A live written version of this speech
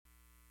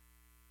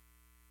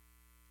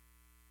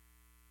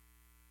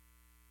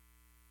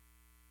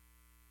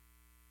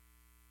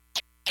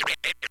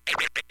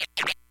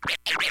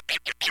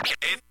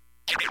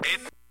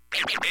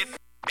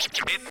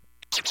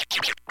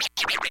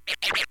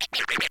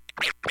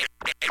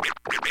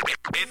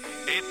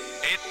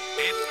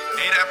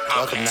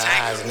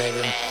realize,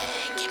 nigga,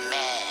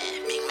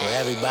 where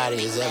everybody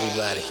is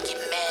everybody.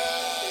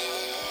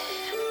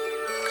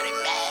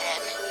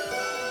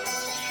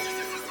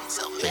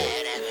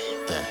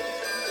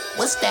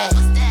 What's that?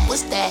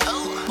 What's that?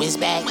 Whiz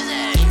back,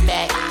 get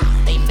back.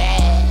 They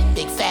mad,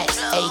 big facts.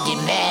 Hey,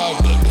 get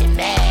mad, get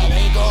mad.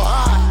 They go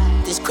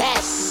hard. This crack,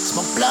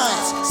 smoke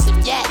blunts, sip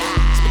yak,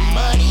 spend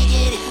money,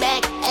 get it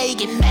back. Hey,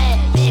 get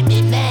mad,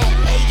 get mad.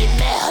 Hey, get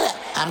mad.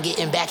 I'm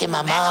getting back in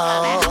my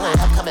mode.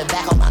 I'm coming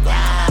back on my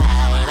grind.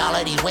 And all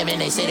of these women,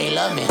 they say they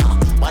love me,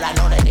 but I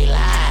know that they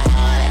lie.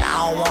 And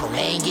I don't want them.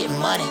 They ain't getting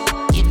money.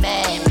 Get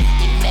mad,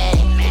 get mad.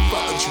 They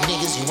fuck with you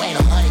niggas, you ain't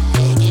a honey.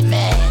 Yeah, get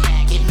mad.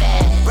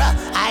 Bruh,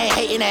 I ain't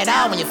hating at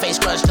all when your face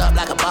crushed up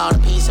like a ball, a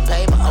piece of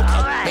paper.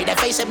 Okay, make that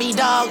face at me,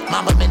 dog.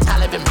 Mama been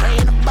tired, been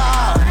praying the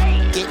ball.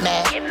 Get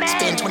mad,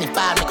 spend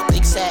 25, make a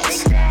big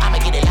sex. I'ma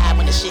get it live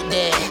when the shit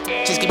dead.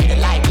 Just give me the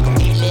light, we gon'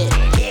 get lit.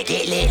 Yeah,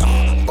 get lit.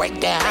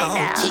 Break down,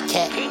 Kit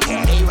Kat,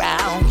 stay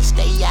round. We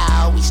stay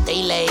out, we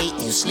stay late.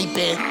 You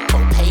sleeping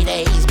on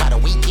paydays by the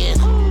weekend.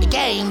 The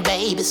game,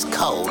 babe, it's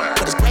cold,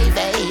 but it's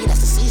gravy.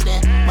 That's the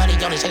seasoning. Money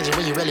only changes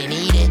when you really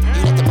need it.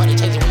 You let the money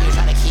change it when you're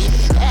trying to keep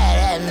it.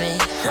 Mad at me.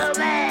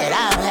 That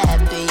I'm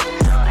happy.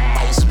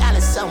 Why you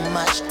smiling so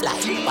much?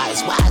 Like, why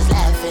is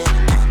laughing?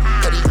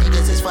 But these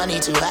niggas is funny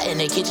too hot in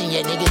the kitchen.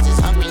 Yeah, niggas is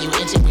hungry. You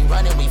inching, we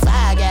running, we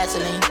fire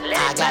gasoline.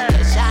 I got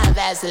that shine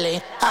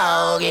Vaseline.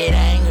 Oh, get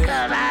angry.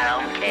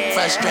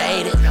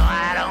 Frustrated. No,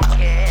 I don't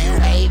care. You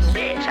hate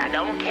me. Bitch, I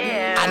don't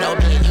care. I know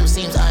being you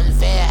seems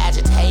unfair,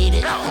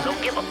 agitated. No,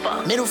 don't give a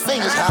fuck. Middle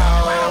fingers,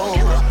 ho.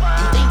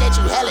 You think that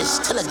you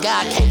hellish till a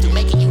God came through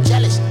making you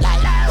jealous.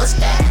 Like, what's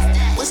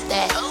that? What's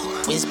that?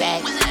 Whiz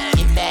back.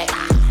 Back.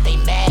 They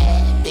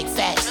mad, big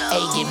facts.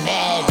 Hey, get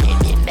mad,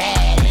 get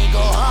mad. They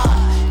go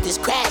hard. This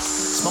crack,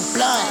 smoke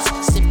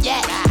blunts, sip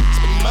yak,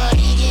 spend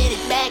money, get it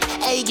back.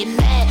 Hey, get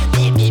mad,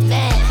 get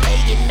mad. Hey,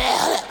 get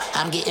mad.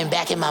 I'm getting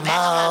back in my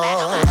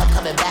mode. I'm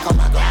coming back on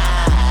my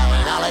grind.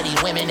 And all of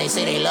these women, they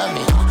say they love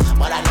me,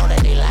 but I know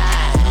that they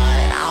lie.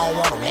 And I don't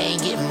want them. They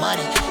ain't getting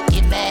money.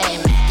 Get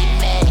mad, get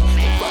mad.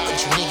 Fuck with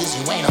you niggas,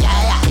 you ain't no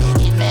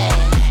get mad.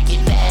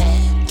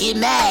 Get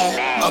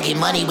mad, or get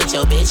money with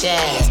your bitch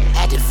ass.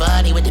 Acting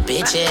funny with the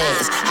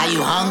bitches. How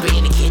you hungry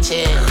in the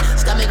kitchen?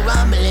 Stomach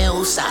rumbling,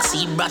 ooh,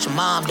 saucy. Brought your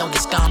mom, don't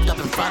get stomped up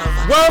in front of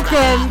her.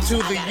 Welcome to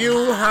the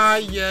High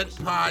Yet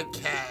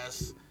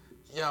PotCast.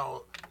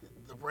 Yo,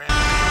 the brand.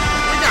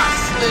 We got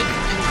Slick in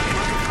the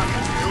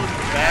motherfucking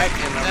building. Back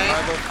in the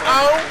motherfucking.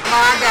 Oh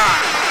my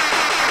God.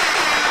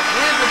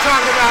 We've been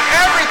talking about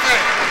everything.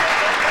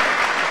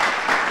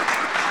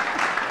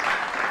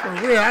 For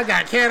real, I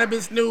got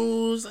cannabis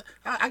news.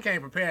 I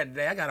came prepared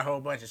today. I got a whole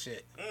bunch of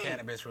shit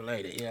cannabis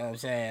related. You know what I'm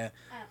saying?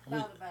 I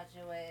thought about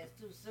your ass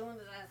too. Soon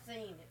as I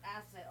seen it,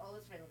 I said, "Oh,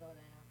 it's finna go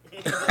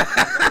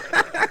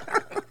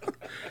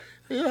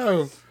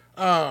down."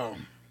 Yo,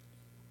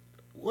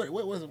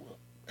 what was it?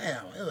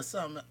 Damn, it was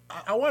something.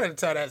 I wanted to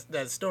tell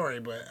that story,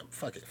 but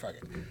fuck it. Tell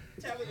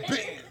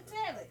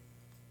it.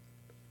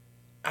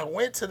 I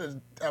went to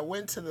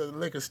the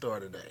liquor store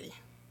today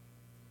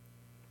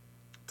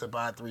to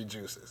buy 3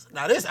 juices.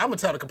 Now this, I'm gonna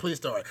tell the complete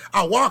story.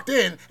 I walked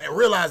in and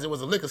realized it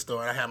was a liquor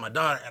store, and I had my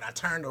daughter, and I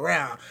turned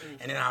around,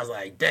 and then I was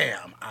like,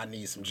 damn, I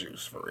need some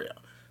juice for real.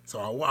 So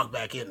I walked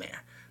back in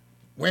there,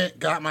 went,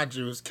 got my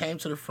juice, came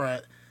to the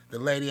front. The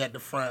lady at the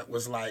front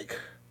was like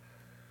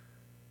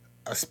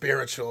a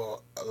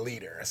spiritual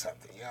leader or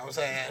something, you know what I'm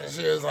saying? And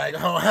she was like,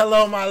 oh,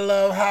 hello, my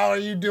love, how are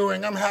you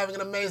doing? I'm having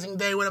an amazing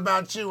day, what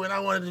about you? And I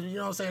wanted to, you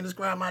know what I'm saying,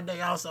 describe my day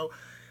also.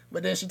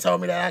 But then she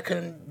told me that I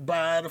couldn't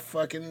buy the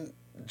fucking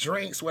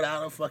drinks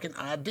without a fucking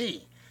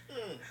ID,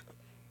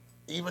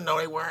 even though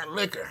they weren't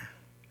liquor.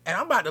 And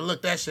I'm about to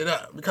look that shit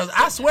up because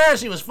I swear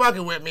she was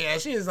fucking with me,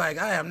 and she was like,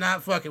 I am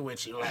not fucking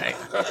with you. Like,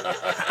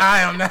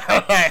 I am not.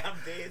 Like, I'm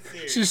dead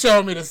serious. She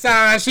showed me the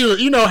sign. She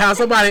was, you know how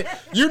somebody,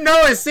 you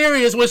know it's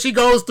serious when she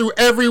goes through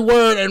every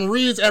word and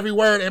reads every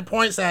word and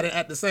points at it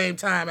at the same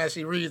time as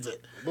she reads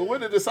it. But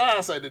what did the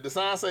sign say? Did the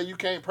sign say you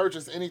can't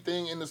purchase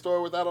anything in the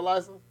store without a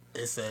license?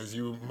 It says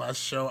you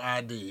must show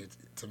ID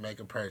to make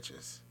a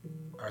purchase,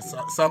 or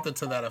something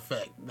to that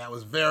effect. That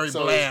was very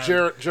bland.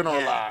 So it's general.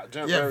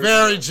 Yeah,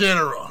 very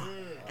general.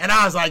 And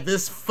I was like,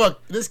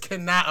 this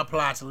cannot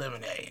apply to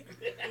lemonade.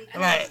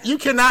 Like, you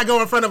cannot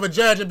go in front of a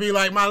judge and be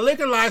like, my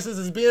liquor license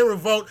is being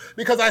revoked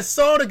because I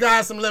sold a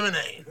guy some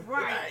lemonade.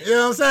 Right. You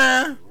know what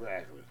I'm saying?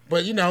 Exactly.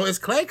 But, you know, it's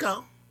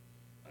Clayco.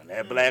 And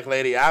that black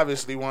lady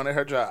obviously wanted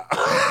her job.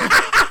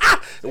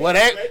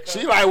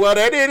 She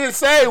they didn't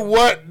say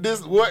what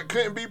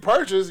couldn't be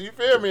purchased. You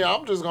feel me?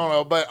 I'm just gonna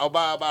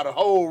abide by the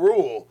whole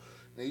rule.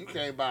 Now, you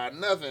can't buy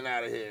nothing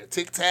out of here.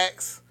 Tic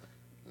Tacs.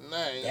 Nah,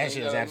 that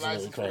shit is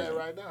absolutely crazy. That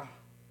right now.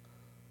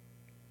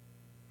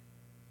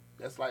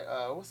 That's like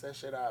what's that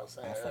shit I was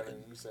saying earlier?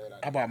 You said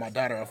I bought my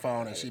daughter a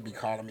phone and she be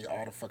calling me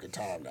all the fucking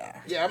time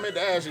now. Yeah, I meant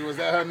to ask you, was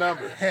that her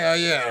number? Hell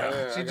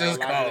yeah. She just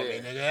called me,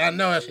 nigga. I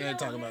know she ain't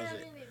talking about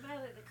shit.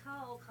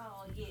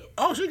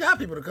 Oh, she got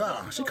people to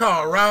call. She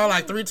called Raw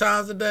like 3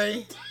 times a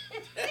day.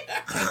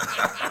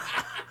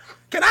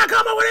 Can I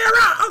come over there,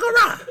 Raw? Uncle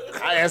Raw?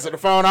 I answered the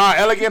phone all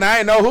elegant. I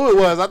didn't know who it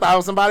was. I thought it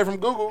was somebody from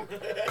Google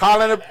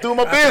calling through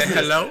my business.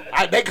 Hello?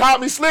 They caught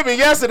me slipping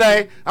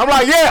yesterday. I'm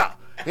like, yeah.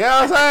 You know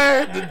what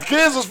I'm saying? The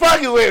kids was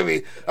fucking with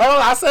me. Oh,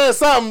 I said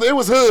something. It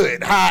was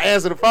hood. How I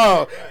answered the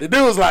phone. The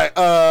dude was like,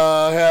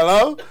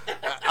 hello?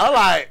 I'm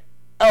like,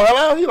 oh,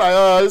 hello? He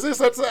like, is this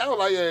something? I was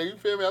like, yeah, you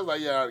feel me? I was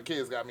like, yeah, the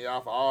kids got me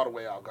off all the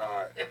way off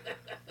guard.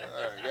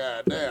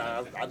 God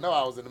damn. I know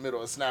I was in the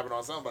middle of snapping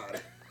on somebody.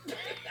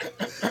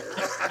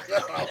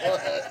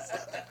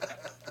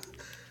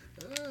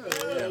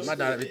 Yeah, my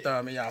daughter be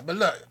throwing me off. But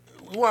look,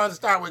 we wanted to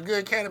start with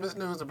good cannabis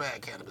news or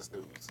bad cannabis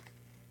news.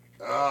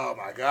 Oh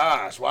my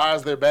gosh, why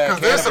is there bad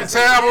Because there's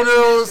some terrible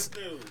news,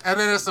 and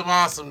then there's some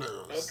awesome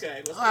news.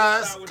 Okay,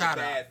 let's start with the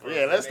kinda- bad first.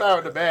 Yeah, let's start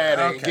with the bad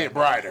and Okay. get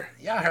brighter.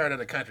 Y'all heard of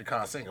the country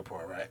called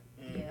Singapore, right?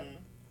 Yeah.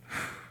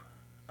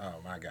 Oh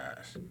my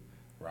gosh.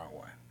 Wrong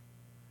one.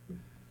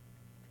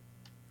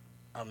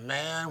 A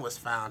man was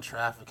found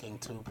trafficking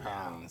 2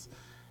 pounds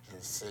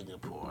in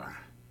Singapore.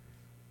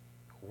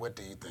 What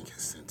do you think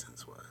his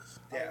sentence was?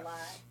 A Death. lot.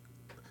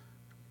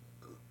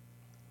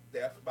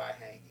 Death by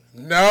hanging.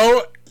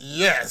 No,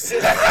 yes. He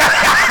was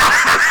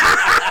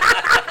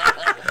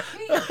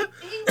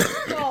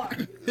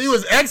smart. He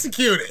was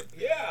executed.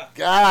 Yeah.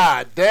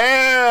 God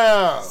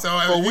damn. So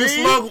For if you weed?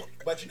 smoke,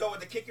 But you know what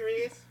the kicker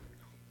is?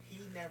 He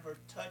never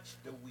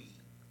touched the weed.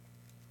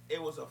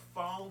 It was a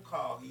phone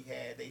call he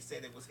had. They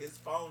said it was his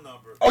phone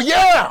number. Oh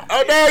yeah.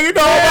 Oh no, you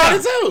know about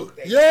it too.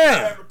 They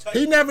yeah, never touched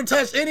he it. never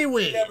touched any He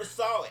weed. never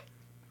saw it.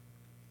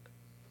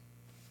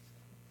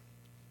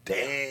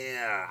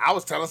 Damn. I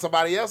was telling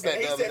somebody else that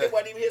And they the other said day. it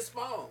wasn't even his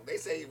phone. They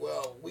say,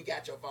 well, we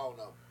got your phone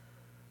number.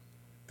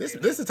 This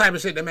is the type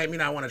of shit that made me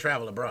not want to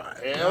travel abroad.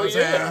 You know Hell what I'm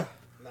saying? yeah.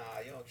 Nah,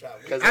 you don't travel.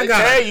 Because I they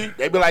got tell it. you,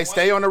 they be like,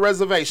 stay on the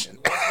reservation.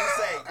 What you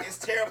say? It's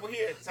terrible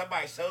here.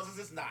 Somebody shows us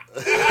it's not.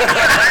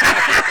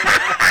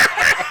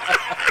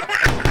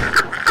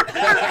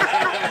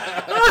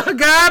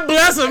 God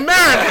bless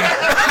America.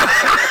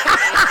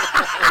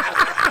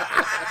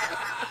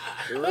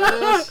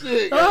 Real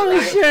shit. Oh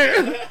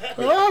shit.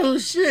 Oh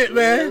shit,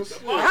 man.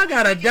 I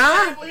gotta die.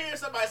 Terrible here.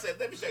 Somebody said,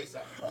 let me show you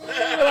something.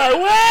 Like,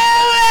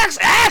 well,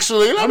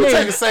 actually, let me mean,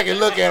 take a second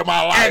look at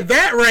my At life.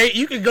 that rate,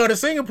 you could go to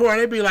Singapore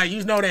and they'd be like,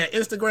 you know that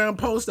Instagram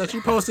post that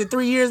you posted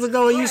 3 years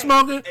ago and you Right.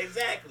 smoking?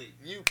 Exactly.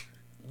 You.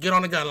 Get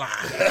on the gun line.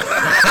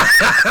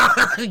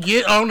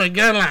 Get on the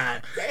gun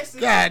line.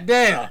 Basically. God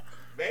damn.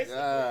 Basically.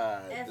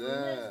 God As damn.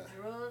 much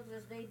drugs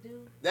as they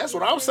do. That's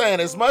what I'm saying.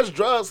 As much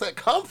drugs that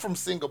come from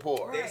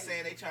Singapore. They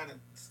saying they trying to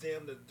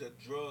stem the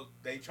drug.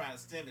 They trying to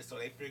stem it, so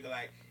they figure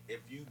like if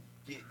you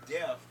get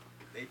deaf,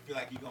 they feel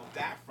like you're gonna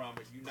die from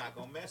it. You're not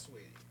gonna mess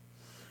with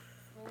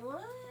it.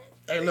 What?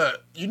 Hey,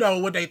 look, you know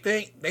what they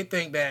think? They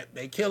think that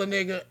they kill a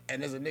nigga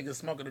and there's a nigga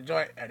smoking a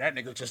joint and that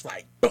nigga just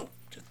like, boom,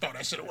 just throw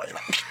that shit away.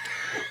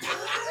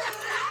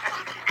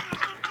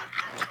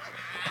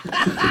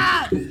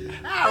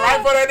 Right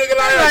for that nigga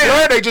like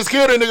that. They just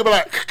killed that nigga, be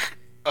like,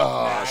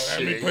 oh shit.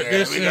 Let me put yeah,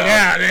 this we shit know.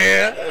 out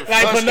there. Like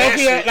Flush that Pinocchio,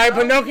 shit. like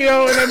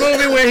Pinocchio in the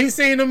movie where he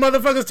seen the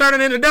motherfuckers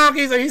turning into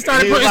donkeys and he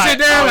started He was putting like, shit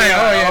down. oh, Like,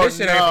 yeah, oh yeah, oh, this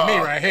shit ain't for me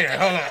no. right here.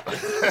 Hold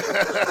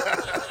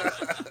on.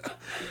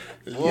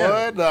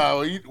 What?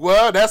 No.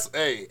 Well, that's,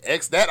 hey,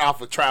 X that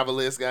off of travel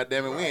list,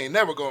 goddammit. We ain't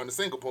never going to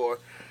Singapore.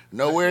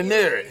 Nowhere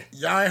near it.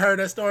 Y'all ain't heard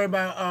that story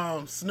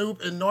about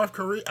Snoop in North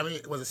Korea? I mean,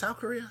 was it South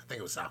Korea? I think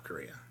it was South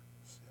Korea.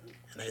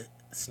 And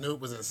Snoop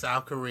was in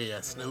South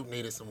Korea. Snoop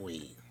needed some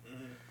weed.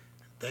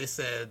 They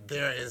said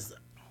there is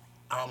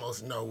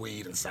almost no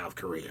weed in South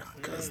Korea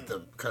because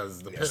the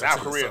Yeah, South penalty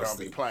is Korea so don't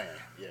be steep. playing.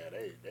 Yeah,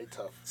 they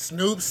tough.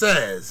 Snoop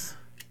says,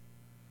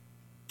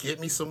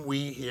 "Get me some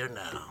weed here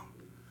now.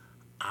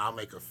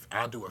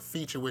 I'll do a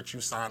feature with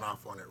you. Sign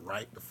off on it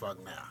right the fuck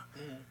now."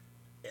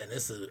 And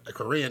this is a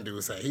Korean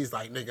dude saying, he's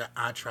like, nigga,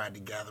 I tried to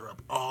gather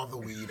up all the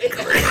weed in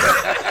Korea.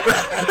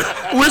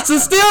 Which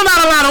is still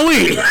not a lot of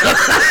weed.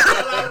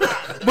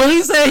 But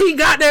he said he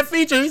got that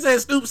feature. He said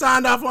Snoop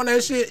signed off on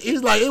that shit.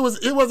 He's like, it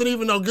wasn't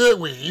even no good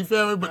weed. You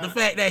feel me? But the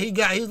fact that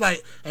he's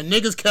like, and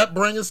niggas kept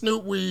bringing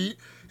Snoop weed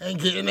and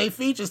getting their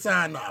features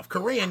signed off.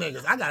 Korean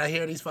niggas, I gotta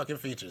hear these fucking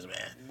features, man.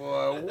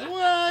 Boy,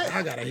 what?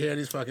 I gotta hear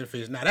these fucking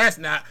features. Now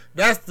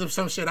that's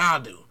some shit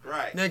I'll do.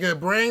 Right. Nigga,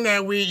 bring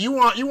that weed. You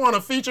want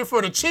a feature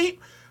for the cheap?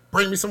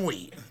 Bring me some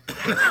weed.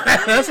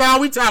 That's all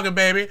we talking,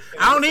 baby.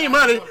 I don't need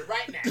money.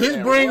 Right now.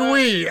 Just bring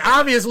weed.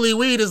 Obviously,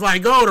 weed is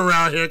like gold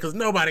around here because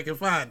nobody can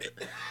find it.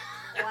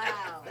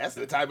 Wow. That's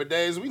the type of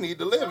days we need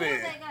to So live what in.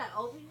 they got?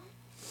 Opium?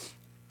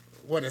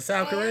 What, in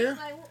South Korea?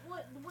 Like,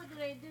 what do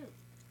they do?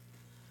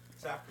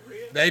 South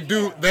Korea. They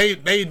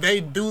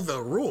do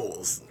the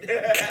rules.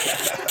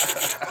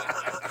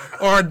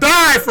 Or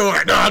die for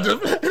it. No, I'm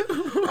just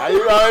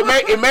You know,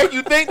 it make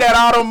you think that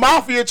all the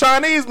mafia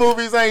Chinese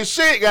movies ain't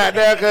shit,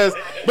 goddamn, because...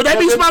 But they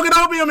be smoking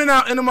opium in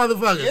the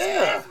motherfuckers.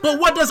 Yeah. But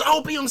what does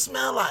opium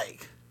smell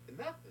like?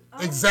 Nothing.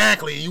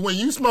 Exactly. When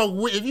you smoke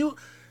weed, if you...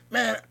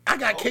 Man, I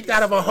got kicked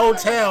out of a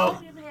hotel.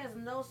 Opium has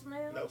no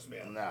smell. No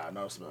smell. Nah,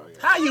 no smell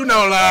yet. How you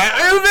know, like?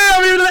 You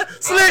feel me?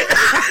 Slick.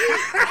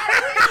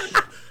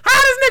 How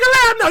this nigga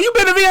laugh? No, you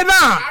been to Vietnam.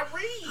 I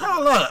read.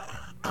 Hold up.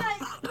 How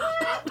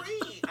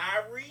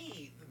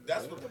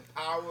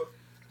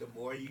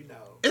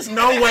There's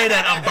no way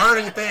that a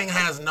burning thing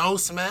has no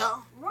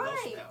smell.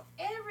 Right. smell.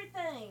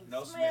 Everything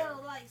No smell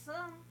smell. like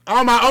something.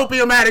 All my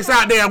opium addicts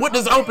out there, what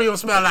does opium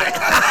smell like?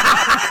 So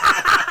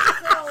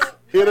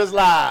Hit us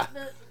live.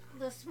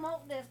 the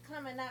smoke that's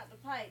coming out the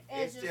pipe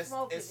as It's you're just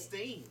smoking it's it.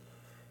 steam.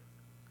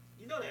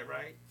 You know that,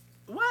 right?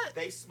 What?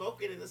 They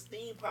smoke it in a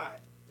steam pot.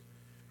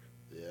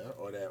 Yeah,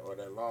 or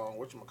that long,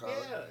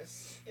 whatchamacallit? Yeah,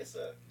 it's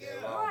a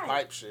Long Right.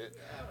 pipe shit.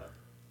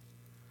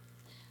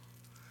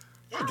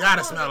 It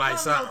gotta smell like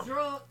something.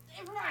 Drug,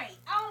 right.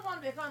 I don't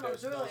want to become a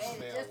There's drug no addict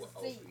smell just with to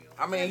see. opium.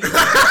 I mean,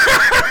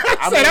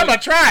 I said I'm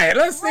gonna try it.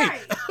 Let's see.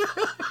 Right.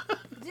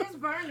 Just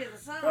burn it or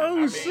something. Oh, I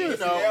mean, shit.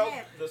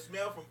 the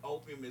smell from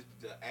opium is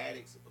the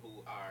addicts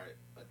who are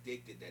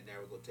addicted that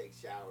never go take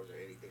showers or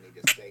anything. They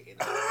just stay in.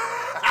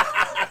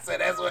 I said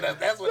that's where that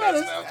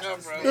smell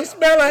comes from. The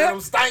smell Them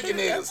of stinking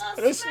niggas.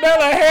 the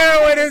smell of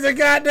heroin is a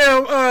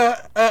goddamn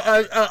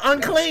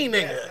unclean Yeah,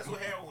 nigga. that's what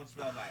heroin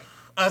smells like.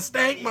 A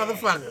stank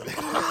motherfucker.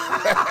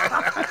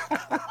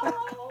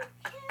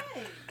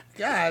 Okay.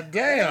 God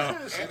damn.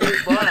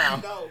 It's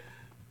brown. No,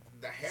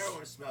 the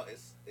heroin smell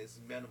is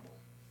minimal.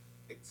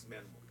 It's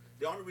minimal.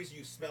 The only reason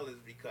you smell it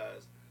is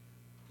because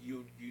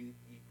you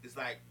it's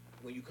like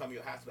when you come to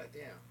your house, like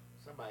damn,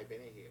 somebody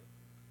been in here.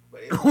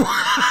 But it's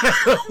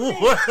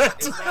What?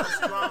 it's not a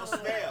strong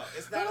smell.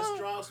 It's not a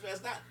strong smell.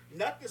 It's not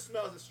nothing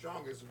smells as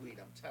strong as weed.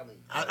 I'm telling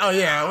you. Oh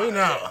yeah, we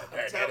know.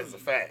 That is a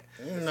fact.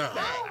 You know.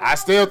 I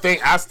still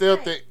think I'm it's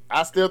pretty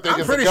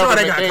a sure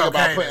they government got thing about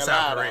cocaine in putting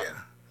South loud Korea.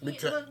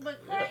 Yeah,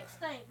 but crack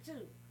stink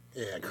too.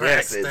 Yeah, crack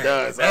Yes, it stink.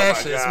 does. Oh, That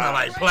my shit God. smell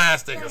like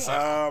plastic or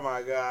something. Oh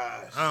my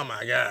gosh. Oh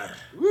my god.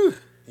 Woo.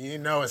 You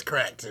know it's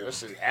crack too. That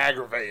shit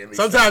aggravating.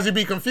 Sometimes you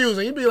be confused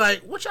and you be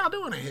like, what y'all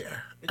doing in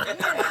here?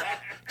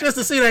 Just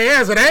to see their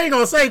answer. They ain't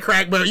gonna say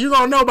crack, but you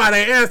gonna know by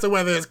their answer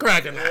whether it's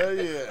crack or not. Hell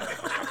yeah.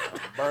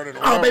 Burning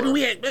Oh, rubber. baby,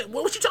 we ain't.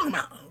 What you talking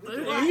about?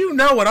 You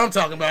know what I'm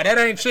talking about. That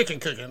ain't chicken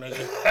cooking,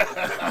 nigga.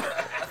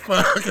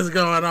 Fuck is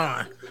going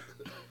on?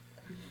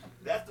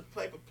 That's the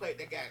paper plate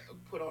that got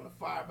put on the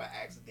fire by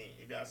accident.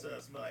 You know, so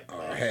it smell like.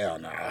 Oh, hell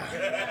no.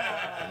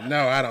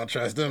 No, I don't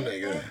trust them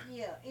niggas.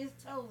 Yeah,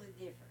 it's totally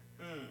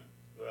different.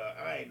 Well,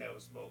 I ain't never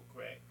smoked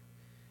crack.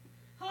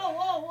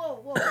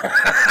 Whoa.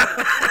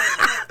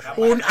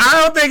 Well,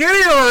 I don't think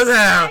any of us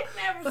have.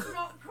 I've never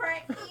smoked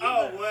crack either.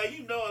 Oh well,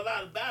 you know a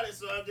lot about it,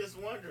 so I'm just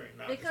wondering.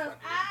 No, I'm just Because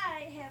wondering.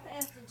 I have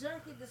asked a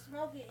junkie to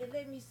smoke it and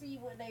let me see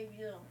what they be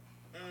doing.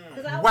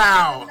 'Cause I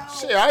Wow. wanted to know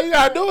Shit, all you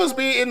gotta do is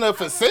be in the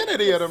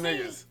vicinity of them see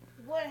niggas.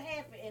 What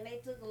happened? And they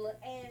took a little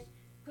ash,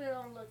 put it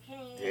on a little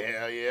can.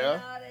 Yeah, And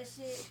yeah. all that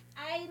shit.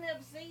 I ain't never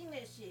seen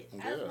that shit. I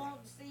Yeah. just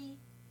wanted to see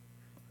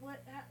what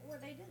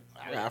they do.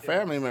 I got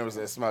family members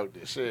that smoke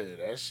this shit.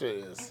 That shit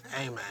is.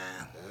 Hey, man.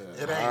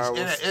 Yeah. The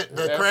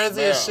That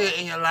craziest smell. shit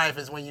in your life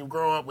is when you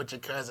grow up with your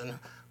cousin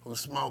who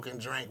smoke and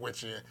drink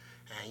with you,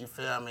 and you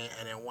feel me,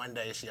 and then one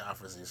day she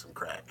offers you some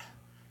crack.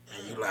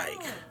 And you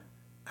like,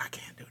 I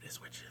can't do this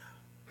with you.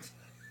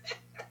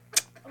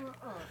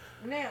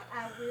 Now,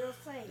 I will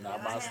say, Not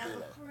that my I have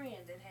style. a friend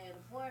that had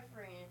a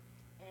boyfriend,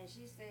 and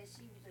she said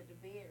she was at the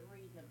bed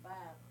reading the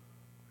Bible.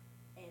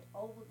 And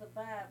over the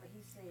Bible,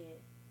 he said,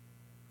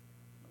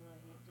 "I'm gonna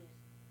hit this."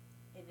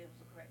 And it was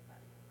a crack pipe.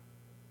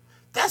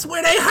 That's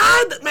where they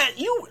hide, man.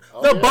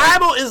 The yeah.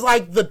 Bible is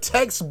like the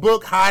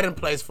textbook hiding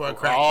place for a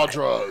crack All pipe.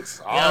 drugs.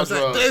 You know what All I'm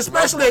saying? drugs.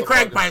 Especially a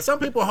crack Motherfuckers. pipe. Some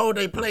people hold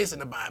their place in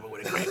the Bible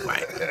with a crack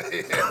pipe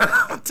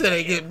until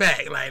they get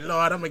back. Like,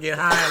 Lord, I'm gonna get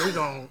high. And we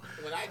gonna.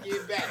 When I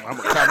get back, I'm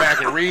gonna come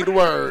back and read the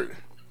word.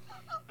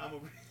 I'm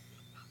gonna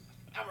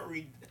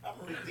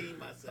redeem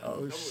myself.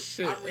 Oh,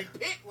 shit. I'm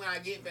repent when I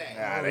get back.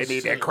 Nah, they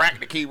need that crack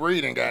to keep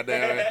reading,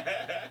 goddamn it.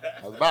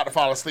 I was about to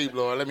fall asleep,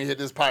 Lord. Let me hit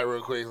this pipe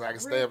real quick so I can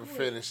stay up and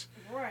finish.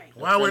 Right.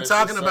 While we're Finish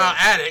talking this about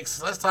up.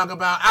 addicts, let's talk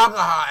about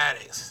alcohol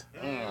addicts.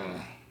 I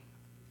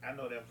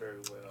know them very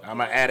well.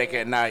 I'm an addict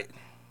at night.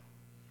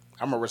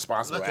 I'm a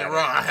responsible Look at addict.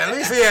 Ron. At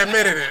least he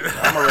admitted it.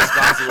 I'm a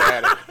responsible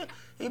addict.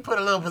 He put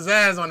a little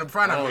pizzazz on the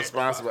front I'm a of it.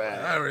 responsible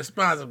addict. I'm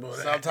responsible.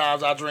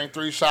 Sometimes I drink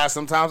 3 shots.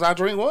 Sometimes I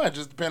drink 1.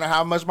 Just depending on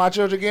how much my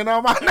children getting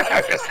on my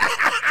nerves.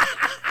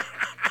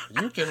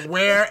 You can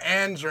wear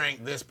and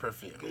drink this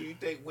perfume. Do you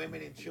think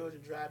women and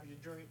children drive you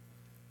to drink?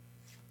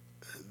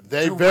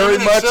 They Do very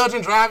women and much.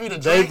 children drive you to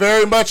They drink?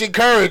 very much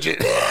encourage it.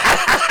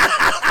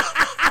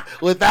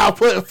 Without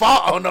putting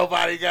fault on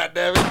nobody,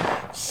 goddammit.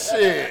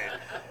 Shit.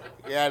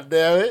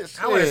 Goddammit.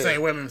 Shit. I wouldn't say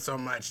women so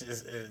much. You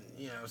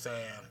know what I'm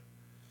saying?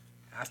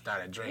 I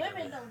started drinking.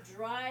 Women don't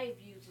drive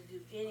you to do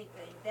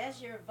anything.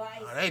 That's your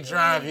advice. Oh, they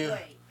drive you.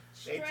 anyway.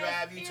 They Stress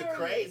drive you to period.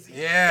 crazy.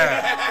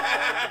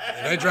 Yeah.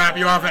 And they drop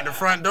you off at the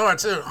front door,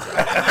 too.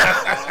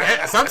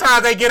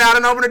 Sometimes they get out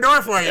and open the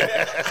door for you.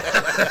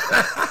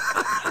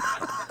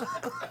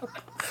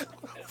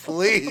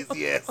 Please,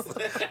 yes.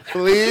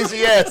 Please,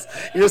 yes.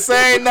 You're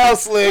saying no,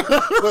 Slick.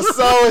 But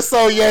so and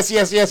so, yes.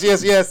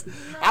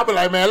 I'll be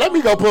like, man, let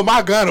me go put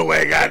my gun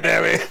away,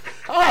 goddammit.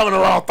 I I'm having the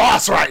wrong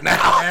thoughts right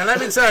now. Man, let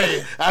me tell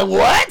you.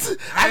 What?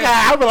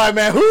 I be like,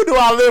 man, who do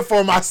I live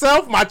for?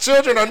 Myself, my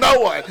children, or no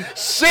one?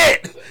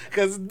 Shit.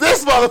 Because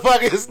this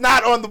motherfucker is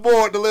not on the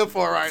board to live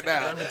for right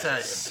now. Let me tell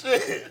you.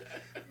 Shit.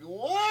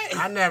 What?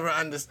 I never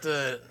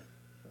understood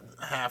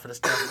half of the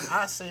stuff.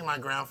 I seen my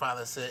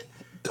grandfather sit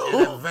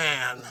in a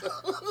van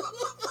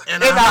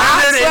in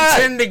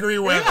 110-degree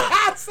weather.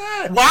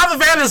 While the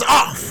van is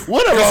off.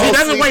 Because he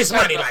doesn't waste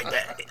money like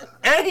that.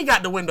 And he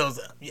got the windows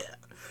up. Yeah.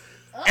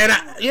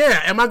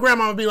 And my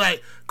grandma would be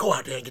like, go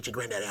out there and get your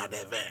granddaddy out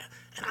that van.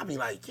 And I'd be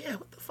like, yeah,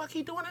 what the fuck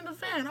he doing in the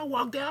van? I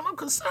walk down, I'm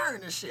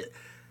concerned and shit.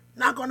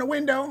 Knock on the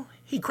window,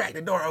 he cracked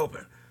the door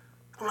open.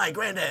 I'm like,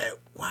 Granddad,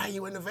 why are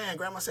you in the van?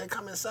 Grandma said,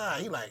 come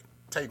inside. He like,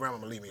 tell your grandma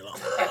to leave me alone.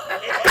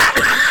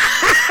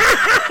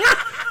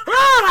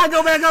 I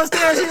go back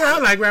upstairs.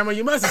 I'm like, Grandma,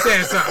 you must have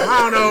said something.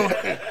 I don't know.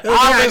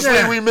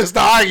 Obviously, we missed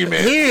the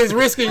argument. He is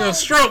risking a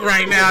stroke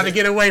right now to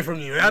get away from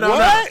you. I don't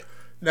know.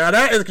 Now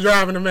that is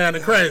driving the man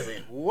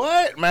crazy.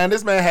 What? Man,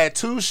 this man had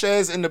 2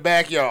 sheds in the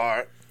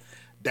backyard,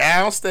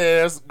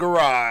 downstairs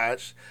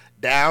garage,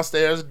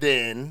 downstairs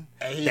den,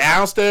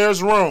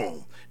 downstairs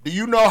room. Do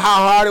you know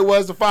how hard it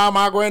was to find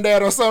my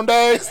granddad on some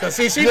days? So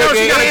see, she knows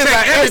she gotta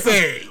check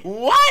everything.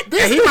 What?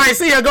 And he might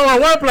see her go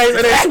in one place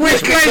and then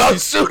switch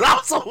places. Shoot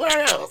out somewhere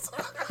else.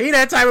 He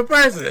that type of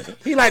person.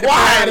 He like to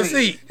fly out of the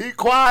seat. He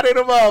quiet in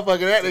the motherfucker.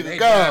 That nigga They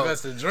go. drive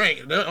us to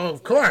drink.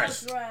 Of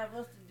course. Drive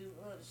us to do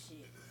other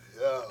shit.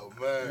 Oh,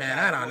 man. Man,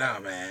 I don't know,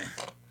 man.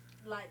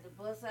 Like the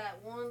bus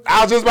out one.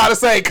 I was just about to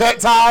say, cut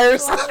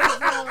tires.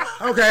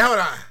 Okay, hold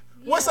on.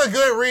 What's a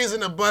good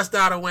reason to bust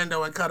out a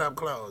window and cut up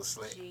clothes,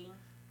 Slick?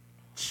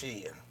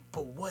 Cheating.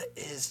 But what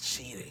is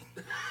cheating?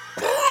 What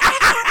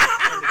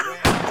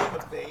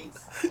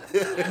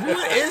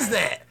is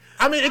that?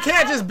 I mean, it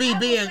can't just be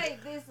being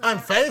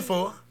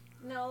unfaithful.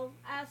 No,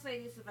 I say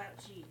this about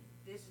cheating.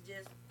 This is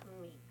just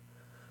me.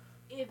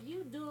 If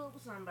you do it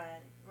with somebody,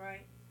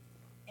 right,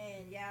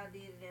 and y'all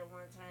did it at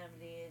one time,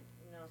 then,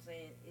 you know what I'm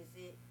saying,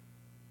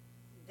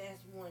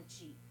 that's one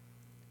cheat.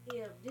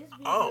 If this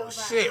bitch know about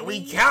shit, me,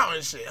 we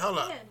counting shit. Hold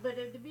up. Yeah, but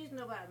if the bitch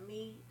know about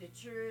me, the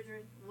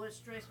children, what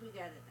stress we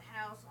got at the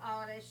house,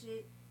 all that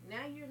shit,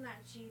 now you're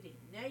not cheating.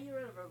 Now you're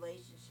in a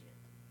relationship.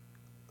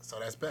 So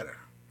that's better.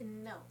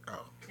 No.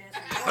 Oh. That's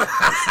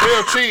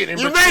Still cheating.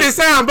 You made it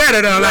sound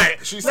better though.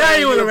 Like she now said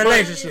you in a you're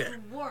relationship.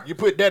 You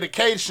put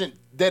dedication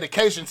to the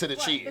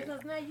cheating.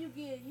 Because now you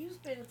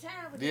spending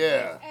time with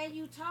Yeah. and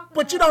you talking.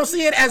 But you don't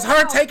see it as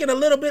her taking a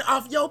little bit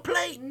off your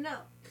plate. No.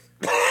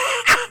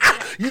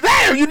 You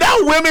know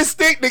women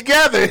stick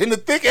together in the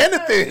thick and the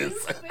thin. You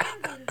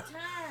spending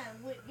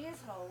time with this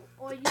hoe,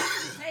 or you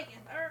taking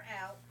her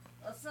out,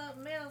 or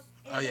something else,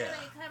 and it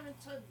ain't coming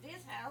to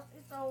this house,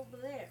 it's over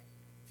there.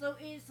 So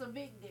it's a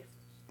big difference.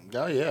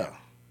 Oh, yeah.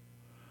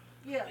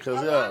 Yeah, a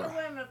 'Cause, lot of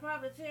women will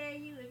probably tell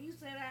you, if you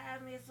said I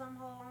met some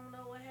hoe, I don't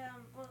know what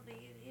happened,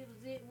 it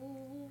was it,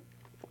 woo, woo,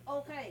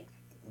 okay.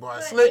 Boy,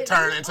 But Slick if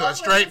turned you into a open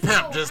straight this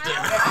pimp hoe just then.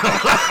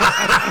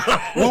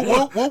 out- Whoop,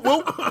 whoop, whoop,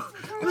 whoop. Correct.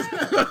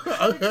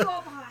 If you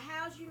open her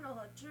house, you know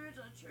her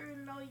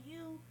children know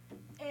you,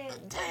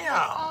 and Damn.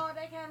 all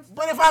that kind of stuff.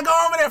 But if I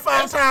go over there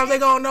 5 times, they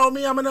gonna know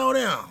me. I'ma know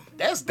them.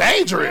 That's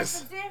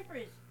dangerous. That's the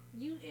difference.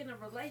 You in a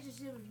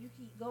relationship if you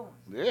keep going.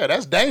 Yeah,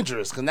 that's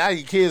dangerous. Because now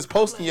your kids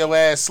posting your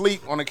ass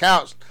sleep on the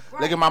couch.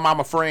 Right. Look at my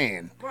mama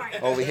friend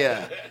Right. over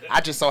here. I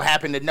just so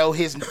happen to know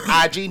his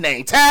IG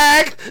name.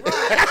 Tag.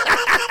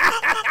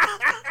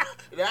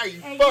 Now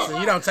you And fuck. So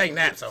you don't take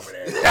naps over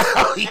there.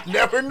 You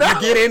never know. You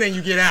get in and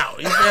you get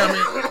out. You feel me?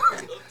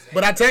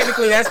 But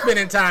that's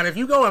spending time. If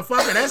you go and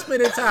fuck her, that's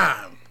spending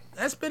time.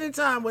 That's spending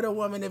time with a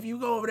woman if you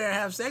go over there and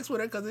have sex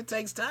with her because it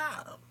takes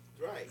time.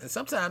 Right. And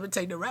sometimes it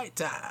take the right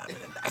time.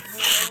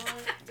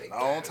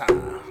 Long time.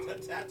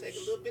 Sometimes take a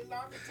little bit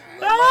longer time.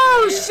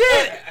 Oh,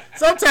 shit.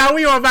 Sometimes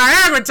we on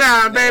Viagra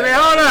time, baby.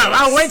 Hold up.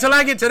 I'll wait till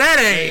I get to that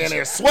And age.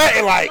 they're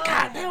sweating like,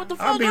 God damn, what the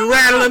fuck? I'll be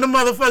rattling the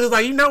motherfuckers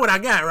like, you know what I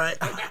got, right?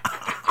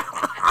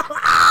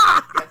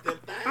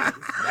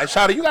 Hey,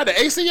 Shawty, you got the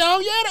AC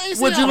on? Yeah, the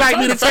AC Would you on. like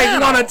Turn me to the take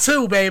fan you on a on.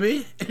 2,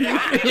 baby?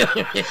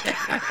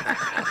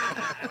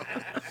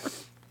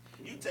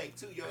 You take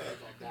 2, your ass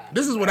gonna die.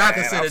 This is what I Man,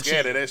 consider I'm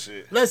scared of cheating. that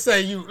shit. Let's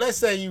say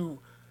you,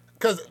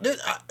 because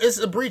it's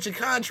a breach of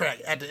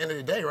contract at the end of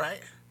the day, right?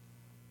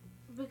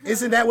 Because-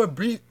 Isn't that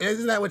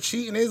what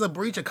cheating is? A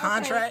breach of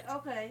contract?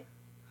 Okay.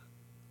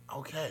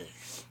 Okay.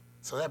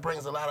 So that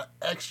brings a lot of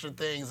extra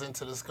things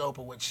into the scope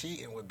of what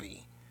cheating would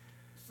be.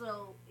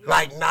 So.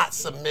 Like not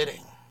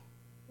submitting.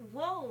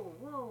 Whoa,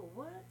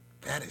 what?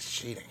 That is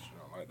cheating.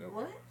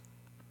 What?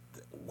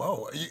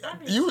 Whoa.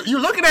 You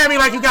looking at me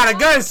like you got a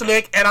gun,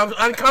 Slick, and I'm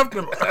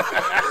uncomfortable. He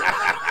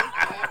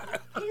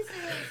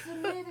said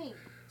submitting.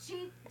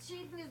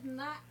 Cheating is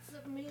not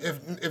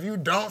submitting. If you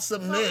don't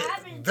submit, So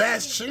I've been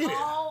that's cheating cheating.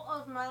 all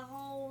of my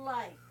whole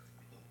life.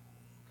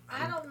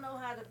 I don't know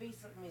how to be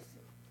submissive.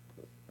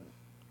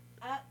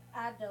 I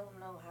don't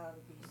know how to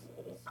be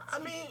submissive. I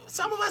mean,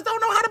 some of us don't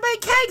know how to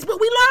bake cakes, but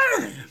we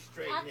learn.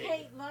 I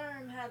can't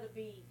learn how to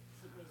be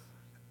submissive.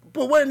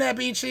 But wouldn't that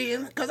be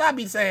cheating? Because I'd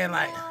be saying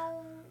like,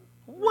 No,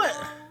 what?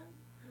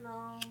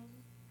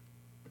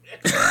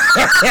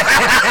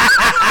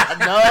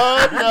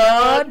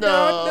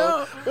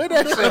 No. Put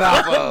that shit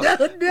off of.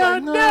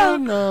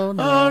 No.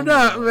 Hold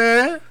up,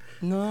 man.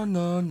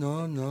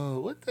 No.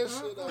 What that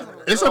shit off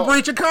of? It's a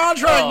breach of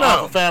contract,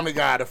 Oh, though. Family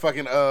Guy, the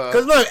fucking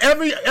Because look,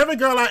 every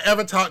girl I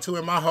ever talked to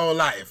in my whole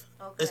life,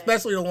 Okay.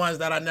 especially the ones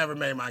that I never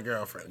made my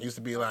girlfriend, used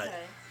to be like, Okay.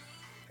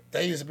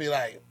 they used to be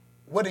like,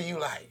 what do you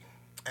like?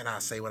 And I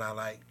say what I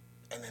like,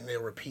 and then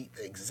they'll repeat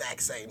the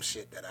exact same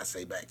shit that I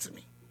say back to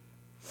me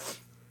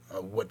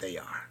of what they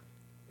are.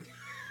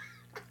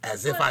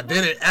 As if I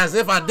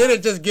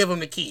didn't just give them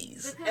the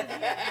keys. Because this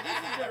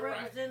is the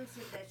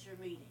representative that you're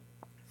meeting.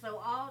 So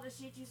all the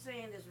shit you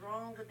saying is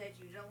wrong or that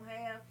you don't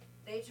have,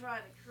 they try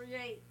to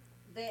create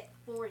that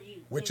for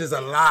you. Which is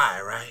a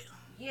lie, right?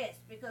 Yes,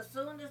 because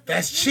soon as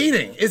That's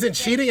cheating. Isn't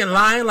cheating and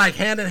lying like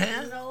hand in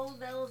hand? No,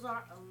 those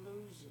are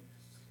illusions.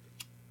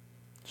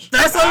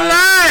 That's a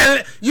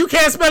lie. You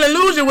can't spell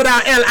illusion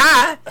without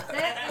L-I.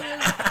 That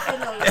is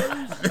an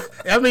illusion.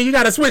 I mean, you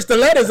got to switch the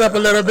letters up a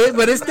little bit,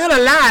 but it's still a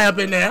lie up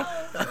in there.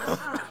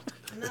 No.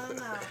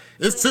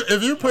 It's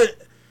if you put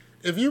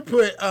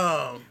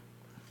man,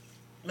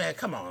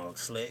 come on,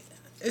 Slick.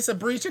 It's a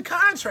breach of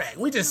contract.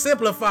 We just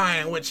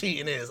simplifying what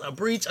cheating is. A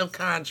breach of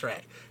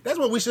contract. That's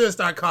what we should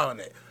start calling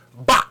it.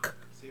 Bach.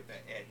 See if that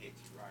ad hits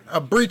you right. A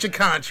breach of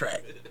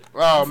contract.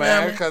 Oh,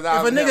 man. Because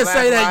If a nigga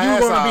say that you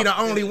gonna be the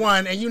only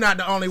one and you not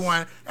the only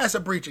one, that's a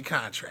breach of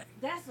contract.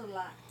 That's a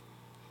lie.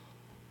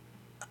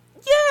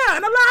 Yeah,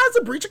 and a lie is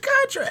a breach of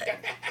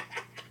contract.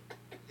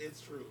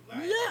 It's true. Like,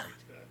 Yeah.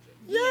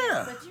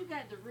 Yeah. But you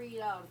got to read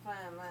all the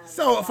fine lines.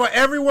 So for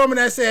every woman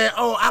that said,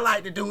 "Oh, I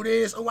like to do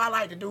this. Oh, I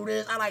like to do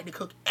this. I like to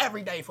cook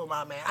every day for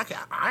my man," I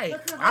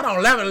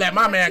don't ever let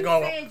my man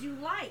go. What you said you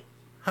like.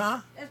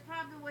 Huh? That's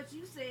probably what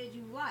you said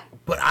you like.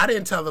 But I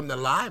didn't tell them to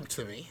lie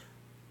to me.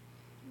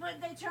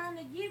 But they trying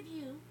to give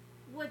you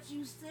what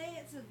you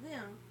said to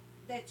them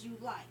that you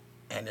like.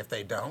 And if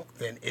they don't,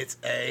 then it's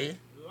a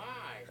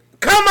lie.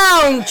 come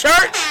on,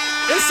 church.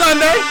 It's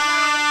Sunday.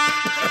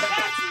 I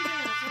got you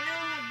then, so they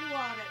don't have to do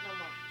all that no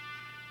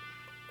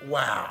more.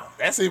 Wow.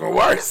 That's even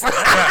worse.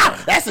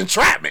 That's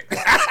entrapment.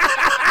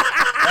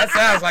 That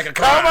sounds like a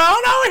Come crime.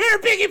 on over here,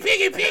 piggy.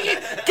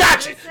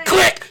 Gotcha.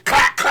 Click,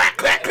 clack, clack,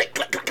 clack, click,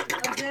 click, click,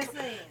 click. I'm just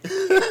saying.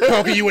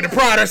 Poking you with the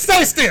prodder.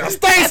 Stay still.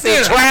 Stay That's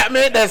still.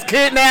 entrapment. That's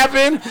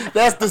kidnapping.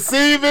 That's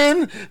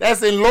deceiving.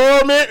 That's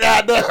allurement.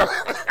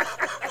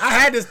 I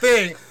had this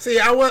thing. See,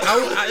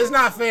 it's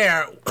not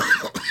fair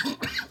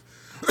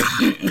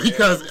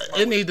because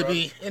it need to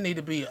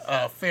be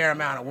a fair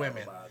amount of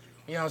women.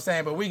 You know what I'm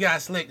saying? But we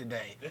got Slick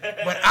today.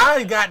 But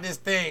I got this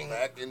thing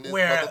Back in this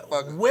where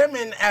motherfucker.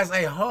 women as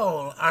a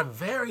whole are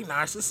very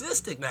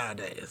narcissistic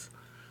nowadays.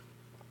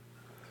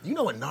 You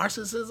know what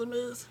narcissism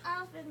is?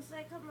 I was finna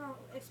say, come on,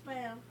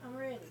 expound. I'm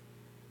ready.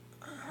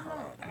 Come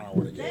on. I don't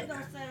want to That get it.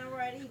 don't sound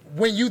right either.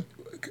 When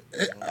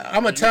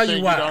I'm gonna tell you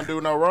think why. You don't do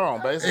no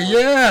wrong, basically.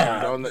 Yeah.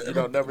 You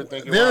don't never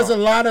think you're There's wrong.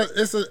 a lot of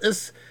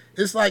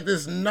it's like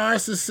this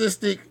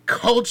narcissistic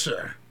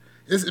culture.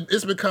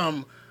 It's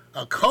become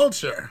a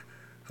culture.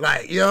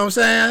 Like, you know what I'm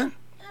saying?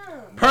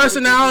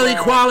 Personality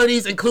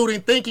qualities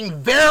including thinking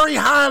very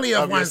highly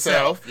of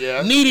oneself,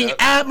 yourself, yeah, needing yep.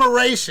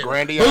 admiration,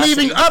 Grandiosity.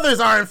 believing others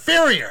are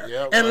inferior,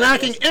 Yep, and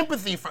lacking grandiosity.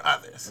 empathy for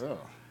others. Yeah.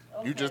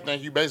 You just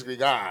think you basically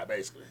God,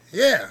 basically.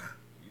 Yeah.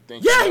 You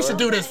think Yeah, you he know should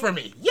do everything. this for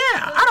me. Yeah,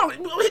 I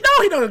don't. No, he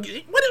don't.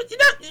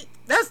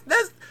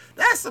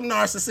 That's some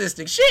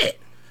narcissistic shit.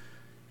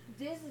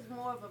 This is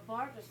more of a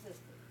barter system.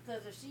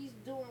 Because if she's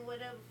doing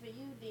whatever for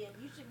you, then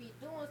you should be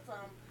doing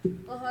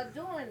something for her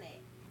doing that.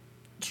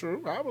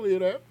 True, I believe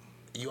that.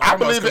 You I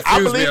almost believe it.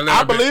 confused me a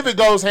little bit. believe it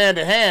goes hand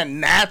in hand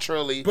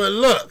naturally. But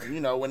look, You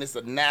know, when it's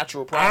a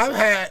natural process. I've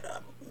had,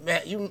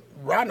 man,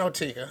 Rod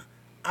Tika,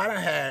 I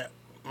done had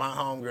my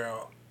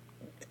homegirl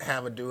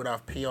have a dude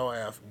off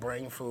POF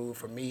bring food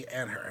for me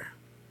and her.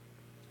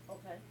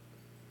 Okay.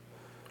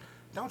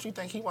 Don't you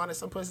think he wanted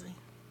some pussy?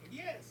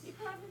 Yes. You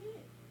probably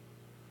did.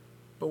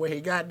 But when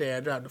he got there, I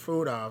dropped the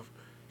food off,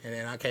 and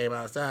then I came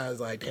outside, I was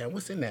like, damn,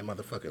 what's in that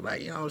motherfucker?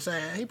 Like, you know what I'm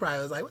saying? He probably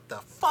was like, what the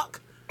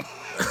fuck?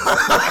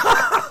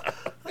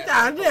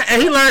 God, yeah.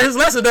 And he learned his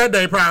lesson that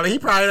day, probably. He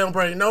probably don't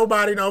bring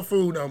nobody no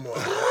food no more.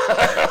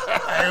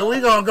 And we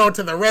gonna go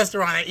to the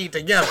restaurant and eat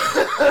together.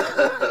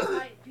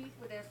 Like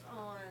people that's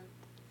on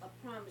a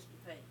promise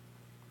to pay.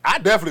 I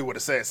definitely would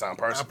have said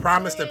something I personal.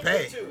 promise to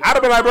pay. I'd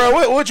have been like, bro,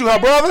 what you, her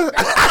brother?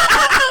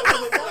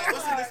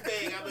 What's in this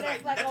thing? I'll be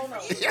That's like, like, oh no.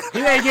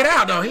 He ain't get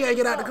out, though. He ain't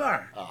get out the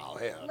car. Oh,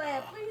 hell.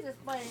 Lad, please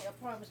explain a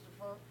promise to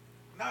fuck.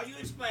 no, you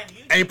explain.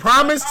 A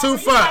promise to You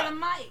got a fuck.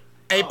 mic.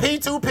 A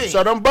P2P.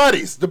 So them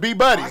buddies, to be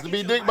buddies, to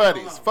be dick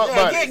buddies. Fuck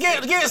Yeah, buddies.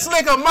 get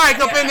Slick a mic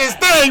up in this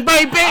thing,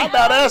 baby. I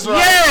know that's right.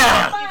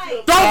 Yeah.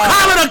 Mic. Don't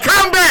call it a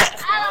comeback.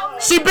 I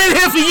don't She been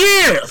here for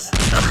years.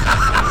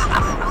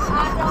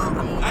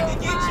 I can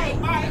get you,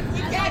 Mike. We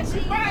got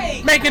you,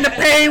 Mike. Making the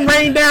pain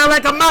rain down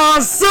like a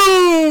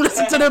monsoon.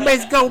 Listen to the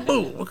bass go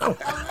boom. A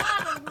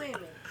lot of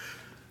women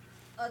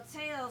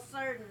tell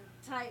certain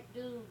type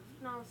dudes,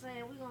 you know what I'm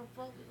saying, we're going to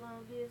focus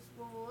on this,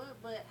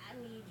 but I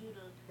need you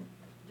to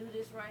do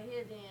this right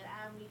here, then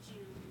I'll meet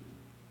you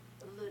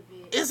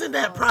Isn't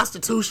that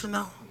prostitution,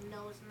 though?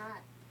 No, it's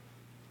not.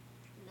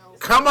 No.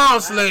 Come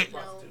on, Slick. No.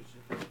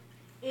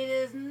 It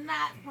is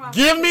not prostitution.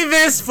 Give me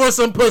this for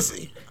some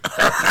pussy.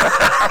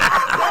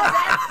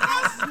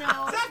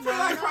 No.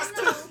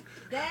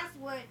 That's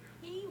what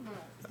he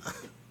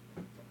wants.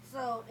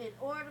 So, in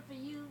order for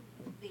you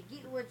to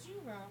get what you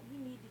want, you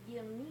need to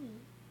give me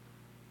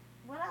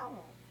what I want.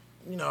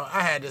 You know,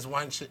 I had this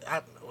one chick.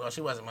 Well,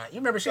 she wasn't mine. You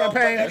remember So,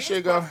 Champagne? but That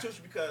shit go.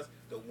 prostitution because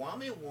the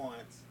woman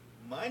wants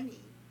money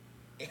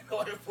in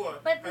order for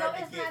But her no, to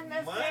it's get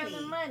not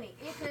necessarily money.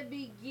 It could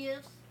be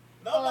gifts.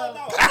 No.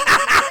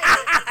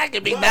 I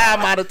can be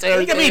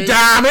non-monetary. It could be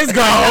diamonds,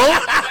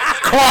 gold,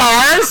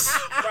 cars.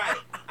 Right.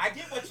 I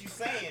get what you're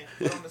saying,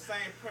 but on the same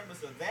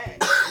premise of that,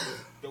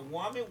 the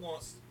woman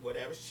wants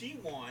whatever she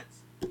wants.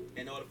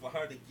 In order for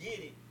her to get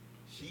it,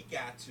 she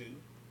got to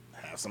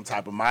Have some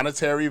type of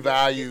monetary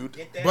value.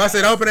 get that. Bust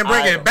it open and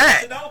bring it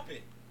back. Bust it open.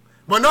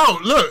 But no,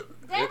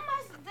 look. That's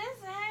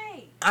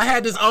hey. I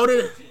had this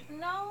older.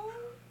 No.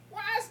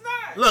 Why it's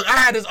not? Look, I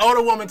had this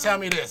older woman tell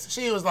me this.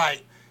 She was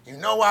like, you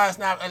know why it's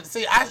not.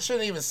 See, I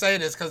shouldn't even say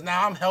this because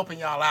now I'm helping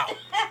y'all out.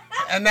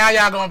 And now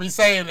y'all going to be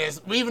saying this,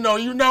 even though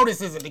you know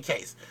this isn't the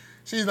case.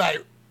 She's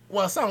like,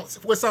 well,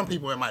 with some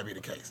people it might be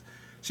the case.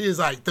 She's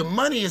like, the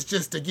money is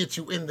just to get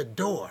you in the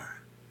door.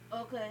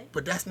 Okay.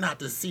 But that's not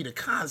to see the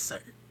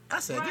concert. I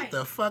said, Right. get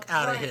the fuck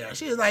out of Right. here.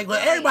 She was like, well,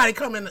 Right. everybody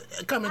coming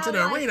to the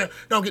like arena it.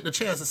 don't get the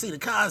chance to see the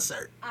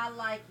concert. I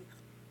like it.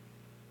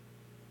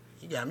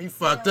 You got me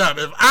fucked up.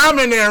 If I'm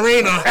in the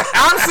arena,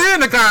 I'm seeing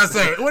the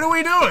concert. What are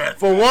we doing?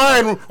 For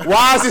one,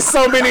 why is there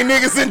so many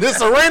niggas in this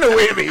arena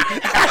with me?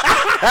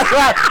 That's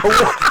right.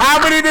 How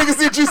many niggas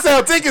did you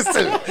sell tickets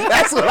to?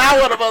 That's what I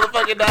want to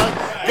motherfucking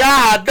know.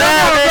 God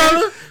damn,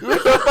 man.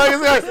 What the fuck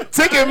is that?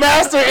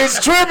 Ticketmaster is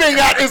tripping.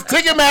 Is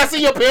Ticketmaster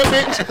your pimp,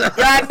 bitch?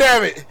 God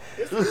damn it.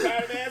 This is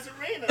Paradise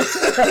Arena.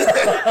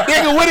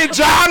 Nigga, where did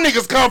y'all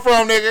niggas come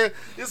from, nigga?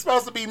 It's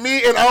supposed to be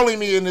me and only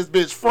me in this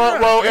bitch.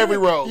 Front row, every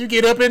row. You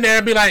get up in there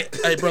and be like,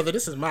 hey, brother,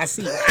 this is my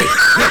seat.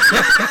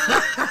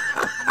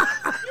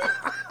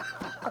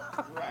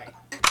 Right.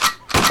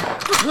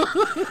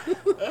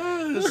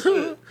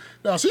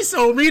 No, she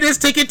sold me this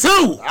ticket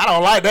too. I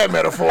don't like that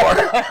metaphor.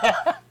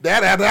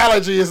 That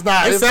analogy is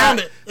not. It It's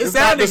sounded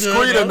not good,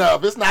 discreet though.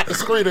 enough. It's not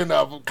discreet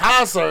enough.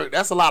 Concert,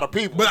 that's a lot of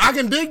people. But I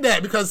can dig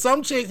that because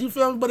some chicks, you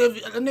feel me? But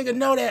if a nigga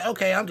know that,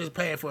 okay, I'm just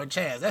paying for a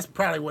chance. That's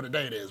probably what a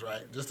date is,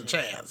 right? Just a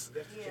chance.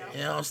 Yeah. You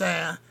know what I'm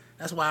saying?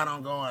 That's why I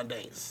don't go on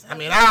dates. I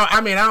mean, I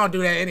don't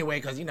do that anyway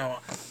because, you know,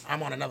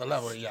 I'm on another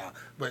level than y'all.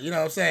 But you know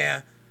what I'm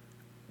saying?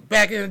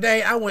 Back in the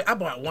day, I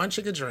bought one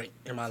chick a drink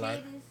in my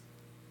life. Titties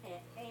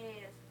and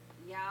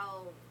ass,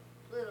 y'all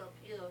put up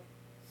here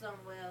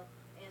somewhere.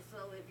 And so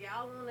if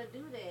y'all want to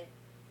do that,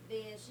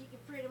 then she can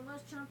pretty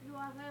much trump you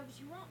off however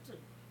she want to.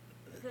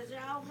 Because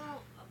y'all want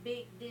a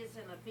big this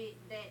and a big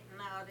that and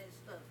all that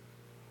stuff.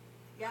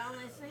 Y'all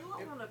ain't say, well,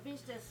 I want a bitch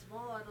that's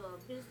smart or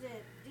a bitch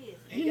that this.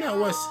 You know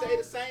what's- Say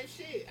the same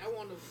shit. I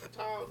want a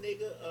tall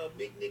nigga, a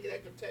big nigga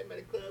that can take me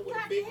to the club with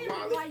God a big damn it,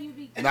 why wallet. you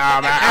be Nah,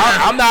 man,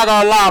 I'm not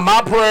gonna lie.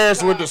 My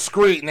prayers were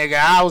discreet, nigga.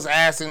 I was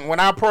asking when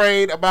I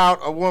prayed about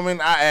a woman.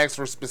 I asked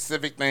for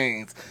specific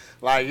things,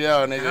 like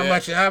yo,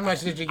 nigga. How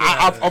much did you get?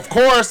 out of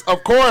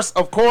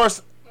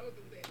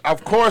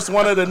Of course,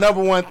 one of the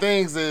number one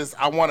things is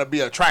I want to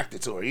be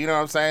attracted to her. You know what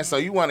I'm saying? So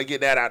you want to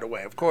get that out of the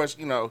way. Of course,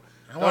 you know.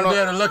 I want to be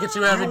able to look at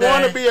you every You day.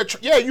 want to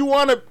be you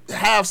want to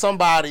have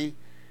somebody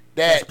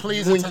that's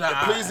pleasing to the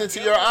pleasing eyes.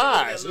 to your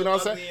eyes. You know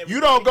what I'm saying? You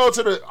don't go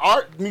to the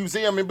art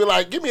museum and be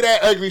like, give me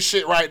that ugly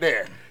shit right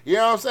there. You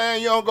know what I'm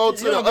saying? You don't go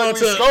to the don't go ugly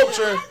to-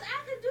 sculpture. I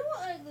could do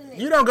an ugly nigga.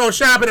 You don't go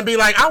shopping and be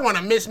like, I want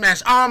to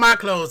mismatch all my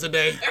clothes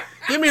today.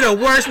 Give me the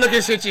worst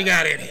looking shit you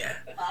got in here.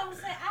 But I'm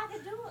saying I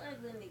could do an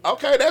ugly nigga.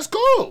 Okay, that's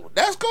cool.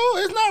 That's cool.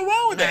 There's nothing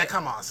wrong with Man, that.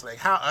 come on, Slick.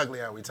 How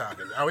ugly are we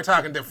talking? Are we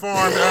talking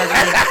deformed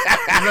ugly?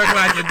 You look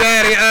like your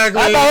daddy ugly?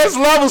 I know it's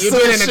levels You to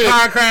been this in a shit.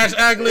 car crash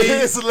ugly?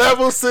 It's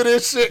levels to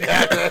this shit.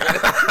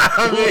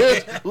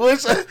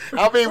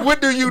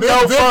 What do you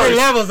know Different first?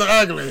 levels of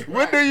ugly.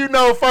 What do you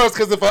know first?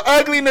 Because if an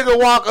ugly nigga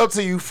walk up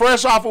to you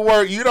fresh off of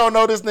work, you don't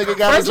know this nigga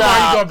got First a of all,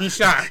 you job. gonna be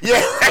shocked.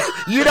 Yeah,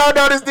 you don't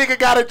know this nigga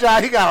got a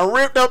job. He got a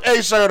ripped up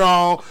A-shirt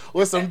on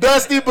with some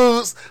dusty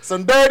boots,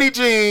 some dirty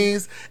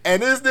jeans,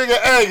 and this nigga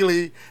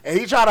ugly, and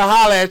he try to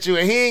holler at you,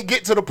 and he ain't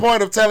get to the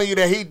point of telling you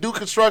that he do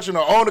construction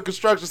or own a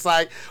construction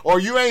site, or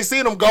you ain't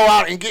seen him go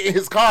out and get in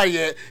his car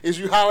yet. Is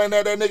you hollering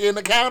at that nigga in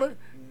the counter?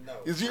 No.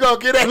 Is you gonna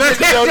get that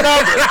nigga your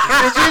number?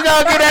 Is you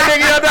gonna get that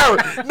nigga your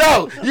number?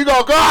 No, you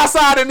gonna go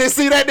outside and then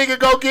see that nigga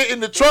go get in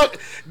the truck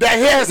that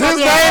has his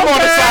name on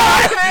the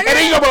side, and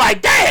then you gonna be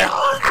like, damn. No,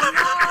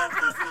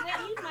 'cause see,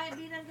 that he might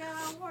be done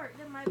got on work.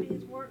 That might be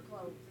his work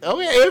clothes.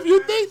 Okay, if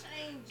you think,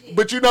 Change it.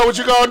 but you know what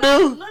you gonna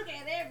do? Look at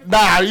everything.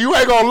 Nah, you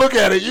ain't gonna look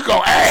at it. You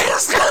gonna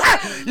ask.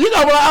 You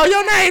gonna be like, oh,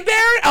 your name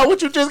Darren? Oh,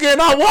 what you just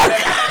getting off work?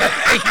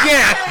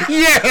 Yeah.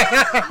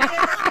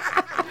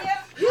 Yeah.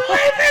 You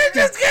ain't finna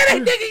just get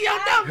it, nigga, your I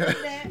number.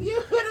 do that.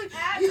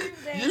 I do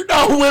that. You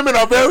know women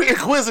are very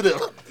inquisitive.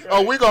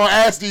 Oh, we gonna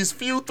ask these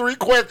three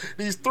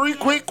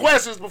quick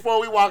questions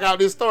before we walk out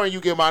this store and you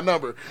get my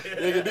number.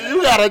 Nigga, do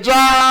you got a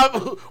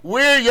job?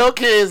 Where your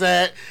kids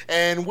at?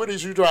 And what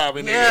is you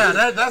driving?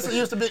 Yeah, that's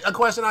used to be a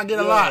question I get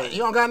a lot. You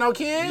don't got no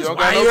kids?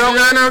 Why you don't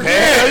got no kids?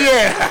 Hell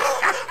yeah.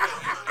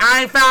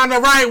 I ain't found the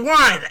right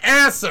one.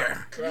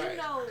 Answer. You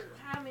know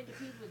how many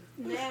people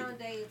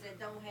nowadays that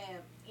don't have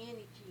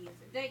any kids?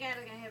 They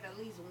gotta have at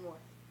least one.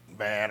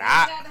 Man, They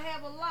gotta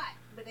have a lot,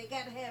 but they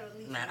gotta have at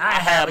least Man, one. I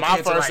had my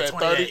kids first at at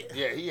 28. 30.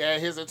 Yeah, he had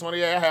his at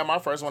 28. I had my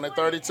first one at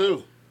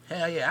 32.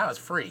 Hell yeah, I was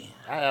free.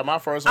 I had my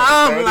first one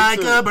at 32. I'm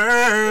like a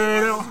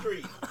bird.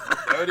 Street.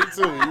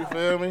 32, you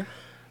feel me?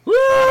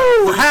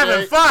 Woo!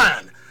 Having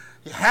fun.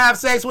 You have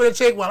sex with a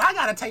chick. Well, I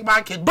gotta take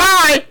my kid.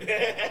 Bye.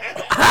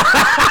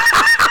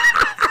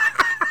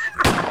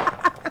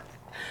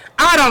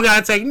 I don't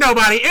gotta take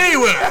nobody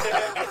anywhere.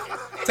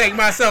 Take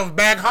myself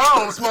back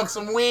home, smoke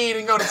some weed,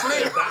 and go to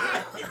sleep.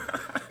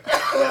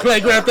 Play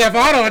Grand Theft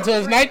Auto until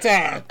it's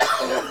nighttime.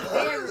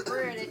 Very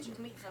rare that you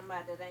meet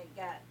somebody that ain't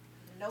got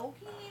no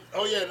kids.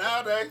 Oh yeah,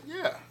 nowadays,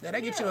 yeah. Yeah,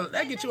 that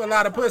get you a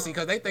lot of pussy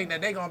because they think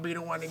that they gonna be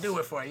the one to do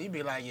it for you. You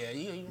be like, yeah,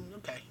 you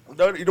okay.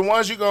 The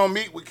ones you gonna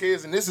meet with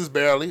kids, and this is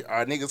barely,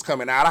 are niggas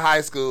coming out of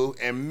high school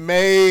and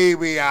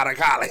maybe out of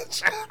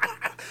college.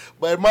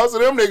 But most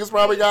of them niggas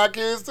probably got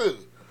kids too.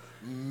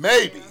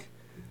 Maybe.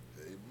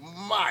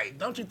 Might.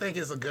 Don't you think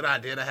it's a good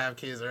idea to have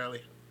kids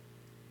early?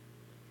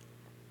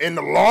 In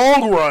the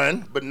long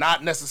run, but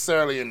not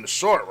necessarily in the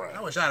short run.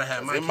 I wish I'd have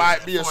had my It kids might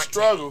at be a 14.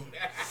 struggle.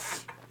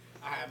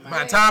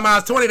 By the time I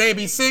was 20, they'd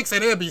be 6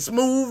 and it'd be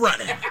smooth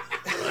running.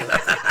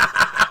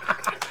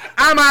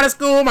 I'm out of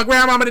school. My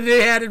grandmama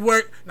did had it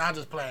work. No, I'm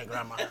just playing,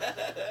 grandma.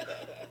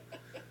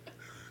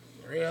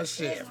 Real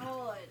shit. It's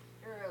hard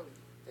early,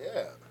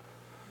 Yeah.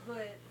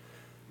 but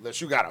Unless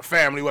you got a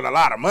family with a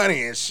lot of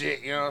money and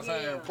shit, you know what I'm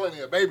saying? Yeah. Plenty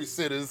of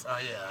babysitters. Oh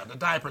yeah, the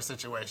diaper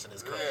situation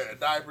is crazy. Yeah,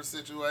 diaper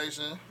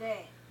situation.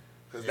 that.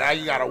 Because now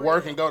you got to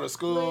work and go to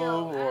school.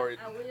 Well, Or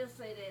I will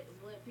say that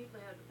when people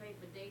have to pay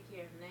for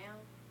daycare now,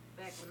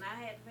 back when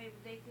I had to pay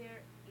for daycare,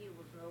 it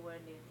was nowhere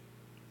near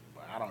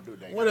that. I don't do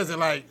that. What is it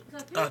like?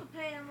 Because people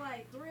paying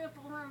like $300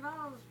 or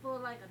 $400 for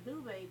like a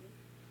new baby,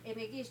 and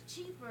it gets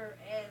cheaper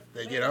as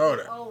They babies get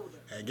older. older.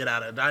 And get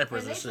out of And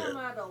diapers they and shit. talking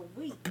about a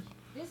week.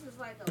 This is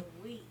like a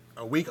week.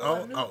 A week for a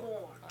old? newborn.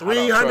 Oh,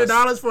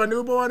 $300 for a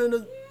newborn in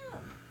the.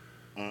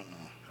 Yeah.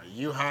 Are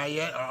you high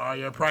yet, or are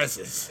your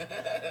prices?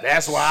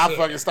 That's why I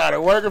fucking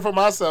started working for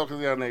myself,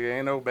 because y'all nigga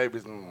ain't no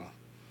babies no more.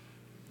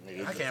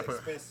 I can't put.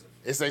 Expensive.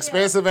 It's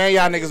expensive and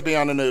y'all niggas be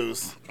on the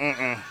news.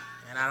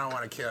 And I don't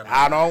want to kill them.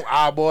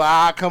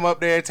 I come up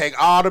there,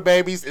 take all the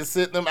babies and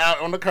sit them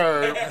out on the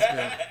curb.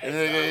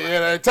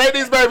 And, take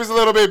these babies a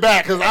little bit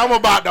back, because I'm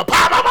about to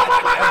pop.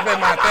 That's been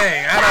my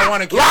thing. I don't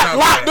want to kill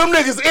Lock nobody. them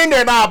niggas in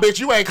there now, bitch.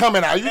 You ain't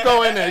coming out. You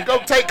go in there. Go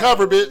take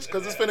cover, bitch,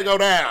 because it's finna go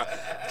down.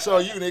 So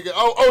you, nigga.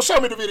 Oh, show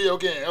me the video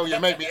again. Oh, you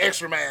make me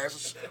extra mad.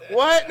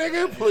 What,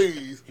 nigga?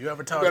 Please. You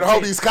ever told Better the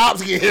hope these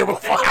cops get here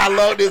before I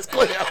load this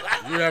clip.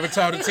 You ever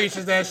told the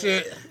teachers that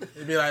shit?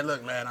 You'd be like,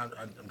 look, man, I'm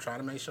trying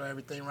to make sure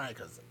everything right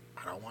because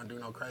I don't want to do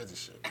no crazy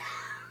shit.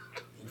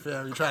 You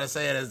feel me? You try to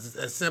say it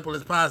as simple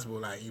as possible.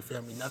 Like, you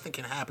feel me? Nothing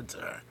can happen to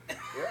her.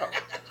 Yeah.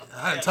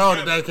 I done told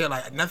the daycare,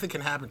 like, nothing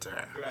can happen to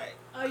her. Right.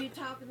 Are you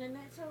talking in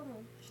that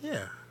tone?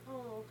 Yeah.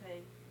 Oh,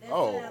 okay. That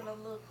Oh. sounds a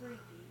little creepy.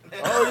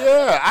 Oh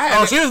yeah.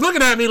 Oh, she was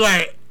looking at me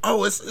like,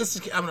 oh, it's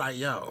I'm like,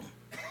 yo,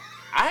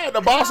 I had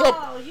to boss up.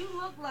 Oh, you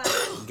look like.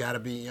 you gotta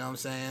be, you know what I'm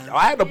saying?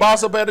 I had to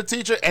boss up at a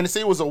teacher, and see,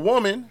 it was a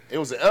woman. It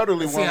was an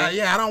elderly See, woman.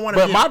 I don't want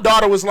to But be. my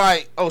daughter was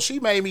like, oh, she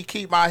made me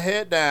keep my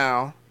head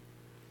down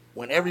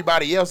when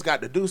everybody else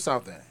got to do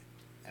something.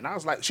 And I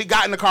was like, she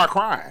got in the car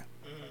crying.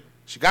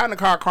 She got in the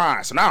car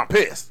crying, so now I'm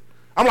pissed.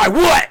 I'm like,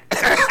 what?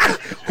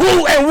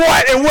 Who and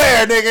what and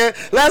where,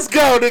 nigga? Let's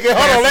go, nigga.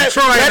 Hold on, let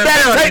Troy in the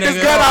that building, take this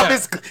nigga. gun Hold off on.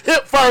 his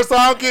hip first so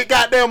I don't get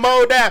goddamn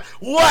mowed down.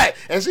 What?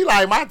 And she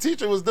like, my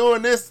teacher was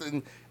doing this,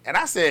 and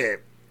I said,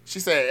 she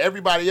said,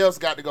 everybody else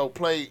got to go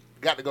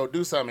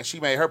do something, and she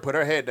made her put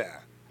her head down.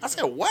 I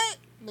said, what?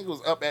 Nigga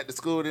was up at the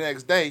school the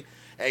next day.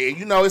 Hey,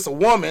 you know it's a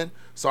woman,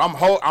 so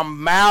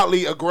I'm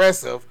mildly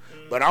aggressive,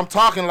 but I'm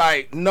talking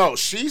like, no,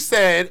 she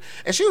said,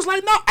 and she was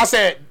like, no. I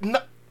said,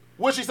 no.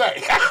 What'd she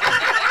say?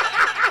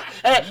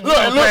 And look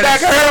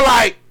back at her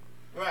like,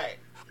 Right.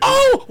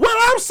 oh, well,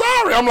 I'm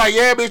sorry. I'm like,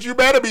 yeah, bitch, you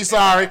better be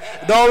sorry.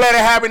 Don't let it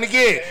happen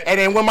again. And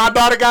then when my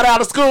daughter got out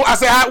of school, I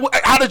said,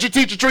 how did your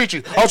teacher treat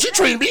you? Oh, she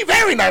treated me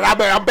very nice.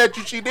 I bet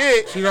you she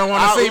did. She don't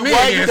want to see me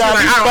well, again. you She's got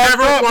like, me I don't fucked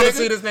ever up, want to nigga.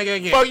 see this nigga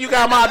again. Fuck, you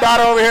got my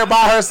daughter over here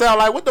by herself.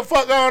 Like, what the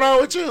fuck going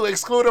on with you?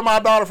 Excluding my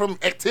daughter from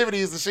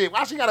activities and shit.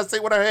 Why she got to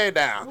sit with her head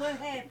down? What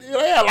happened?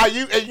 Yeah, like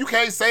you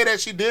can't say that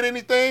she did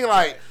anything.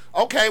 Like,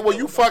 okay, well,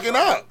 you fucking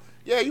up.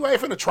 Yeah, you ain't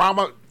finna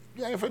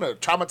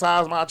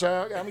traumatize my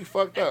child. Got me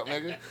fucked up,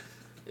 nigga.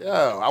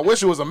 Yeah, I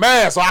wish it was a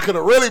man so I could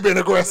have really been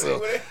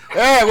aggressive.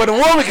 Yeah, when the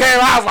woman came,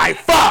 I was like,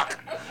 fuck.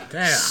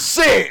 Damn.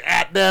 Shit,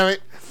 damn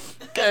it.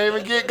 Can't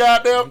even get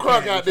goddamn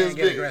crunk out You this can't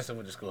get bitch. aggressive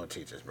with the school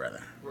teachers,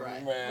 brother.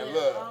 Right. Man, Well,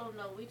 look. I don't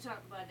know. We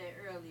talked about that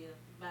earlier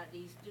about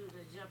these students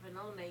jumping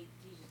on their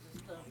teachers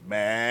stuff.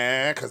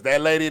 Man, cause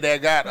that lady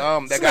that got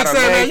her Slick said,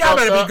 man, leg y'all fucked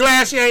better up. be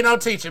glad she ain't no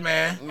teacher,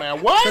 man.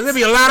 Man, what? Cause there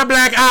be a lot of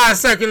black eyes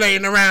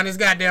circulating around this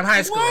goddamn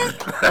high school.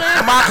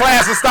 My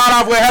class will start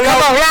off with hello.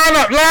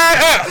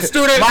 Line up,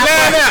 student,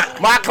 line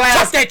up. My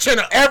class, Tuck that chin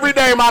up. every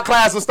day my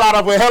class will start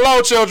off with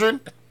hello,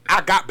 children.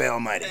 I got bail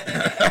money.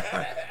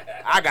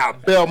 I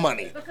got bail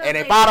money. And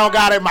if I don't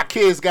got it, my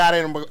kids got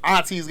it, and my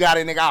aunties got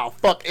it, nigga, I'll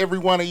fuck every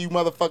one of you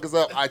motherfuckers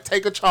up. I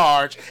take a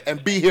charge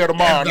and be here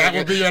tomorrow, That nigga.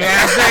 will be your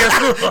last day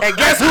of school. And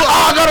guess who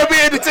all gonna be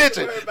in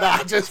detention? Nah,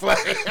 I just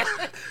fucking.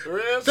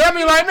 They'll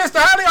be like, Mr.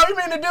 Honey, oh, you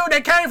mean the dude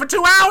that came for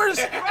 2 hours?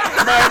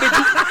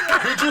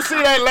 Man, did you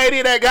see that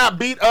lady that got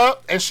beat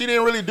up and she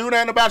didn't really do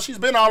nothing about it? She's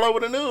been all over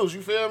the news,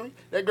 you feel me?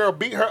 That girl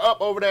beat her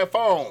up over that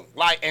phone.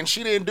 Like, and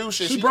she didn't do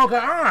shit. She broke her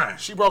arm.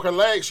 She broke her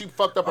leg. She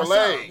fucked up her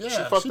leg. Yeah, she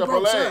fucked up her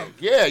broke leg. something.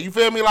 Yeah, you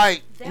feel me?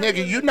 Like,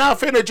 nigga, you not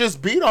finna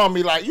just beat on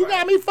me. Like, you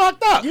got me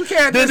fucked up. You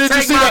can't Then just did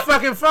you take see my that-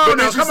 fucking phone. but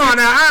Now, did you come see- on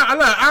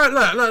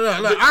now.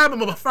 Look.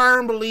 I'm a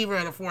firm believer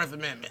in the Fourth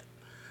Amendment.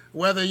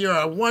 Whether you're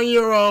a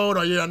 1-year-old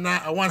or you're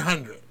not a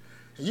 100.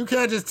 You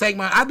can't just take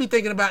my. I'd be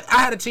thinking about. I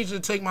had a teacher to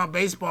take my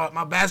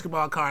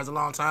basketball cards a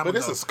long time ago. But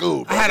it's a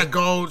school, I had a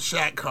gold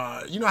Shaq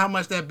card. You know how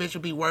much that bitch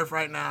would be worth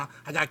right now?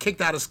 I got kicked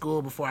out of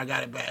school before I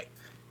got it back.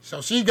 So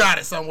she got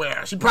it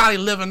somewhere. She probably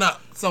living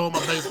up. Sold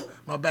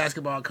my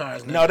basketball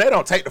cards. No, they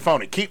don't take the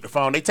phone and keep the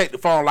phone. They take the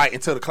phone like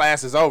until the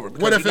class is over.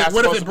 What if you're not it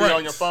supposed to be on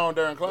breaks? your phone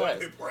during class?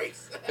 It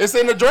breaks. It's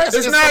in the dress.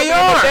 It's not supposed to be in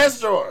yours. the desk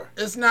drawer.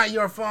 It's not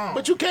your phone.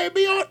 But you can't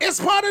be on.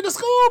 It's part of the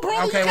school, bro.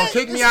 You Okay, well, can't-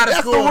 kick me out of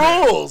school. That's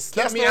then. the rules. Kick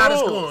That's me the out of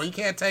rules. school. You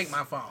can't take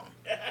my phone.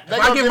 They If I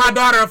gonna give give my it-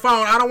 daughter a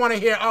phone, I don't want to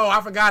hear, oh, I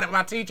forgot it.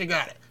 My teacher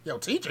got it. Yo,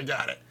 teacher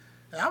got it.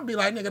 And I'll be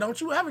like, nigga, don't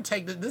you ever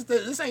take this.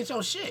 This ain't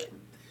your shit.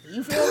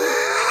 You feel me?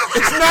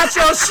 It's not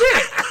your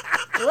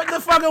shit. What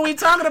the fuck are we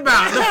talking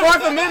about? The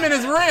Fourth Amendment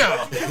is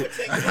real.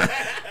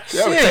 You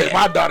ever Shit. take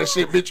my daughter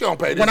shit, bitch. You don't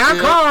pay this When I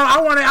bill. call,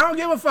 I don't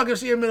give a fuck if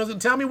she in middle school.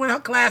 Tell me when her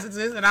classes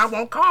is, and I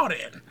won't call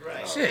then.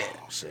 Right. Shit.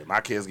 Shit,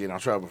 my kids get in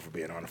trouble for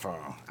being on the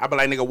phone. I be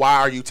like, nigga, why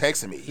are you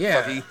texting me?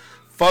 Yeah.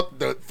 Fuck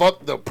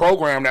the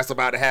program that's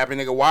about to happen,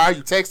 nigga. Why are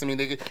you texting me,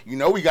 nigga? You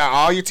know we got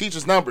all your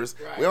teachers' numbers.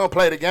 Right. We don't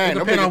play the game. Them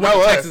Depending niggas on what know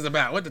the us. text is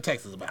about. What the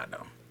text is about,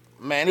 though.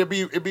 Man,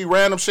 it'd be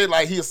random shit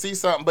like he'll see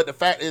something, but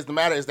the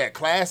matter is that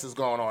class is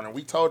going on, and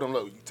we told him,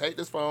 look, you take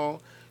this phone,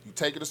 you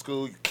take it to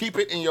school, you keep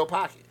it in your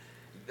pocket.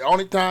 The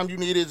only time you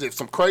need it is if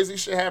some crazy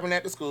shit happened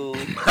at the school.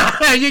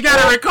 You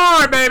gotta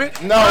record, baby.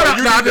 No,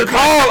 you need to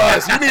call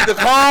us. You need to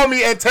call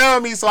me and tell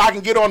me so I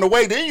can get on the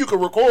way. Then you can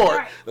record.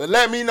 Right.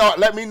 Let me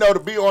know to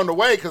be on the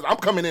way because I'm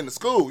coming into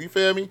school. You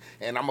feel me?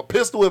 And I'm a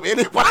pistol whip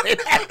anybody.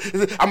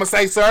 I'm gonna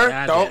say, sir,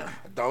 Goddamn.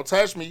 don't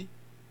touch me.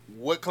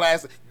 What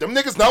class? Them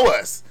niggas know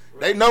us.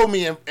 They know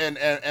me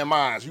and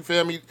mine. You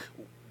feel me?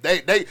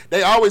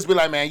 They always be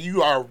like, man,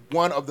 you are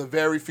one of the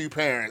very few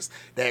parents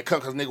that come,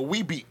 cause nigga,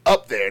 we be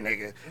up there,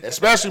 nigga.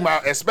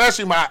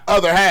 Especially my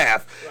other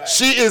half. Right.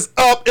 She is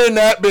up in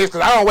that bitch,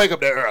 cause I don't wake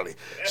up that early.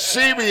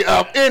 She be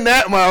up in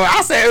that mother.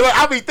 I say, look,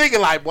 I be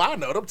thinking like, well, I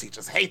know them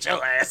teachers hate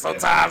your ass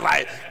sometimes.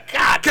 Like,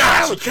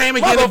 God, she came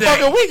again today.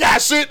 motherfucker, we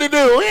got shit to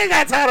do. We ain't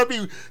got time to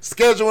be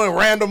scheduling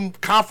random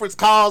conference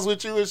calls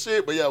with you and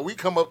shit. But yeah, we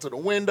come up to the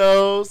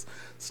windows,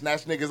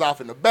 snatch niggas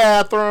off in the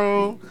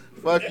bathroom.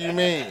 Fuck you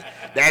mean?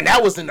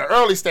 That was in the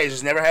early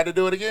stages. Never had to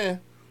do it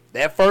again.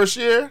 That first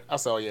year, I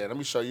said, oh yeah, let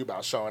me show you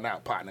about showing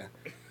out, partner.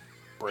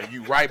 Bring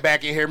you right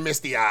back in here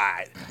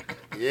misty-eyed.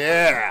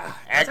 Yeah.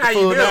 Act the how you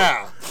fool do it.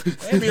 now.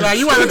 They be like,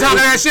 you wasn't talking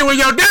that shit when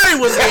your daddy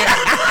was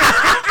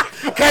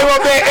here. Came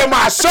up there in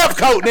my chef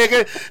coat,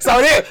 nigga. So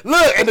then,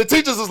 look, and the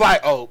teachers was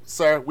like, oh,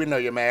 sir, we know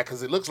you're mad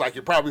because it looks like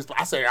you're probably,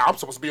 I say, I'm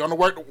supposed to be on the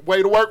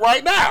way to work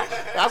right now.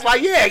 I was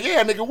like, yeah,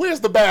 nigga, where's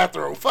the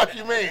bathroom? Fuck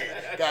you, man.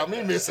 Got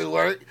me missing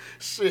work.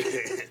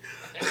 Shit.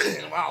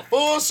 My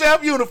full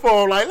chef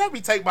uniform. Like, let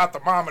me take my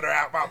thermometer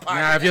out my pocket.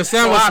 Now, if your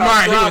son So was I don't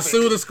smart, he drop would it.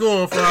 sue the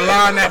school for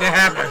allowing that to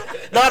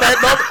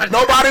happen.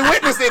 Nobody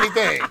witnessed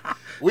anything.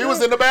 We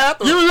was in the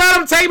bathroom. You let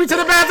him take me to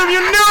the bathroom,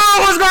 you knew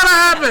it was going to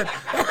happen.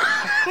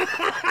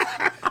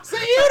 See,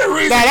 you the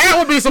reason. Now, that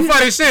would be some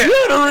funny shit.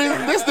 You the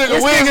reason. This nigga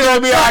This Wiz nigga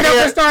gonna be out never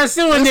here. start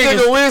suing This niggas.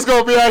 nigga Wiz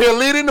gonna be out here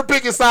leading the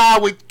picket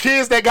side with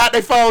kids that got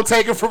their phone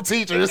taken from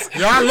teachers.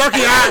 Y'all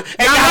lucky I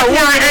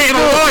ain't a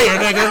lawyer,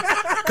 nigga.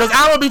 Because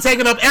I would be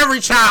taking up every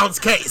child's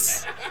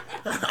case.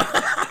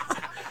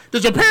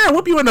 Did your parent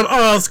whoop you in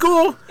the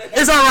school?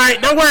 It's all right.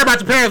 Don't worry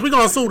about your parents. We're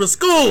going to sue the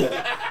school.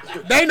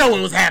 They know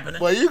what was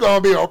happening. Well, you gonna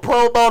be a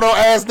pro bono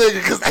ass nigga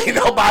because ain't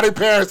nobody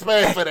parents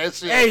paying for that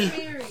shit.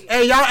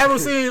 Hey, y'all ever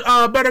seen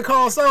Better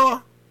Call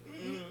Saul?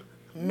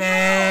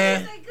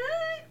 Man. Is it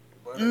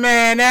good?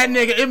 Man, that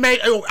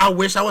nigga, I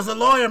wish I was a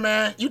lawyer,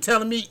 man. You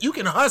telling me you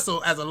can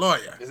hustle as a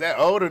lawyer. Is that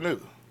old or new?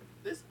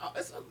 It's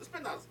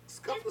been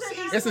a couple of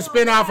seasons. It's a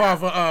spin-off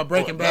off of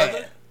Breaking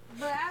Bad.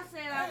 But I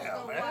said I was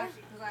gonna watch it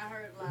because I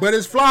heard like. But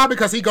it's flawed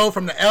because he go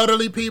from the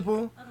elderly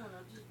people I don't know.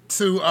 Just,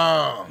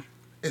 to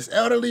it's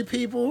elderly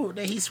people.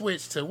 Then he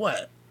switched to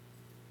what?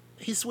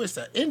 He switched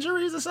to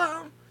injuries or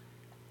something.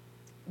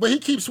 But he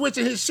keeps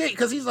switching his shit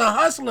because he's a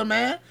hustler,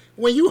 man.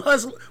 when you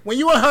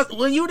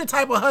the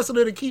type of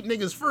hustler to keep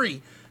niggas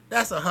free,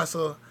 that's a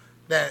hustle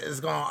that is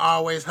gonna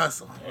always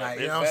hustle. Like,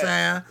 you know what I'm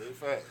saying? Big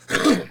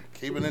facts.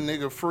 Keeping a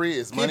nigga free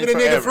is money Keeping a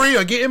forever. nigga free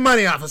or getting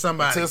money off of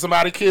somebody. Until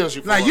somebody kills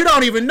you. Like, you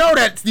don't even know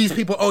that these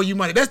people owe you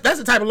money. That's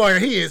the type of lawyer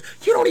he is.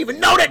 You don't even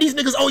know that these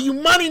niggas owe you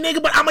money,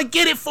 nigga, but I'm gonna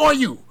get it for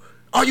you.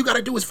 All you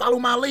gotta do is follow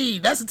my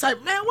lead. That's the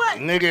type, man, what?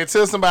 Nigga,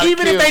 until somebody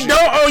Even kills if they you.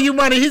 don't owe you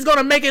money, he's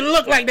gonna make it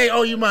look like they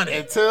owe you money.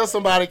 Until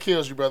somebody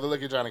kills you, brother.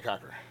 Look at Johnny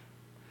Cochran.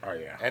 Oh,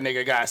 yeah. That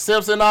nigga got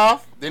Simpson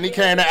off. Then he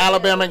came to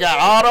Alabama and got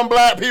all them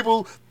black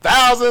people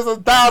thousands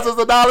and thousands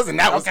of dollars, and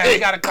that was Okay, it. you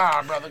got a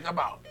call, brother. Come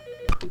on.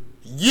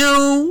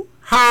 You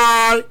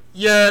High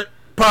Yet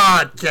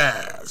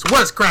PotCast.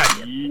 What's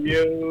cracking?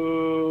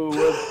 Yo,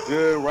 what's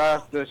good,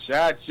 Rasta?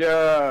 Shot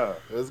ya.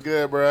 What's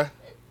good, bruh?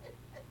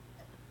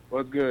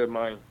 What's good,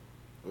 man?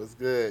 What's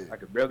good? I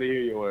could barely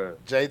hear your ass.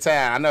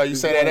 J-Town, I know you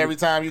say that every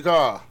time you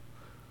call.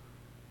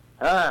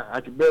 I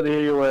could barely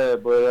hear your ass,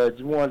 but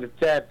just wanted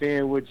to tap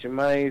in with you,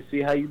 man,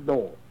 see how you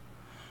doing.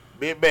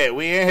 Big bet.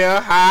 We in here.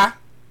 Hi.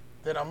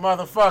 Then a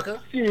motherfucker.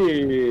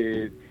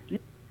 Shit. You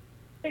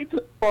ain't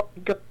too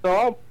fucking cut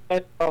off.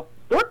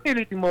 Don't get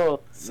anymore.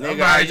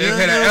 Somebody just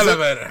hit an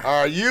elevator.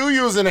 Are you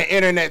using an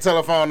internet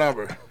telephone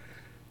number?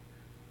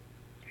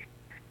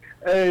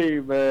 Hey,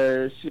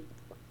 man, shit.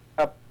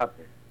 Stop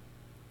popping.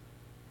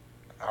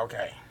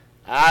 Okay.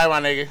 All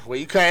right, my nigga. Well,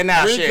 you cutting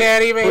out We shit.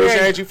 can't even hear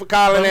Appreciate you. you for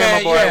calling But in, my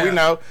man, boy. yeah. We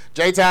know.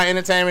 J-Town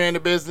Entertainment in the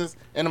business.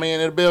 And I mean,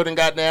 in the building,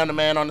 goddamn, the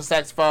man on the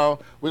saxophone.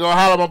 We gonna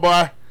holler, my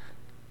boy.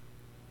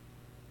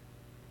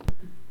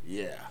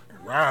 Yeah.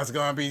 Ron's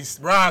gonna be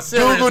serious.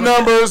 Google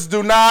numbers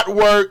do not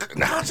work.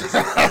 No, I'm just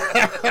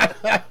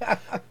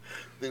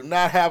do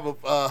not have a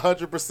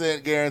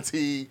 100%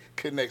 guaranteed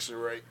connection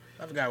rate.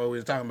 I forgot what we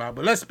were talking about,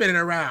 but let's spin it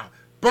around.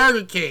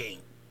 Burger King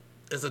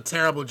is a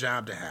terrible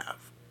job to have.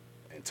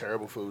 And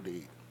terrible food to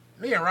eat.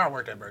 Me and Ron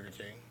worked at Burger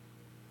King.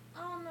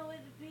 I don't know, it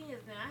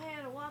depends now. I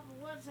had a Whopper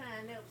one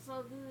time that was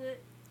so good.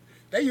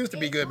 They used to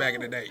be It's good back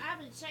in the cool. day. I've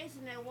been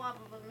chasing that Whopper,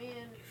 but me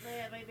and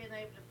Lab ain't been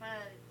able to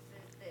find it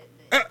since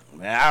that day.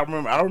 Man,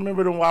 I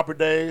remember them Whopper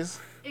days.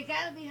 It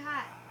gotta be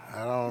hot.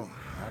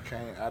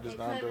 I just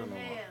They don't cut do it it in no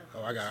more. half.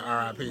 Oh, I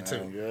got RIP too.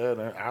 Man, good.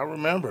 I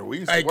remember. We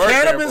used to A work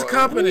there, cannabis boy.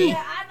 company.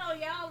 Yeah, I know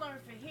y'all learned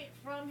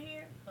from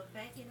here, but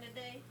back in the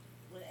day,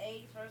 when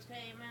AIDS first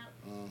came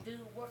out, dude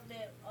worked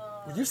at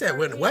You said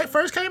when Burger what King.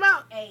 first came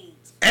out?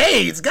 AIDS.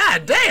 AIDS.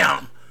 God damn.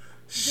 Dude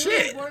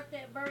Shit. worked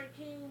at Burger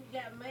King,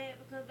 got mad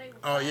because they were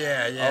Oh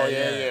yeah, Oh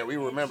yeah, yeah. We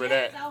remember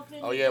that.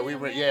 Oh yeah, we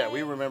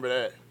remember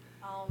that.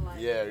 I don't like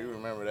Yeah, that. we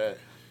remember that.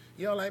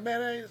 You don't like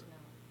mayonnaise?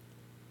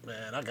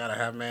 Man, I gotta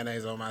have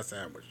mayonnaise on my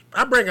sandwich.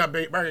 I bring up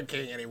Burger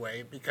King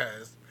anyway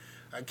because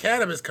a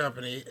cannabis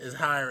company is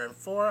hiring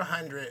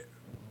 400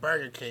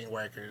 Burger King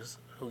workers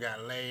who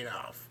got laid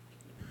off.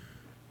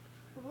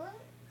 What?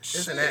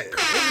 Isn't that cool?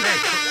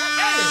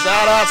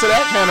 Shout out to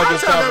that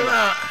cannabis company.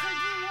 Where'd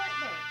you work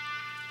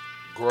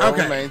there? Grow,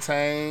 Okay.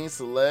 maintain,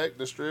 select,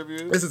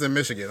 distribute. This is in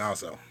Michigan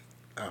also.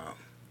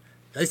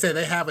 They say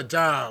they have a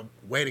job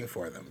waiting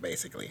for them,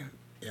 basically.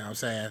 You know what I'm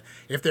saying?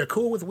 If they're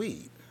cool with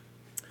weed.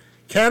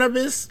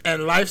 Cannabis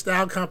and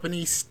lifestyle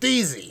company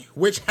Steezy,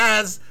 which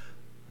has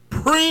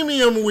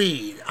premium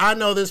weed. I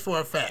know this for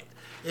a fact.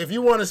 If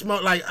you want to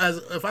smoke, like,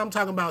 if I'm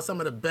talking about some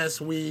of the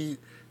best weed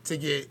to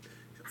get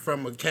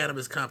from a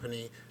cannabis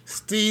company,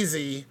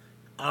 Steezy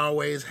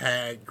always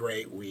had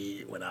great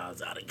weed when I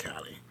was out in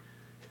Cali.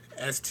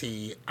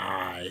 STIIIZY.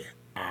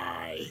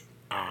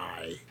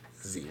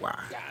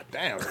 God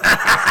damn.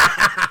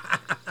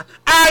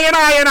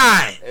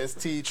 I.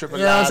 ST triple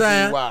You know what I'm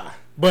saying? IZY.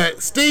 But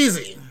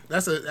Steezy,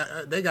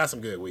 they got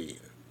some good weed,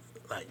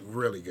 like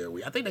really good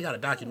weed. I think they got a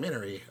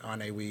documentary on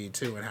their weed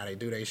too and how they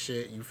do their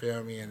shit. You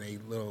feel me? And they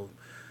little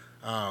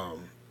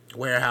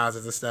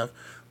warehouses and stuff.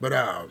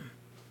 But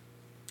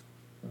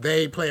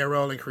they play a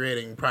role in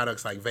creating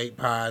products like vape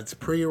pods,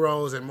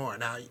 pre-rolls, and more.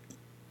 Now,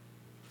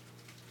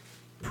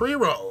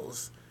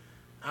 pre-rolls,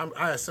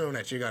 I assume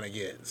that you're gonna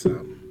get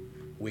some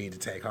weed to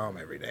take home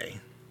every day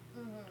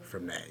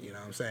from that. You know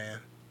what I'm saying?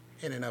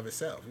 In and of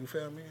itself, you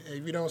feel me?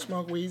 If you don't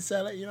smoke weed,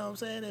 sell it. You know what I'm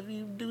saying? If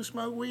you do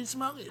smoke weed,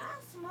 smoke it. I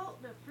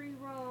smoked the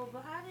pre-roll,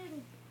 but I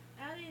didn't,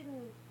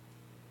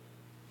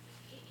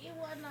 it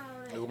wasn't all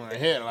that. It wasn't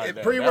hitting like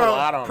that. Pre-roll, That's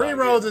why I don't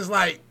pre-rolls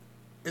like it.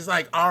 is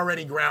like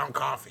already ground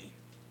coffee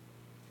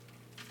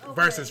Okay.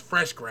 versus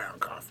fresh ground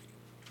coffee.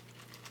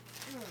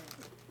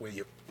 With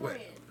your what?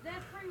 Fred,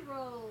 that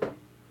pre-roll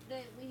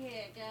that we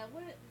had, guy,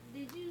 what,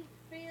 did you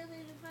feel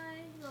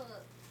anything?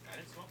 Look, I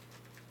didn't smoke.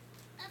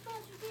 I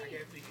thought you I did.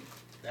 gave it to you.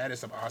 That is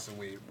some awesome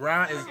weed.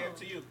 Ron I gave it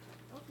to you.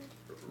 Okay.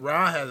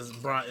 Ron has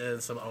brought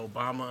in some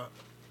Obama.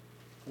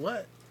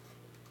 What?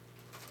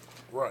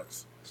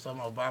 Runs. Some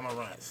Obama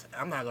runs.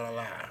 I'm not gonna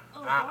lie. I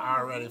Obama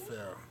already runs?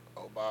 feel.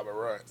 Obama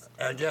runs.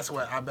 And guess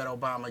what? I bet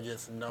Obama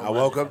gets no. I money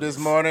woke from up this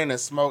morning and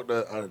smoked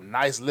a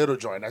nice little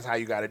joint. That's how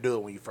you got to do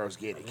it when you first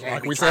get it. Can't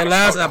Like be we trying said to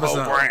last smoke the whole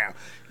episode. gram.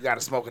 You got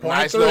to smoke a Point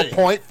nice three. little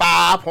 0.5,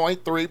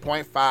 0.3,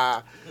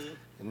 0.5.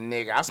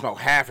 Nigga, I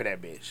smoked half of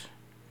that bitch.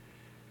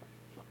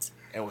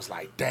 And was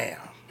like, damn.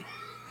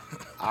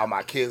 All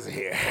my kids are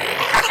here.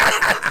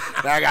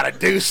 Now I gotta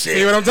do shit.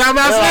 See what I'm talking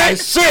about, They're like,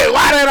 Snake? shit,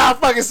 why didn't I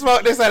fucking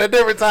smoke this at a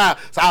different time?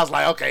 So I was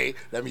like, okay,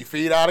 let me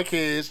feed all the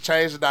kids,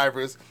 change the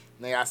diapers.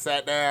 And then I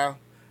sat down.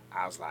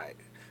 I was like,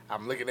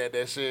 I'm looking at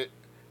that shit.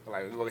 I'm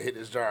like, we're gonna hit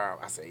this jar.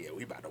 I said, yeah,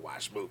 we about to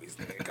watch movies,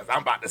 nigga. Because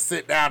I'm about to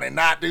sit down and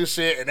not do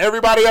shit. And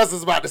everybody else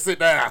is about to sit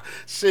down.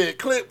 Shit,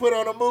 Clint put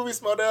on a movie,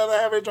 smoked the other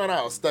half of it, joint.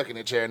 I was stuck in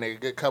the chair, nigga, a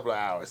good couple of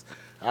hours.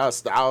 I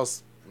was,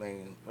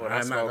 man, when I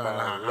I'm not smoked gonna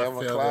about lie. I 11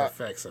 feel the o'clock,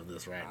 effects of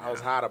this right now. I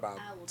was hot about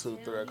I will 2,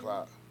 tell 3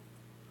 o'clock.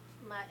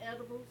 My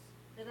edibles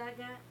that I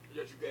got.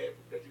 That you gave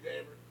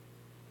her.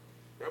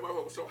 That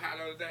motherfucker was so hot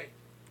the other day.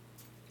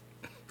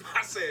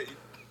 I said,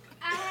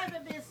 I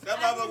haven't been. that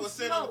motherfucker was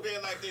sitting on the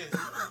bed like this.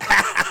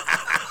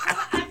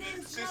 I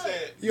didn't She smoke.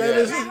 said, You ain't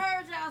been I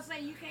heard y'all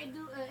say you can't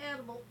do an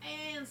edible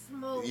and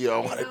smoke You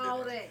don't and wanna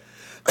all that.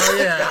 Oh,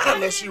 yeah.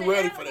 Unless you I did the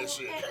ready for that edible,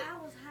 shit. And I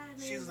was high.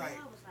 she's She's like,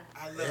 I was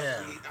high. I love Yeah.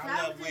 weed. I I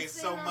was love just weed so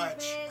sitting on the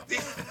much.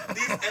 bed.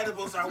 These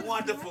edibles are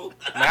wonderful.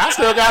 Man, I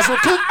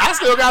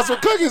still got some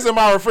cookies in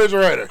my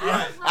refrigerator.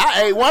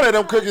 I ate one of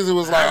them cookies. It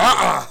was like,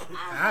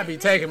 I be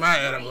taking my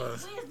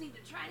edibles. We just need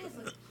to try this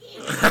again.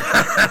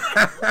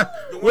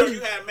 The one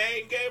you had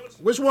made gave us?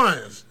 Which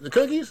ones? The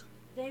cookies?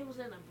 They was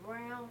in a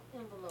brown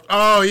envelope.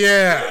 Oh,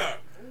 yeah. Yeah.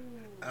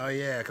 Oh,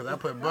 yeah, because I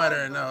put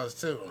butter in those,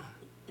 too.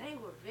 They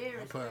were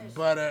very I put special.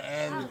 butter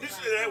and... This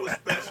shit that was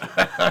special.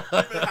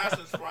 She's been high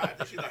since Friday.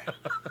 She's like,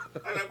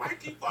 I'm like, why you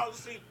keep falling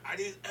asleep?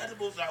 These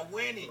edibles are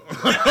winning. It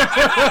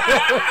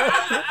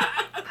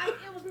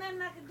was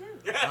nothing I could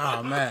do.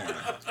 Oh, man.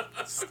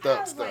 I stuck,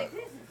 was stuck. like,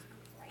 this is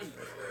crazy.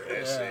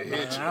 That shit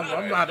hit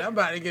Man, you. I'm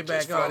about to get back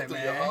Just flow on it, through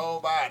man. your whole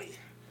body.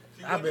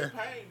 She I've wasn't in been-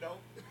 pain, though.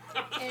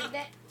 And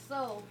that,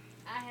 so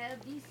I have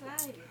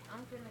decided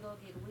I'm finna go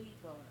get a weed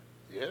card.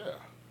 Yeah.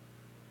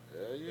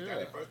 Hell You yeah. got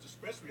the first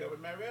dispensary over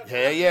in Marietta.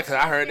 Hell yeah, because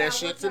I heard Now, that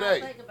shit what y'all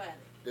today, think about it?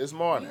 this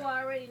morning. You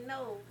already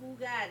know who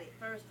got it,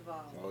 first of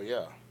all. Oh,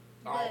 yeah.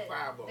 All But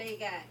 5 of them. they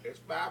got it. There's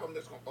 5 of them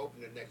that's going to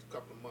open in the next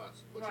couple of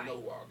months. But Right. you know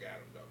who all got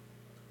them, though.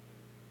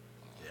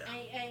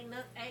 Ain't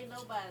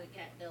nobody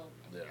got those.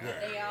 Yeah.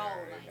 They all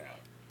like that.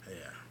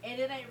 Yeah. And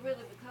it ain't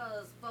really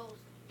because folks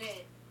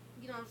that,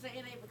 you know what I'm saying,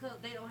 it ain't because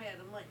they don't have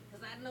the money.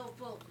 Because I know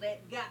folks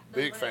that got the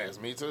Big money. fans,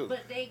 me too.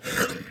 But they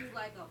give you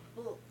like a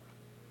book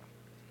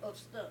of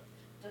stuff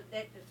to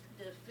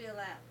fill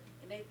out.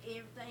 And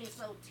everything's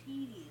so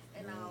tedious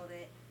and all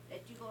that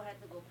you going to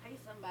have to go pay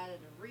somebody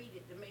to read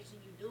it to make sure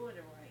you doing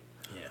it right.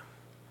 Yeah.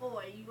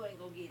 Or you ain't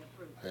going to get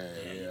approved. Hell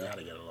Yeah, you yeah.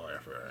 gotta get a lawyer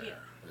for it.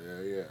 Yeah.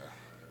 Hell yeah.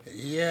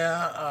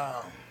 Yeah.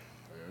 Hell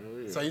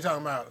yeah. So you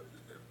talking about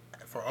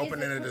for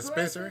opening Is a it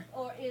dispensary?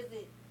 progressive or is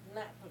it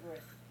not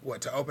progressive?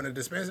 What, to open a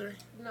dispensary?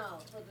 No,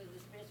 for the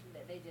dispensary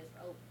that they just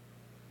opened.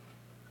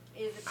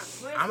 Is it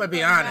progressive? I'm gonna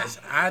be or not? honest.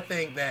 I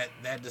think that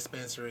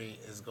dispensary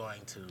is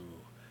going to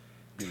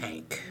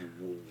tank.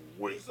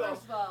 Wait.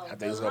 First of all, I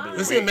think it's gonna be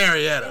It's weed. in They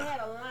Marietta. had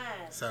a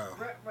line So-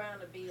 right around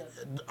the building.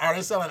 Are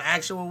they selling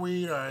actual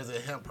weed or is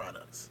it hemp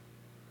products?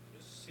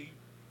 See,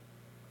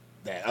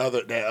 That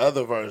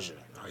other version.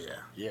 Oh yeah.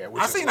 Yeah.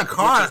 I seen a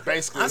car.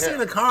 Basically I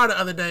seen a car the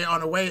other day on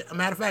the way.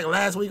 Matter of fact,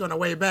 last week on the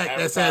way back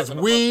that says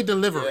Advertising weed about-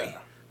 delivery. Yeah.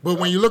 But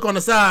when you look on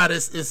the side,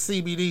 it's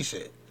CBD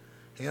shit.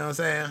 You know what I'm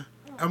saying?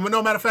 And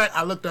no matter of fact,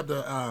 I looked up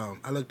the And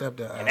that's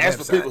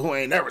for website. people who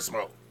ain't never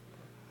smoked.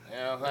 You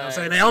know what I'm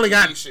saying they only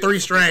got Shit 3 for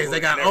strains. people They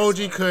who got ain't never OG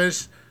smoked. Kush,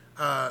 So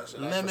that's for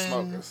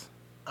lemon, smokers.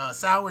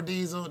 sour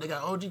diesel. They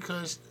got OG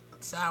Kush,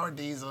 sour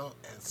diesel,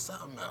 and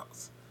something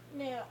else.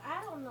 Now,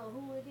 I don't know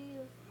who it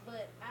is,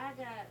 but I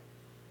got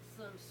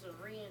some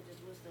syringes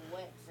with some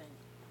wax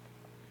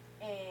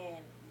in it.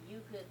 And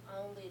you could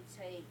only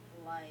take,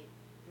 like,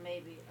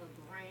 maybe a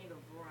grain of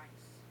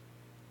rice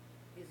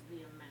is the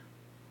amount.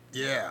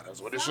 Yeah,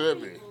 That's what it Some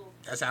should be. people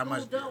that's how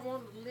much. who don't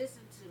want to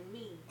listen to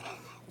me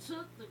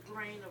took the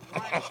grain of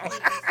rice and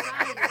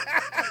decided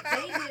that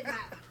they did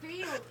not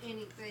feel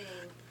anything.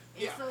 And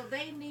Yeah. so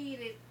they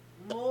needed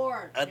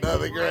more. than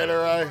Another the grain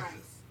of rice. rice.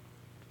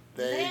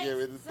 They ain't Next, give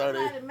it the 30.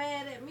 somebody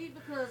mad at me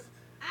because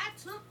I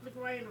took the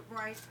grain of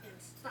rice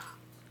and stopped.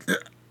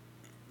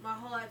 My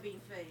heart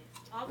being fast.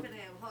 I'm gonna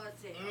have a heart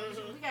attack.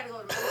 We gotta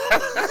go to the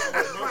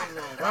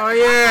hospital. Oh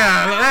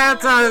yeah,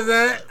 last time is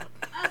that.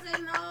 I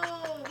said,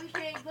 no, we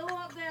can't go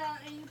up there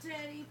and you tell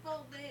these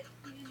folks that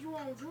you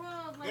on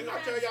drugs. Like, Didn't you I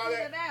gotta tell y'all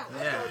spit that? it out.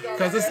 Yeah,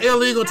 because it's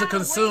illegal to You gotta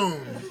consume.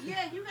 wait.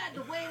 Yeah, you got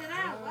to wait it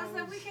out. I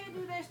said, we can't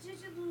do that shit.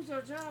 You lose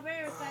your job,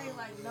 everything.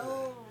 Like,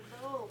 no.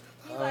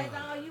 He's like,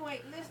 no, you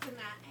ain't listening.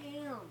 I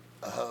am.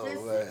 Oh,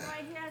 Just man. sit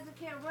right here. I just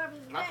can't rub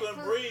his I neck. couldn't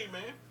 'cause breathe,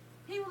 man.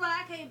 He was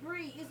like, I can't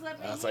breathe. It's like,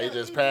 So he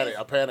just panic,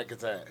 a panic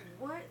attack.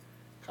 What?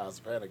 Cause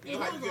a panic It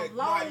attack. how you was a get- you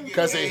know how you long get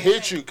Cause it gas?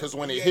 hit you. Cause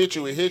when it You hit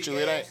you, it get hit you.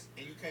 It ain't. gas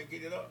And you can't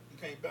get it up. You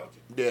can't belch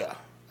it. Yeah.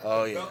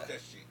 Oh You yeah. belch that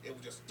shit. It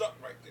was just stuck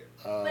right there.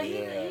 Oh But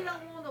he yeah.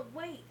 don't want to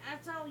wait. I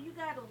told you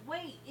gotta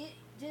wait. It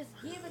just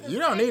give it a You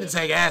don't need to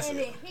second take acid. And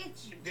it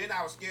hits you. Then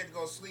I was scared to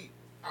go sleep.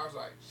 I was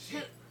like,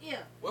 shit. Yeah.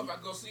 What if I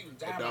go sleep and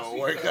die It in my don't sleep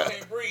work because out. I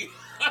can't breathe?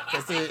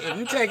 Cause see, if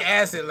you take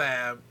acid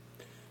lab,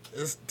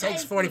 it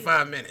takes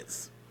 45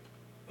 minutes.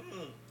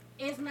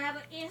 It's not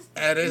an instant.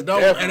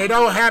 And it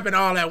don't happen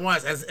all at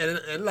once.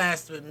 It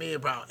lasts with me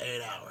about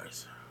 8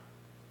 hours.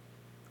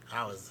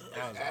 I was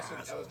Acid,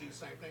 awesome. LSD, the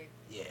same thing?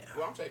 Yeah.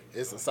 Well, I'm taking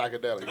It's a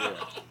psychedelic, yeah.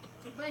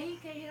 But he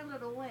can't handle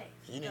the wax.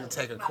 You need to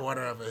take a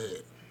quarter of a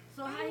hit.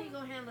 So how you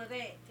gonna handle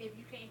that if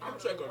you can't I'm handle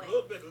taking the a wax?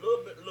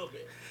 little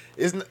bit.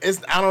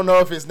 It's I don't know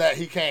if it's that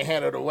he can't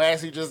handle the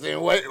wax. He just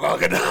didn't wait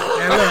long enough.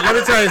 And look, let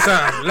me tell you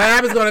something.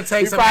 Lab is gonna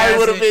take He some probably acid.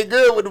 would have been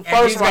good with the And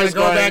first he's gonna rice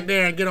go grain. back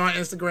there and get on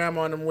Instagram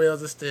on them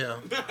wheels of steel.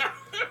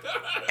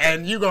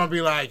 And you gonna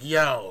be like,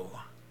 yo,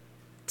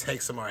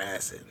 take some more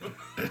acid.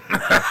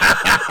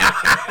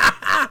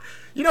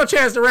 You know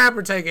Chance the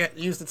Rapper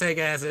used to take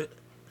acid,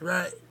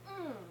 right?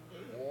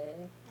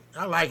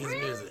 I like his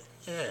music.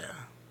 Yeah.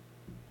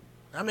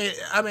 I mean,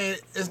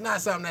 it's not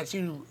something that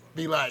you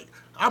be like,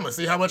 I'm gonna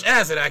see how much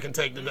acid I can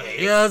take today.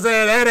 You know what I'm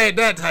saying? That ain't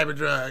that type of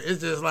drug.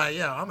 It's just like,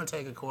 yo, I'm gonna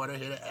take a quarter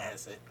hit of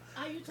acid.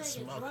 Are you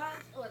taking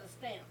drops or the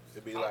stamps?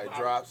 It'd be like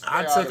drops.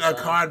 I They all took the a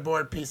same.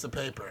 cardboard piece of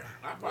paper.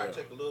 I probably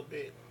take a little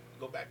bit,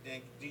 go back there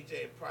and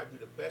DJ and probably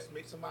do the best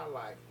mix of my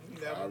life. You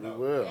never Probably know.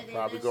 will. And then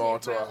Probably that go on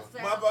shit to a...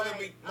 probably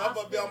sound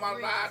Motherfucker be on my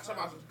Austin live Reeves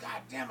talking about,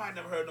 God damn, I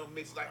never heard no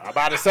mix like I'm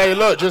about to say,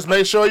 look, just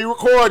make sure you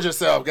record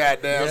yourself,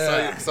 goddamn,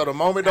 Yeah. so the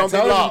moment don't be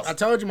I lost.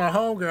 told you my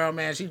homegirl,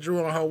 man, she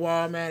drew on her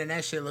wall, man, and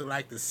that shit looked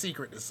like the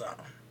secret to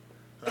something.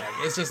 Like,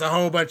 it's just a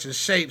whole bunch of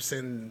shapes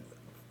and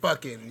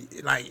fucking,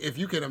 like, if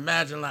you can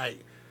imagine, like,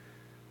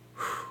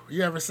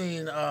 you ever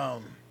seen,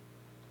 damn,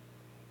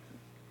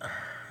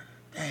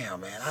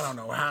 man, I don't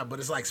know how, but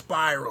it's like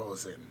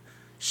spirals and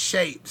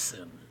shapes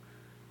and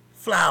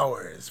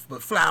flowers,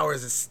 but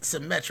flowers is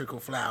symmetrical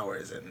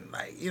flowers, and,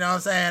 like, you know what I'm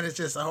saying? It's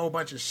just a whole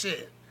bunch of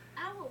shit.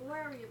 I would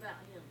worry about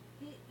him.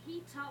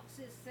 He talks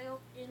himself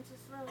into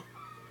stuff,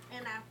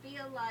 and I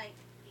feel like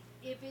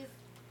if it's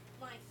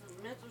like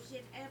some mental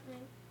shit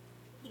happening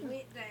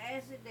with the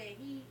acid that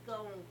he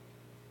gon'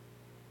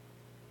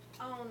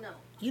 I don't know.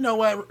 You know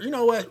what, We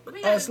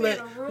gotta Slick?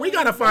 be in a room. We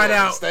gotta find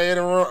out. Stay in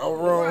a room.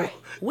 Right.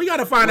 We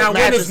gotta find With out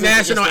when mattresses is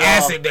National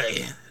against the Acid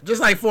Day.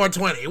 Just like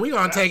 420. We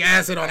gonna take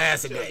acid on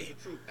Acid Tell you Day.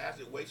 the truth.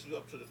 Acid wakes you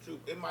up to the truth.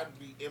 It might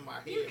be in my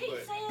head, You keep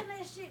but saying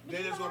that shit, but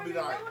then you it's gonna be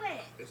already like, know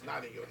that. it's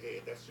not in your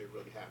head. That shit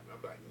really happened.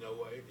 I'm like, you know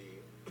what? It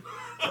did.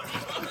 But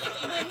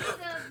he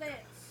does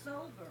that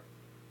sober.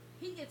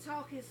 He can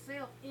talk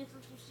himself into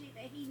some shit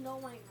that he know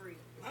ain't real.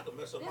 I can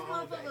mess up This my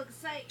whole day. motherfucker could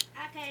say,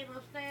 I came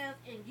upstairs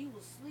and you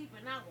was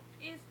sleeping. I was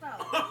pissed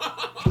off.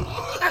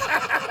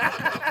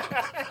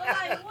 I'm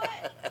like,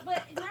 what?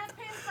 But not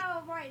pissed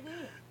off right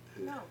then.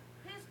 No.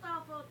 Pissed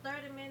off for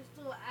 30 minutes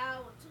to an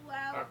hour, 2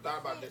 hours. I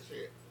thought about that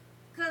shit.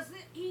 Because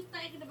he's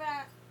thinking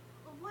about,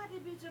 well, why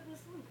did bitch up and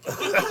sleep?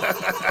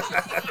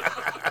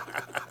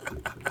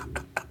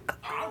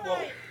 I I'm woke.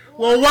 like,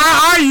 Well,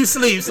 why are you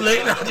asleep, Slick?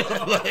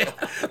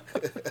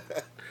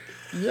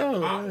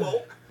 Yo, I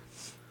woke.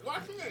 Why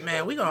can't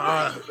man, we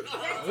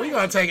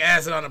gonna take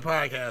acid on the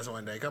podcast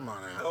one day. Come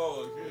on now.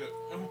 Oh, shit.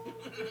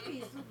 we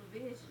need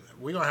supervision.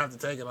 We gonna have to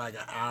take it like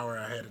an hour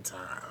ahead of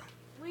time.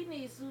 We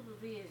need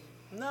supervision.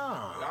 No,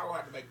 Y'all gonna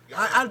have to make.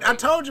 I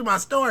told you my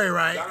story,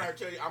 right? Y'all gotta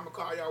tell you, I'm gonna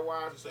call y'all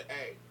wives and say,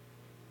 hey,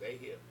 they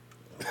here.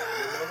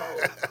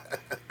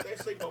 They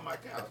sleep on my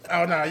couch.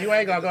 Oh no, you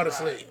ain't gonna go to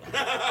sleep.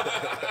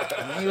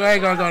 You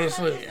ain't gonna go to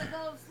sleep. It's a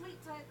go to sleep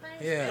type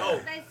thing. Yeah. No,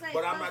 They say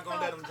but I'm first not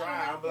gonna let them off,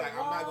 dry. cover I'm be like, up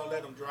I'm the not gonna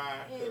let wall them dry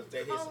because and they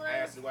hit some colors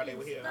acid while they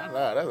were and here. stuff.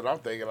 Nah, that's what I'm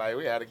thinking. Like,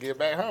 we had to get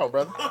back home,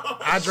 brother.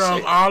 I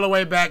drove all the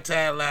way back to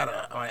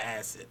Atlanta on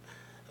acid.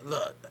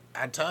 Look,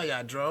 I tell you,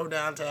 I drove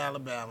down to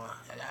Alabama.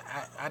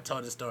 I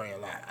told this story a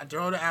lot. I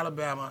drove to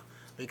Alabama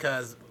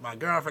because my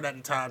girlfriend at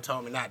the time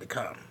told me not to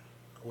come.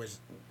 Which,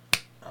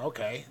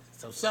 okay,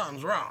 so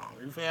something's wrong.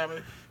 You feel me?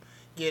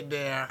 Get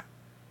there,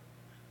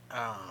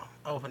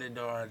 open the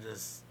door,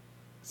 just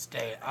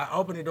stay. I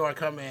open the door,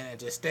 come in, and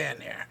just stand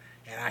there.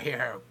 And I hear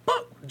her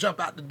boop, jump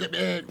out the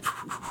bed,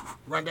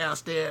 run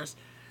downstairs.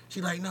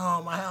 She's like,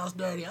 no, my house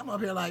dirty. I'm up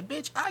here like,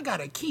 bitch, I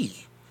got a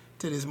key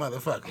to this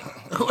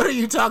motherfucker. What are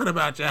you talking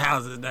about? Your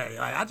house is dirty.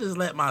 Like, I just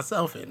let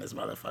myself in this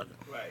motherfucker.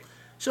 Right.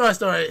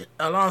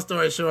 Long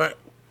story short,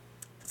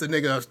 it's a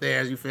nigga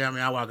upstairs, you feel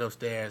me? I walk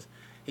upstairs.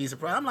 He's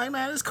surprised. I'm like,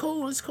 man, it's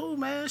cool,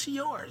 man. She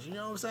yours. You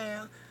know what I'm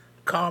saying?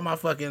 Call my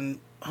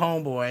fucking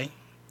homeboy,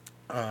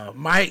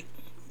 Mike.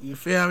 You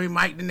feel me?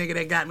 Mike, the nigga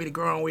that got me to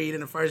growing weed in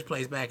the first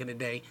place back in the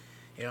day.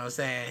 You know what I'm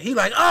saying? He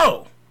like,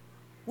 oh,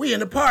 we in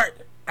the park.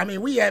 I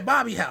mean, we at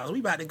Bobby's house. We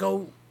about to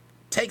go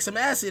take some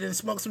acid and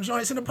smoke some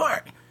joints in the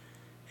park.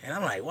 And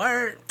I'm like,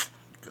 word.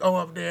 Go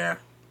up there.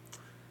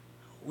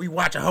 We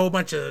watch a whole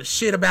bunch of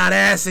shit about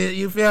acid,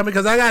 you feel me?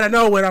 Because I got to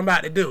know what I'm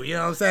about to do, you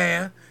know what I'm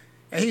saying?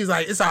 And he's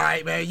like, it's all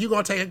right, man. You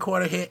going to take a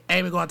quarter hit.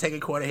 Amy going to take a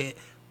quarter hit.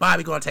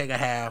 Bobby going to take a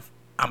half.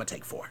 I'm going to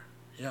take 4.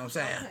 You know what I'm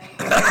saying?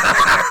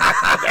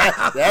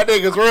 That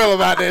nigga's real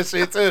about that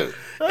shit, too.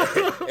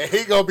 And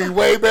he gonna be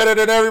way better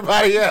than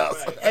everybody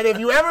else. And if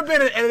you ever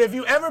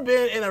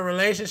been in a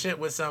relationship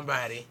with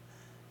somebody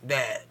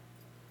that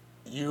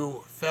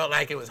you felt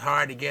like it was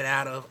hard to get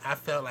out of, I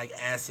felt like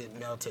acid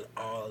melted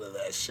all of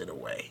that shit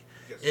away.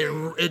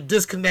 It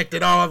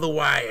disconnected all the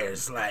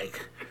wires.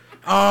 Like,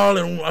 all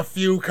in a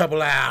few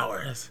couple of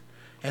hours.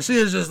 And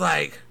she was just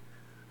like,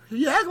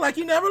 you act like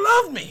you never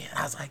loved me. And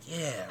I was like,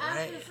 yeah, I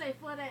right. was gonna say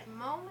for that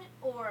moment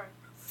or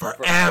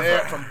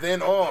Forever. From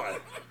then on.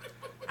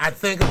 I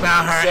think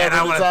about her and I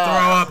 70 want to throw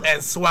times. up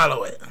and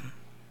swallow it.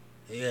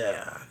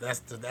 Yeah, that's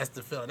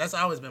the feeling. That's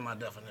always been my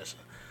definition.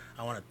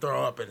 I want to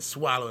throw up and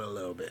swallow it a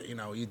little bit. You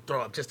know, you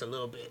throw up just a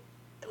little bit,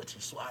 but you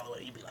swallow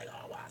it, you be like,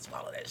 oh, wow, I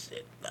swallow that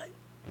shit. Like,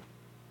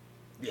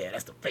 yeah,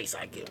 that's the face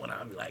I get when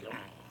I be like,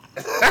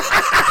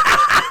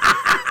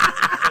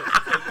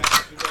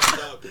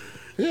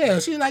 Yeah,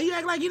 she's like, you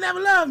act like you never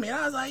loved me. And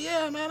I was like,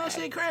 yeah, man, that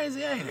shit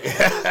crazy, ain't it?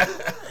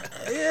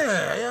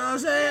 Yeah, you know what I'm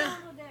saying?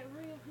 handled that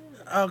real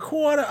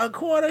good. A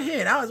quarter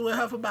hit. I was with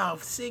her for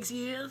about 6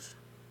 years.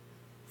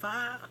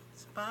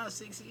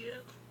 6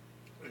 years.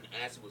 And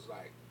Acid was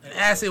like, And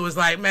Acid was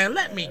like, man,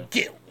 let me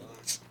get.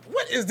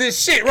 What is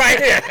this shit right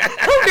here?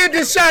 Who did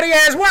this shoddy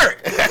ass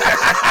work? Let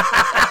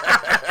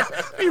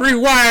me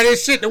rewire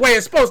this shit the way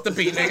it's supposed to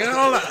be, nigga.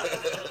 Hold up.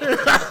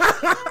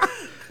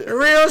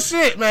 Real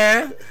shit,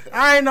 man.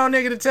 I ain't no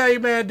nigga to tell you,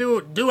 man,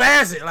 do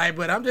acid. Like,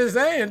 but I'm just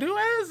saying, do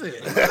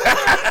acid.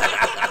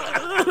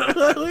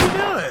 What you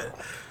doing?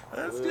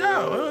 Let's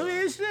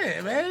go.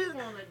 Shit, man.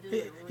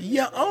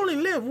 You only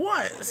live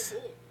once.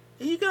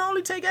 You can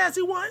only take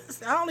acid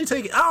once. I only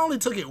took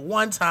it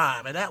one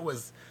time, and that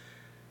was,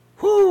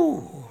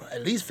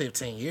 at least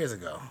 15 years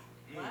ago.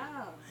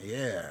 Wow.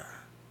 Yeah.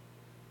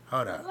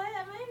 Hold up. Well,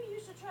 maybe you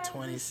should try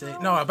 26.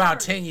 shrooms No, about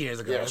first 10 years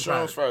ago. Yeah,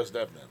 shrooms first,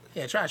 definitely.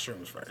 Yeah, try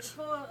shrooms first.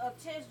 For a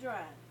test drive.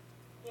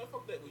 man,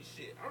 fuck that with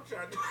shit. I'm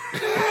trying to.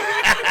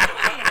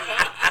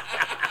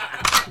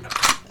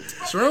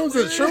 Shrooms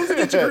will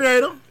get you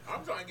creative.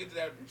 I'm trying to get to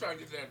that.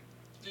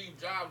 Steve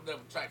Jobs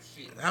level type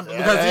shit. Because,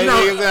 you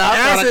know,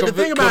 acid, the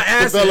thing about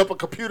acid. Develop a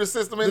computer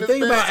system in The this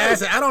thing about bitch.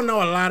 acid, I don't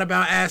know a lot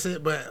about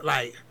acid, but,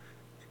 like,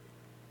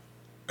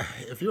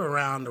 if you're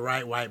around the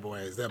right white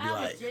boys, they'll be I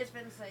like, was just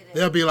finna say that.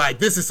 they'll be like,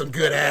 this is some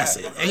good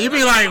acid. And you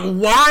be like,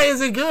 why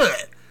is it good?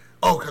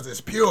 Oh, because it's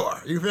pure.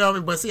 You feel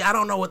me? But see, I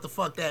don't know what the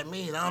fuck that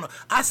means. I don't know.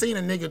 I seen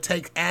a nigga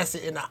take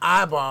acid in the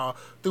eyeball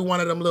through one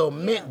of them little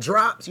mint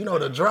drops. You know,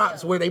 the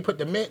drops where they put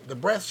the mint, the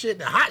breath shit,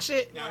 the hot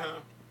shit. Uh-huh.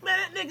 Man,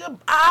 that nigga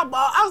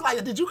eyeball, I was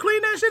like, did you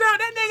clean that shit out?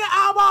 That nigga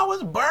eyeball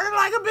was burning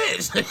like a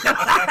bitch.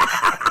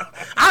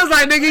 I was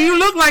like, nigga, you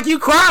look like you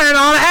crying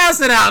all the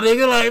acid out,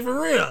 nigga. Like, for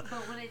real.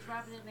 But when they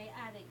drop it in their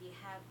eye, they get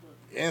high quick.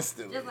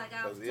 Instantly. Just like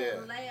I was 'Cause,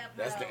 telling Lab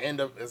that's the how- end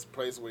of this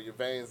place where your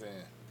veins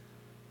in.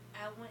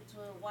 I went to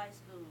a white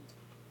school,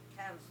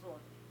 kind of sort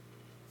of.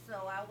 So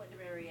I went to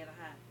Marietta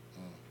High.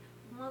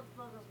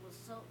 Motherfuckers would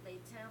soak their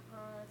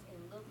tampons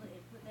in liquor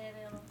and put that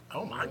in them.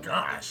 Oh, my They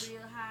gosh. Real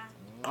high.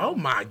 Oh,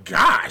 my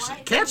gosh.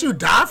 Can't you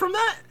die from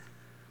that?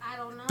 I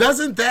don't know.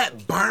 Doesn't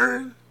that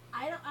burn?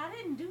 I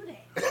didn't do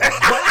that.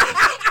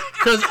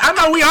 Because I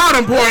know we all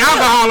done poured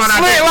alcohol on our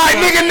Slick dick. like,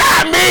 nigga,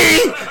 not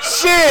me.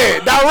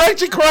 Shit.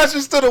 Direct your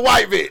questions to the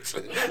white bitch.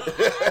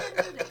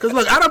 Because,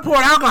 look, I done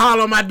poured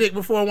alcohol on my dick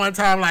before one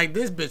time. Like,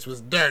 this bitch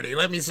was dirty.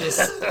 Let me just...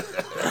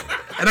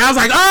 And I was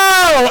like,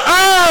 oh,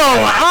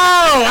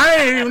 I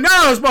didn't even know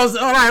I was supposed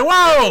to... I'm like,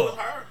 whoa.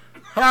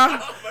 Huh?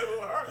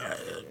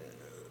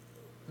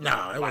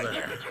 No, it wasn't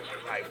her.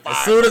 As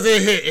soon as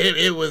it hit,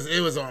 it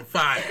was on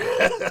fire.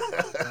 Like,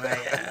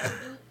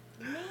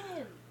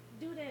 Men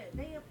do that.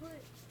 They'll put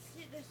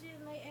that shit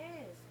in their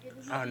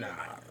ass. oh, no.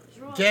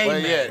 Drunk. Gay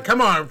Well, man. yeah.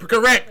 Come on.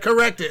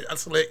 Correct it,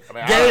 Slick. I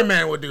mean, Gay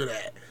man would do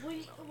that.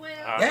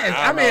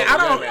 I don't-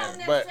 don't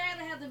But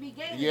necessarily have to be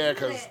gay. yeah, to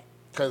do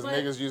because that.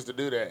 niggas used to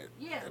do that.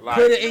 Yeah. Like,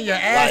 Put it in your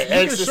ass. like You can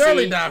ecstasy,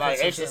 surely die from like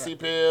some ecstasy shit.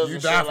 pills You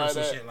and die shit from like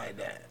some that. shit like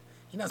that.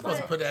 You're not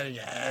supposed to put that in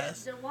your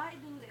ass. The white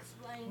dude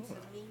explained to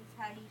me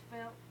how he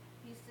felt.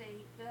 He said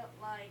he felt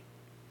like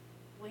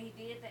when he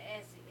did the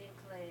acid in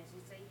class, he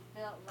said he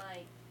felt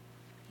like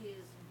his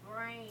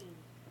brain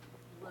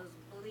was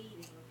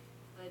bleeding,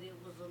 but it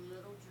was a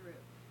little drip.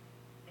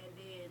 And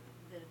then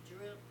the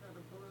drip of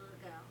the blood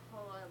got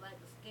hard like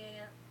a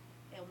scab,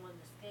 and when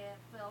the scab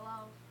fell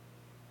off,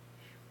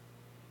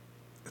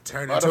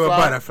 Turn into a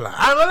Butterfly. butterfly.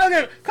 I mean, look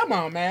at, come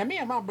on, man. Me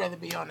and my brother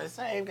be on the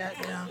same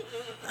goddamn.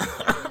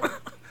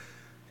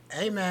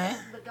 Hey,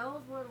 man. but those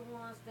were the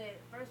ones that,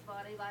 first of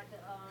all, they like the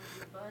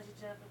bungee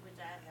jumping, which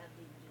I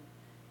didn't do.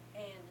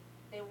 And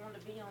they want to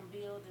be on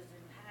buildings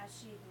and high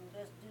shit and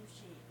let's do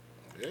shit.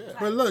 Yeah.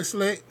 But look,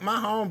 Slick, my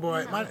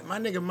homeboy, my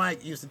nigga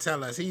Mike used to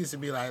tell us, he used to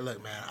be like,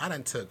 look, man, I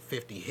done took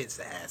 50 hits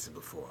of acid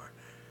before.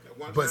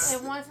 But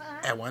At one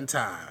time, at one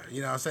time,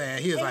 you know what I'm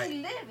saying? He was and like,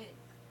 he live it.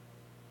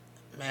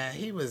 man,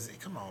 he was,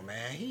 come on,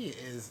 man. He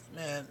is,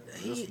 man,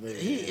 he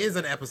is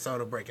an episode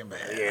of Breaking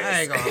Bad. Yes. I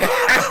ain't gonna lie.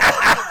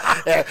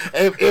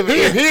 if he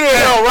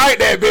didn't write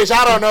that bitch,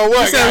 I don't know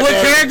what. He said, what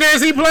goddamn. character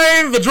is he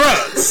playing? The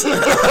drugs.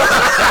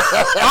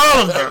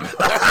 All of them.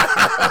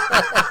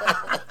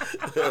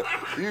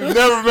 You've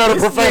never met a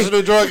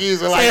professional drug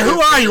user like Say, this.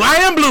 who are you? I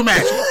am Blue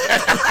Magic.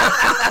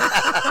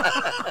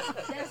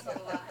 That's a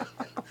lie.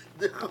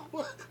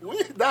 We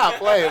not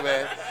playing,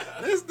 man.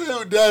 This dude,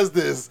 dude does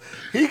this.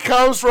 He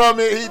comes from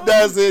it. He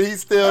does it. He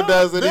still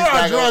does it. There He's are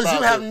not gonna drugs you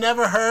stop have it.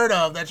 never heard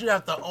of that you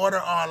have to order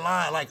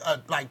online, like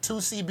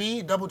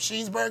 2CB, double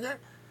cheeseburger.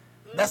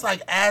 That's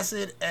like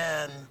acid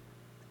and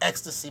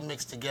ecstasy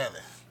mixed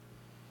together.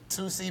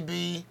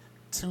 2CB,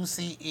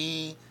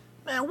 2CE.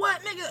 Man,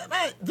 what, nigga?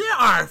 Man, there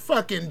are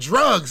fucking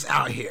drugs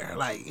out here.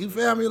 Like, you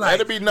feel me? Like,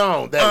 Let it be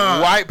known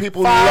that white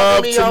people 5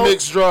 love MEO to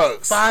mix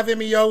drugs.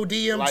 5-MeO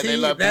DMT. Like they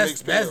love to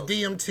mix that's pills.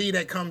 DMT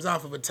that comes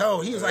off of a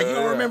toad. He was like, you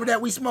don't Yeah. remember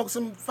that we smoked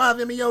some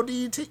 5-MeO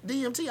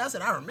DMT? I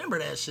said, I remember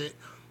that shit.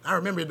 I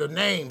remember the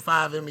name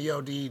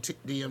 5-MeO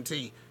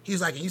DMT. He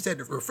was like, and you said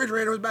the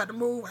refrigerator was about to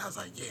move? I was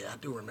like, yeah, I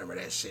do remember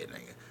that shit,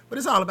 nigga. But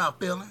it's all about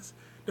feelings.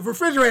 The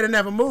refrigerator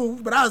never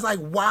moved, but I was like,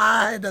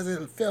 why does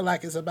it feel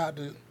like it's about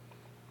to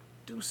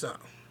do something?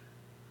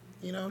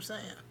 You know what I'm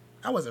saying?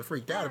 I wasn't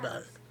freaked out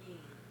about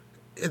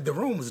it. The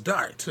room was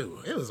dark, too.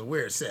 It was a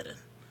weird setting.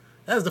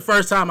 That was the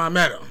first time I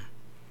met him.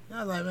 I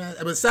was like, man.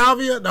 But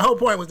Salvia, the whole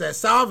point was that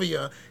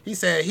Salvia, he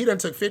said he done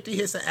took 50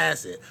 hits of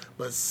acid,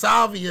 but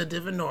Salvia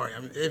Divinoria, I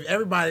mean, if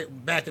everybody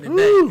back in the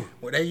day,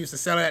 where they used to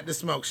sell it at the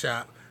smoke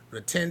shop, the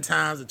 10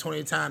 times, the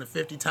 20 times, the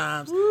 50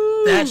 times,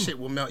 that shit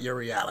will melt your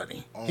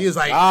reality. He was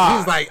like,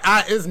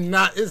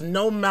 it's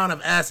no amount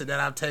of acid that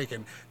I've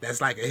taken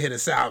that's like a hit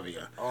of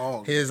Salvia.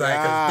 He was like,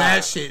 'cause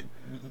that shit.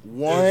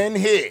 One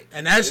hit.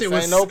 And that shit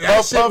was ain't no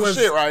puff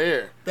shit right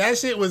here. That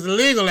shit was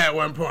legal at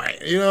one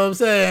point. You know what I'm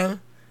saying?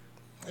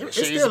 It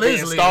Shit used still to be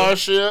is in legal.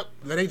 Starship.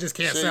 But they just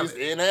can't Shit sell used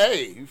it. in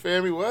A. You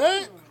feel me?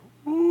 What?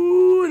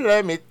 Ooh,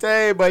 let me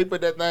tell you, boy, you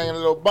put that thing in a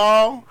little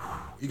ball.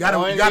 You gotta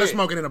One hit.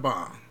 smoke it in a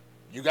bomb.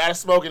 You gotta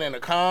smoke it in a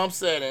calm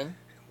setting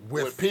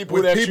with people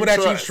with that people you that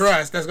trust. you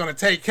trust. That's gonna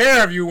take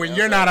care of you when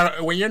you're right.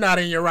 not when you're not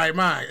in your right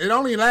mind. It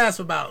only lasts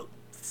for about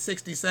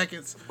 60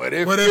 seconds. But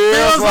it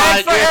feels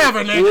like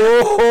forever,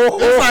 nigga.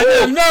 It's like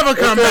it'll never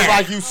come It feels back.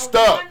 like you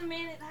stuck. 1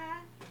 minute high.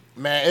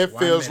 Man, it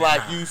 1 feels minute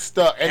like high. you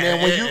stuck. And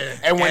then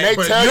when they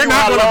but tell you're you not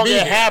how gonna long be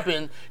it there.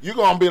 happened, you're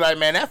gonna be like,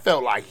 man, that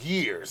felt like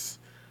years.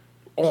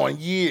 On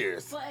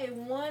years. For a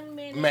 1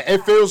 minute. Man,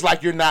 it feels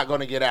like you're not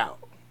gonna get out.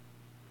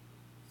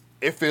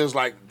 It feels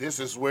like this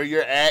is where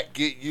you're at.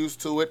 Get used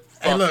to it.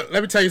 Hey, Fuck look,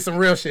 let me tell you some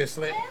real shit,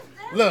 Slick.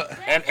 Look,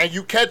 And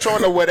you catch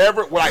on to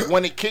whatever, like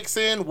when it kicks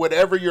in,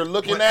 whatever you're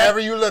looking whatever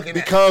at you're looking at.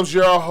 becomes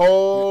your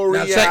whole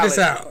Now reality. check this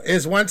out.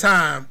 It's one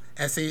time,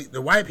 and see,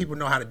 the white people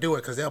know how to do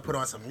it because they'll put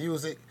on some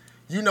music.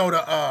 You know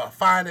the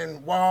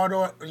Finding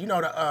Waldorf. You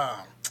know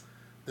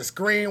the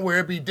screen where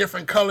it be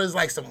different colors,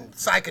 like some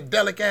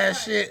psychedelic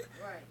ass shit.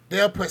 Right.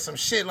 They'll put some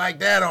shit like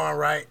that on,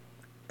 right?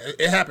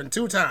 It happened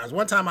 2 times.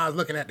 One time I was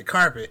looking at the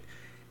carpet,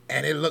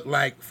 and it looked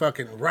like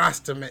fucking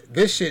Rasta.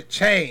 This shit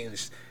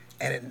changed.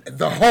 And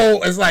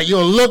it's like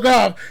you'll look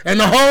up and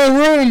the whole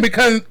room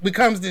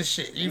becomes this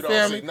shit. You You feel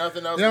don't me? see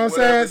nothing else You know what I'm but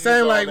whatever saying? you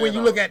Same saw like there when you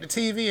now. look at the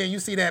TV and you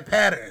see that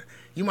pattern.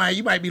 You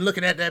might be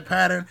looking at that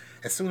pattern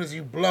as soon as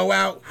you blow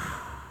out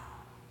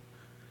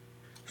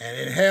and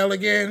inhale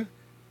again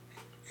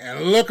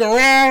and look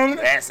around.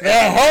 That's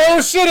that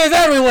whole shit is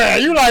everywhere.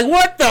 You like,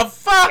 what the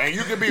fuck? And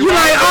you can be you right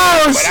like, there,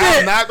 oh but shit.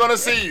 I'm not gonna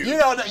see you. You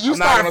know, you I'm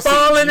not start gonna see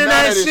falling in none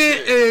that of this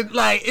shit, and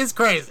like it's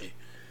crazy.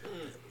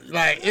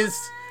 Like it's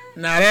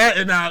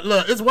now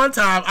look, it's one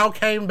time I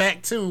came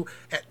back to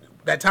at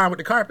that time with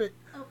the carpet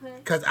Okay.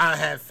 because I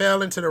had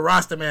fell into the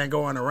Rasta man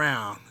going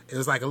around. It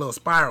was like a little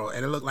spiral,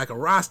 and it looked like a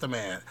Rasta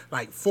man,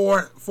 like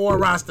four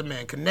Rasta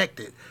men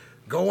connected,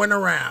 going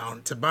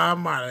around to Bob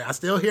Marley. I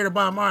still hear the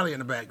Bob Marley in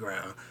the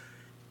background,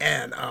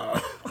 and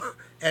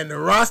and the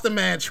Rasta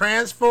man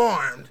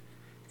transformed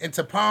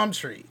into palm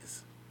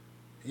trees.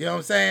 You know what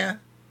I'm saying?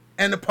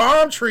 And the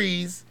palm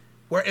trees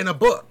were in a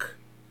book.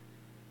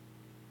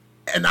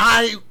 And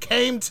I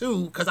came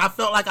to because I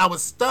felt like I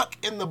was stuck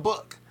in the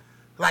book.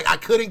 Like I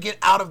couldn't get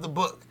out of the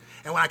book.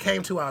 And when I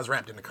came to, I was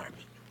wrapped in the carpet.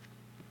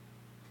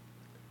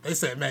 They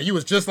said, man, you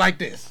was just like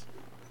this.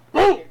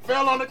 Boom!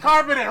 Fell on the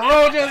carpet and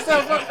rolled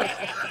yourself up.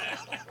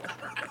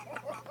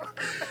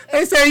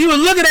 They said you was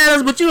looking at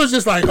us, but you was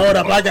just like, hold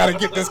up, I gotta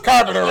get this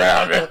carpet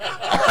around here.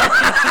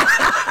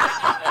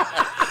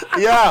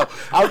 Yo,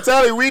 I'm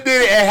telling you, we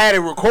did it and had it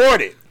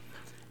recorded.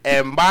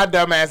 And my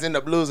dumb ass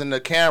ended up losing the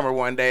camera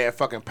one day at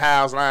fucking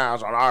Pal's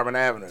Lounge on Auburn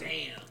Avenue.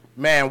 Damn.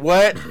 Man,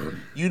 what?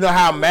 You know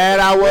how mad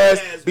I was?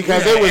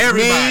 Because Yeah, it was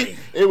everybody. me.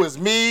 It was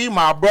me,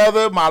 my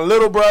brother, my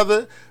little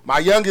brother, my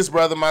youngest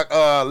brother, my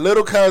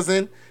little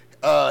cousin,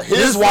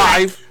 his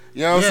wife.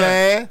 You know what I'm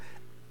saying?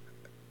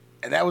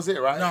 And that was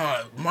it, right?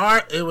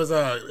 No, it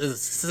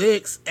was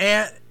 6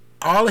 Aunt,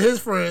 all of his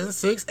friends,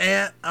 6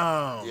 Aunt,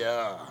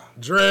 Yeah.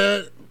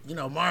 Dread,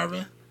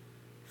 Marvin,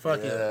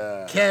 fucking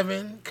Yeah.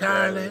 Kevin,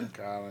 Colin,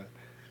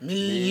 me,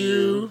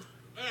 you.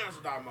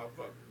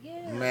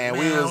 Yeah. Man, we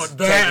Man, was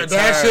that taking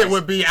shit turns.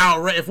 would be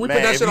outrageous. If we put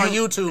Man, that if shit on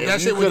you- YouTube, if that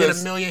you shit would get coulda-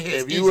 1 million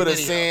hits. If each you would have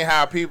video. seen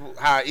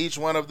how each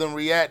one of them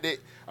reacted,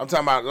 I'm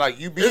talking about like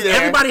you be there.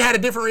 Everybody had a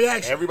different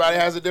reaction. Everybody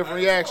has a different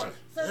reaction.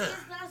 So it's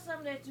not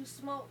something that you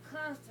smoke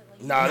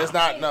constantly. No, it's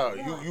not. No,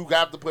 Yeah. you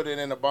got to put it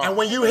in the bar. And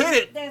when you hit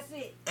it, That's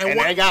it. and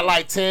they got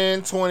like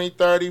 10, 20,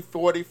 30,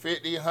 40,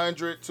 50,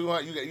 100,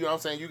 200. You know what I'm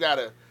saying? You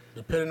gotta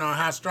Depending on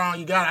how strong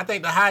you got. I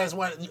think the highest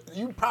one,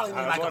 you probably need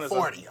Highest like one a is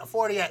 40. A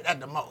 40 at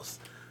the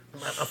most. A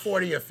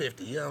 40 or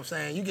 50, you know what I'm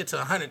saying? You get to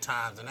 100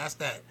 times, and that's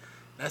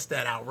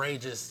that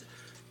outrageous.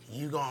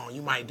 You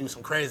might do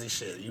some crazy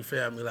shit. You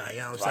feel me? Like, you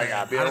know what I'm saying?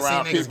 I be done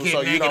around seen niggas people get so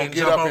you naked don't get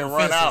jump up over and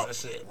run fences out. and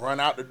shit. Run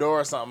out the door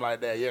or something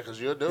like that. Yeah,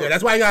 because you'll do it. Yeah,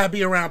 that's why you gotta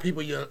be around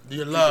people you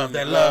love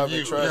that love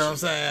you. You know what I'm you.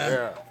 saying?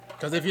 Yeah.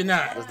 Because if you're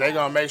not, Because they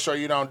going to make sure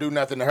you don't do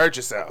nothing to hurt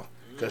yourself.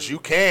 Because you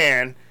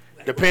can,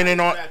 depending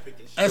on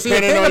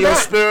your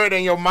spirit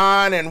and your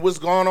mind and what's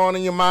going on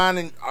in your mind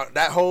and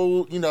that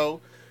whole,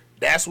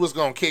 that's what's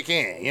going to kick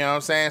in. You know what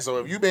I'm saying? So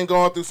if you've been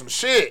going through some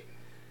shit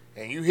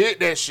and you hit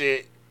that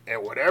shit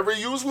and whatever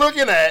you was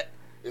looking at,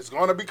 it's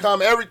going to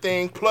become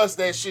everything plus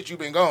that shit you've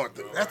been going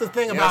through. that's the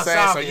thing You know about what I'm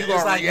saying? salvia. So you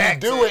It's gonna like you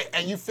react do to it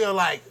and you feel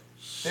like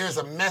there's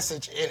a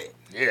message in it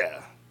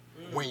Yeah.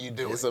 when you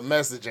do It's it. a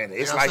message in it.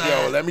 It's You know what like, I'm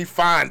saying? let me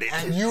find it.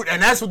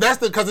 And that's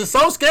because it's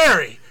so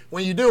scary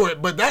when you do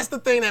it. But that's the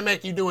thing that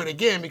make you do it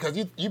again because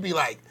you be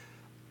like,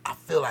 I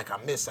feel like I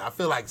missed it. I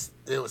feel like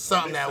it was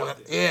something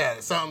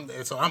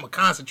something. So I'm gonna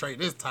concentrate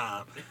this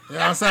time. You know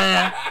what I'm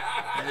saying?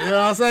 You know what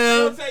I'm saying?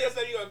 Don't tell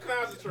yourself you're gonna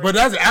concentrate. But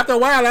that's after a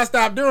while I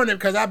stopped doing it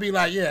because I be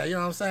like, you know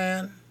what I'm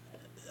saying?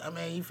 I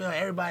mean, you feel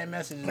everybody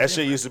messages. That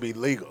shit used to be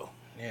legal.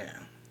 Yeah.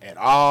 And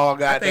all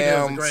think it was a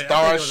goddamn great- I think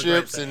it was a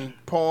great starships thing.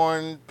 and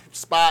porn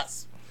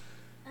spots.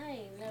 I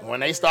ain't never When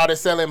they heard started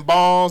selling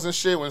bombs and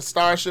shit, when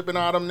Starship and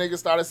all them niggas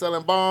started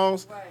selling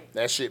bombs, Right.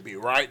 that shit be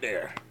right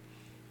there.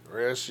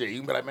 Real shit. You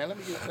can be like, man, let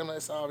me get some of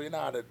that salvia.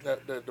 Nah, the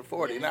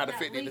 40, Yeah, it's not the not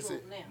 50. legal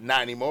now.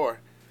 Not anymore.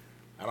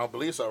 I don't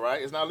believe so, right?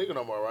 It's not legal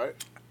no more, right?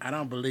 I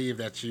don't believe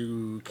that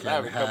you I can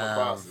haven't come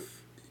across it.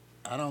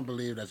 I don't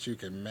believe that you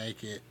can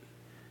make it.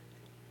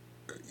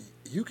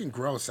 You can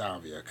grow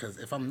salvia because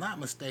if I'm not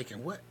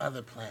mistaken, what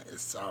other plant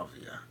is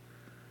salvia?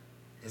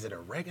 Is it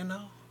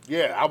oregano?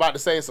 Yeah, I'm about to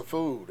say it's a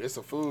food. It's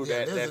a food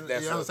Yeah, that's you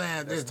know what I'm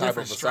saying? There's type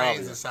different of a strains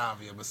salvia. of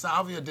salvia, but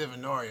salvia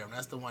divinorium,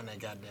 that's the one that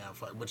got down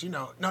fuck. But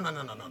no.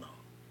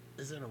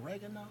 Is it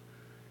oregano?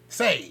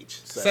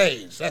 Sage.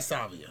 That's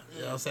salvia. You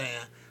know what I'm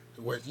saying?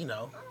 With,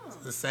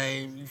 the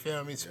same, you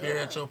feel me,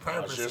 spiritual I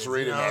purposes. was just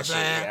reading that shit.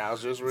 Yeah, I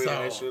was just reading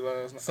that shit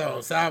last night.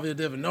 So salvia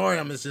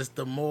divinorium is just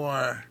the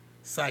more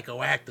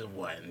psychoactive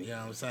one. You know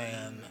what I'm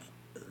saying?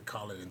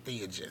 Call it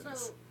entheogens.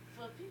 So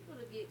for people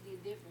to get the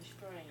different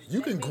strains, You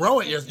that can means grow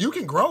it. that You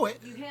can grow it.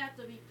 You have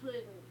to be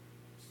putting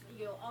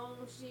your own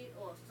shit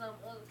or some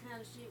other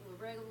kind of shit with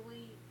regular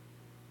weed.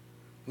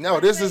 No,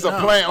 this is a No.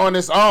 plant on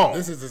its own.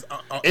 This is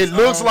It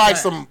looks like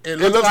some. It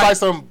looks like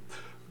some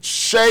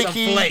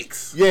shaky some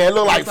flakes. Yeah, it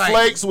looks like It's like-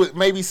 flakes with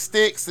maybe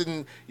sticks,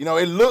 and it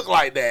looked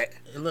like that.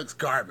 It looks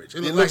garbage.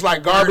 It looks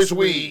like the worst garbage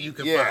weed. you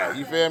can Yeah, find.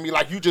 you feel me?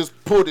 Like you just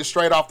pulled it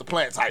straight off the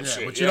plant type Yeah,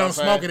 shit. but you don't know what I'm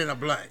smoke saying? it in a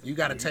blunt. You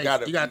gotta take.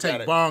 gotta- You gotta you take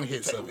gotta bong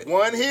hits of it.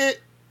 One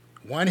hit.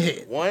 One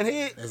hit.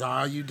 That's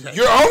all you take.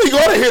 You're only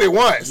gonna hit it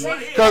once.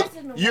 Right. Cause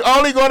you're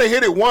only gonna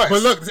hit it once.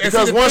 But look, and see,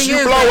 because the once thing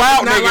you is blow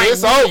that out, nigga,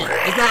 it's weed. over.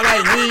 It's not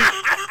like weed.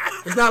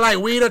 It's not like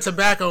weed or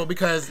tobacco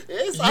because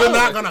It's you're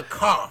not over. gonna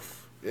cough.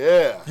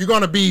 Yeah. You're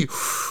gonna be,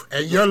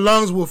 and your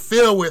lungs will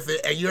fill with it,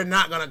 and you're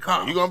not gonna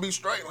cough. You're gonna be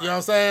straight. You know what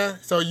I'm saying?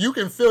 So you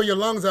can fill your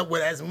lungs up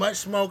with as much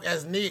smoke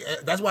as need.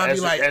 That's why I be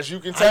As- like, as you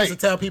can I used to take.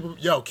 tell people,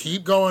 yo,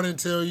 keep going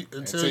until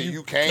Until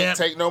you can't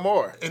take no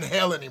more.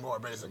 inhale anymore,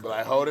 basically.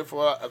 Like hold it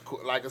for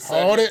like a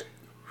second. Hold it,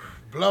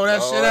 blow that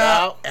Blow shit it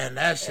out, out, and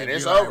that shit and be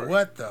it's like, over.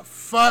 what the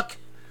fuck?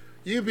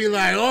 You be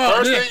like, oh,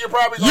 First nigga. thing you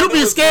probably gonna You do be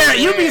is scared. put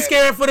it You be in.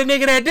 scared for the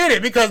nigga that did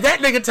it because that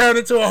nigga turned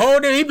into a whole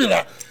nigga. He be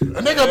like, a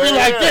nigga be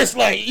like this,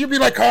 like you be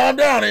like, calm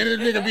down, and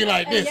the nigga be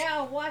like And this.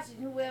 y'all watching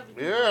whoever.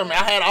 do Yeah, it. man,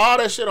 I had all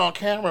that shit on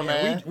camera,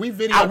 man. we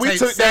videotaped We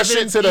took that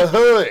 7 shit to the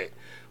hood.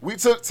 We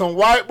took some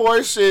white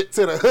boy shit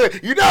to the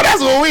hood. You know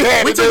that's what we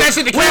had. We to took do. that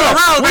shit to Keller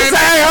Road, We baby.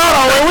 said, hey, hold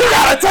on, man. We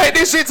gotta take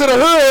this shit to the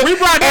hood. We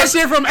brought that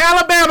shit from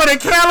Alabama to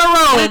Keller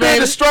Road, We did baby.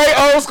 the straight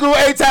old school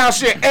A-Town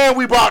shit, and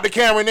we brought the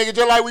camera, nigga,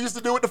 just like we used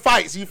to do with the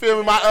fights. You feel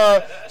me?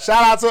 My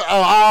shout out to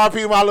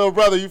RP, my little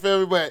brother. You feel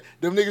me? But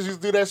them niggas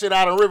used to do that shit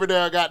out in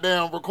Riverdale,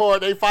 goddamn,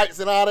 record they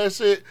fights and all that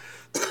shit.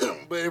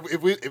 But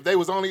if they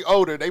was only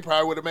older, they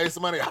probably would have made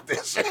some money off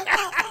that shit.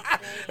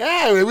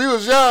 Yeah, we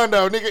was young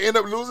though. Nigga end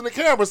up losing the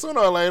camera sooner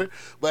or later.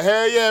 But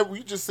hell yeah,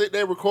 we just sit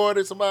there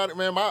recorded somebody.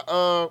 Man, my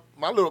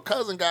little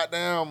cousin got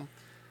down.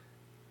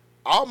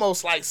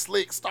 Almost like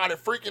Slick started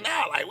freaking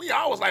out. Like we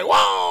all was like,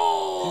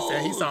 whoa. He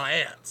said he saw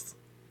ants.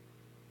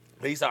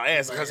 He saw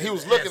ants because he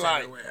was Ants looking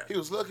like everywhere. he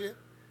was looking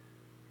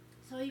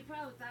So he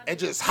probably thought. and it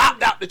just was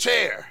hopped out the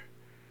chair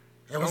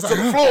It was onto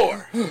like, the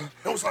floor.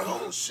 It was like,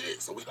 oh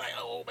shit. So we like,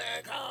 oh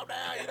man, calm down.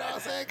 You know what I'm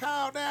saying?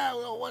 Calm down.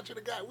 We don't want you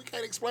to go. We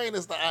can't explain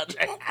this to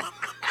RJ.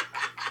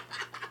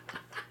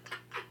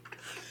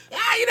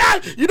 Yeah,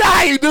 you know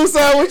how you do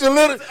something with your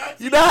little,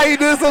 you know how you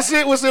do some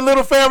shit with your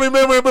little family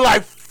member and be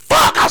like,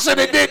 fuck, I should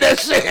have did that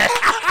shit.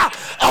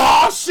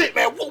 Oh shit,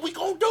 man, what we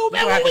gonna do,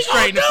 man? You have What to we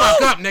straighten the gonna fuck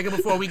do? up, nigga,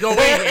 before we go in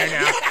here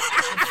now.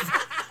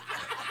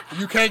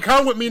 You can't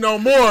come with me no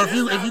more if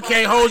you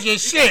can't hold your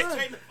shit. No,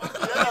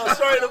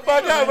 straighten the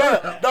fuck up,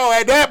 man. No,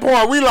 at that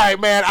point, we like,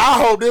 man,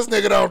 I hope this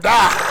nigga don't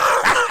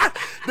die.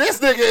 this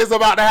nigga is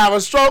about to have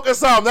a stroke or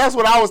something. That's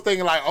what I was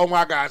thinking. Like, oh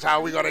my gosh, how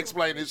are we gonna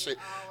explain this shit?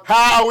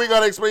 How are we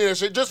gonna explain this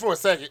shit? Just for a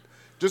second.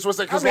 Because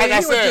like I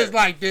he said, was just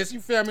like this. You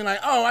feel me? Like,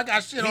 oh, I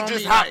got shit on me. he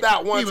just hopped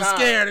out one time. He was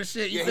scared and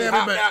shit. You feel me?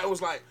 But out, it was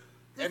like,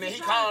 and then he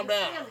calmed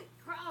down.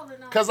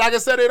 Because like I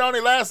said, it only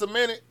lasts a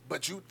minute,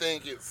 but you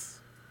think you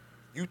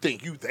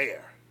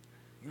there.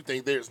 You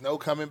think there's no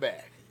coming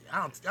back.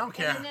 I don't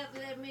care. And after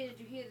that minute,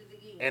 you hit it again.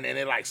 And then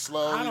it like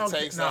slowly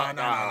takes off.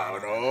 No.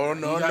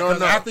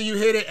 After you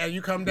hit it and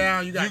you come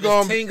down, you got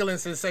this tingling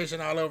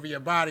sensation all over your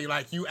body,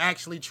 like you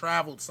actually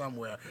traveled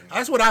somewhere.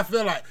 That's what I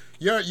feel like.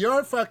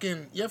 Your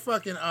fucking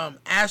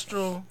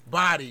astral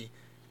body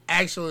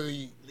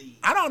actually.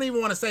 I don't even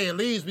want to say it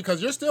leaves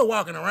because you're still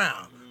walking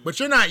around, but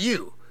you're not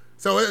you.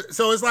 So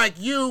it's like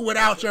you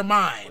without your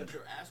mind. But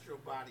your astral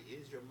body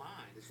is your mind.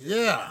 It's just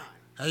Yeah. your mind.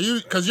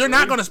 Because you're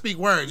not gonna speak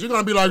words. You're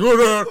gonna be like,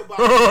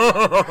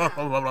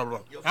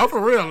 I'm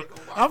for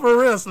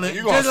real, Slick.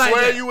 You gonna like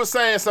swear that. you were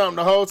saying something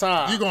the whole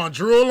time. You gonna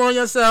drool on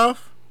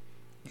yourself.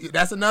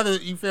 That's another.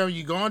 You feel me?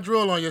 You gonna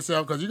drool on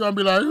yourself because you're gonna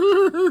be like,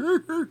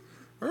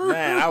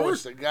 man, I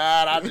wish to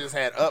God I just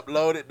had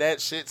uploaded that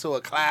shit to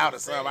a cloud or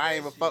something. I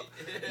ain't even fuck.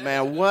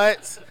 Man,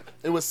 what?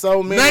 It was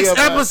so many. Next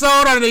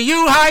episode on the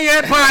High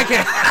Yet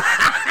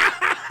PotCast.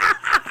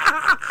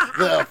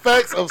 The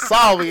effects of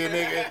salvia,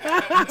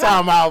 nigga. You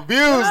talking about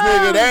views,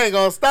 nigga? They ain't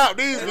gonna stop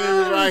these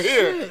views right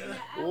here.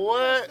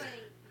 What?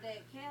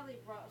 That Callie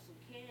brought some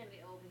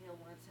candy over here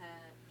one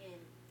time, and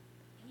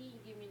he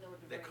didn't give me no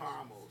directions.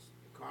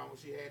 The caramels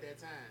she had that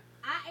time.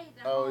 I ate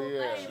the whole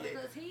thing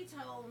because he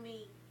told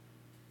me,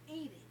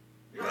 eat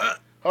it.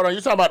 Hold on,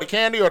 you talking about the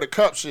candy or the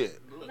cup shit?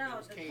 Look, No, it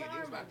was the candy. It was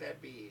caramel. about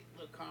that big.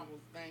 Little caramel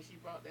thing she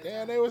brought that Damn,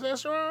 time. they was that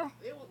strong?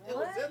 It was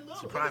that little.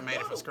 She probably made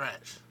it from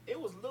scratch. It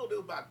was little. It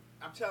was about.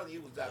 I'm telling you,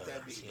 it was about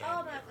that big.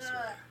 Oh my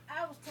God.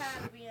 I was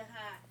tired of being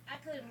hot. I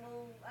couldn't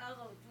move. I was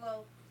on the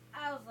floor.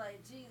 I was like,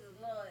 Jesus,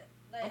 Lord.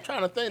 Like, I'm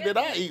trying to think, did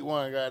I eat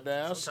one,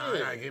 goddamn? Sometimes I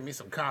Shit. gotta give me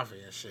some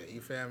coffee and shit.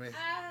 You feel me?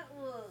 I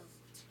was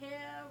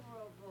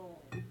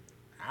terrible.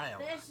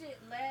 That shit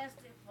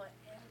lasted forever.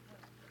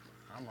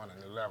 I'm on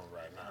a new level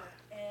right now.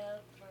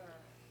 Forever.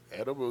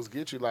 Edibles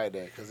get you like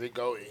that because it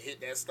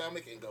hit that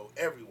stomach and go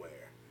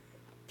everywhere.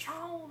 I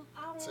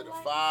don't To the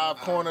like 5 it.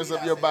 corners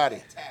of your body.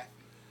 Taffy.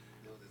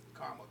 It was this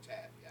caramel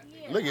taffy.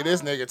 Yeah, Look at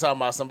this nigga talking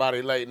about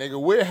somebody late.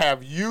 Nigga, where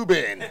have you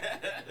been?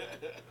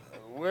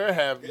 Where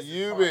have This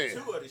you is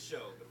been? part 2 of the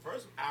show. The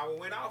first hour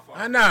went off on.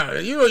 I know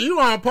you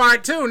on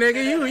part 2,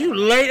 nigga. You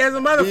late as a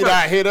He done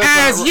motherfucker. hit us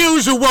As up.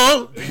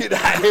 usual. He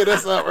done hit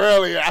us up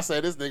earlier. I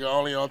said this nigga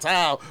only on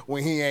time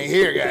when he ain't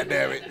here,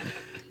 goddammit.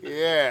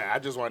 Yeah, I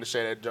just wanted to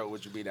share that joke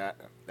with you, be that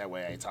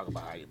way I ain't talking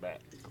about how you back.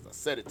 Cause I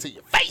said it to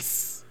your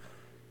face.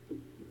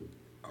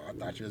 Oh, I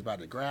thought you was about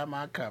to grab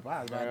my cup.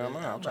 I was about Hell to. no,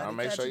 I'm trying to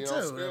make catch sure it you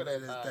don't too. spill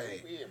that Thing.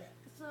 thing.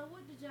 So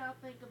what did y'all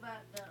think about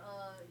the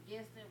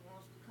guest that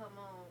wants to come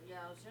on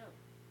y'all show?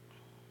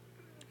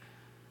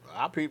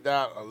 I peeped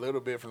out a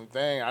little bit from the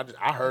thing. I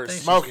heard think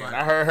she's smoking. funny.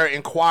 I heard her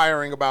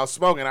inquiring about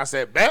smoking. I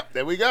said, "Bep,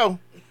 there we go."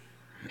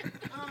 She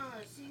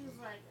was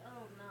like,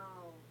 oh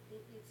no,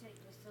 it takes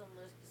me so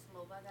much to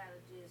smoke. I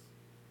gotta just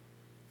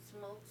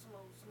smoke.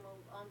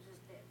 I'm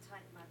just that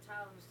tight. My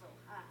tolerance so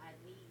high. I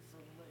need so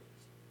much.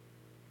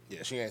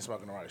 Yeah, she ain't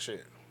smoking the right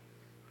shit.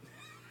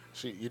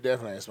 You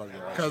definitely ain't smoking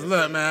the right Cause shit.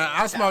 look, man,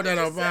 I smoked that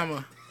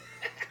Obama.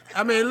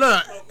 I mean,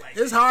 look,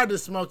 it's hard to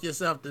smoke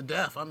yourself to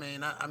death. I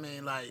mean,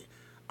 like,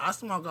 I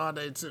smoke all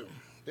day too.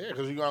 Yeah,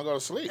 because you're going to go to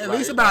sleep. At like,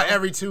 least about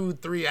every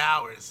 2-3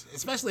 hours,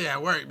 especially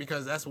at work,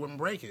 because that's when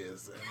break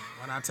is. And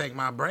when I take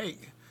my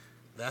break,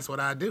 that's what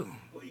I do.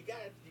 Well, you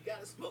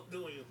gotta smoke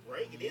during your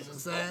break. It is You know a what I'm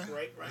smoke saying?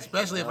 break, right?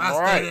 Especially if I All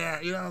stay right.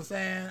 there, you know what I'm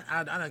saying?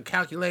 I done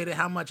calculated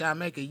how much I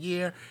make a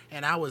year,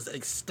 and I was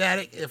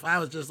ecstatic if I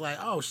was just like,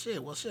 oh, shit,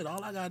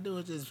 all I got to do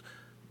is just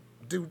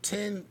do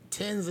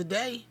 10s a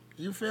day.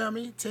 You feel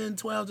me? 10,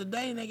 12s a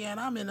day, nigga, and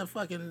I'm in a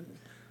fucking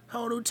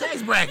whole new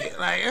tax bracket.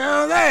 Like, you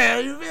know what I'm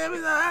saying? You feel me?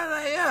 So I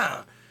was like,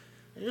 yeah.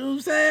 You know what I'm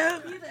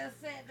saying? You done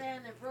sat down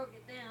and broke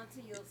it down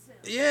to yourself.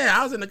 Yeah,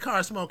 I was in the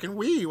car smoking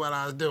weed while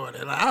I was doing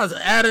it. Like, I was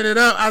adding it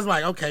up. I was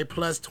like, okay,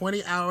 plus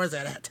 20 hours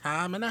at a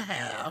time and a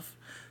half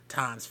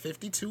times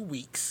 52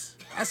 weeks.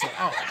 I said,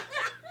 oh.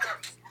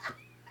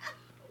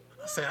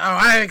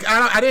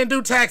 I didn't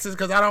do taxes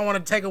because I don't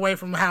want to take away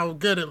from how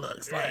good it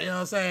looks. Like, you know what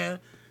I'm saying?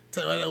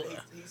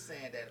 He's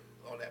saying that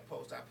on that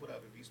post I put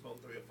up, if you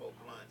smoke 3 or 4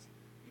 blunts,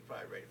 you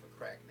probably ready for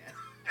crack now.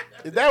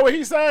 Is that what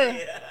he's saying?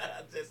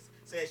 Yeah, just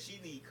said she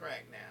need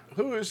crack now.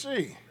 Who is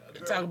she?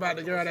 Talk about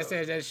the girl that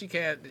says that she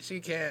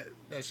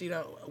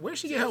don't. Where'd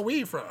she get her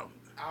weed from?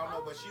 I don't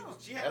know, but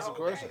she had That's all a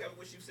question. bag of it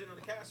when she was sitting on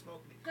the couch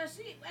smoking it. Cause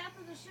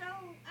after the show,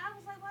 I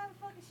was like, why the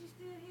fuck is she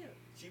still here?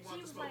 She wanted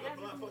to was smoke like, a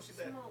blunt before she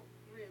left. smoke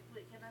real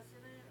quick. Can I sit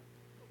down?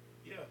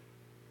 Yeah.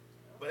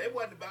 But it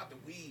wasn't about the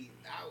weed.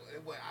 I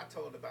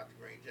told her about the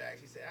green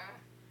jack. She said,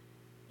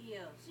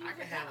 Yeah. She I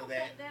was can like, handle okay,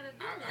 that. that'll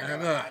do Yeah,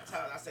 that.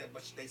 look. I said,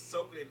 but they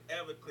soak it in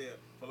Everclear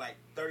for like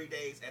 30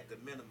 days at the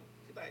minimum.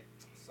 She's like,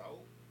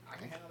 so? I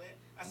can handle that?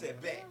 I said,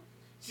 bet.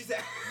 She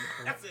said,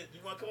 I said, you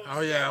want to come on?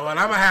 Oh yeah, well I'm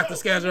gonna have to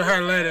schedule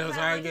her later so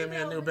I can get me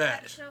a new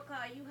batch. Show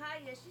called You High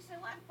Yet. She said,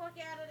 why the fuck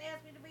y'all didn't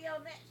ask me to be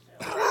on that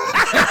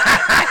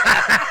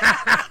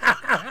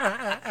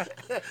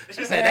show?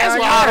 She said, that's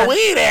where all the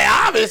weed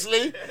at,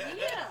 obviously.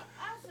 Yeah,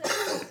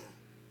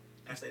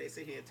 I said, they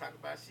sit here and talk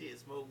about shit,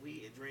 smoke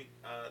weed, and drink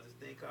this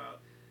thing called,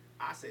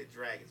 I said,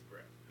 Dragon's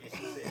Breath. And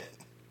she said,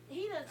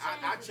 he done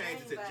I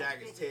changed it to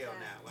Dragon's Tail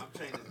now. I'm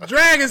changing it to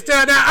Dragon's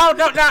Tail now. Oh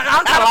no, I'm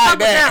kind of fuck with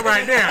that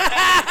right there.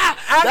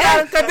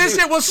 Cause this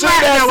shit was slack.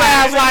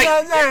 That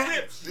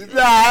sounds like,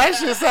 that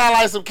shit sound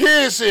like some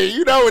kid shit.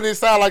 You know when it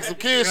sound like some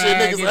kid shit,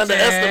 niggas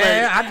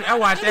underestimate. I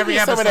watched every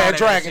episode. Some of that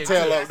Dragon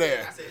Tail up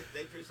there. I said,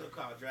 they drink something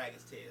called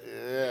Dragon's Tail.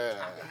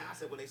 Yeah. I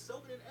said, well, they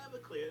soak it in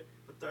Everclear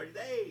for 30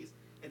 days.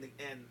 And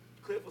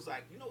Cliff was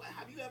like, you know,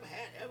 have you ever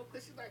had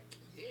Everclear? She's like,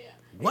 yeah.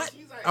 What?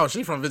 She's like, Oh,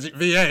 she from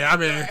VA. I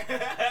mean,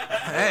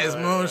 that is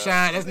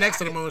moonshine. That's next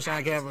to the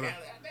moonshine capital.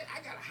 I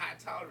got a high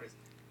tolerance.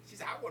 She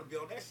said, I want to be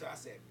on that show. I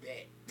said,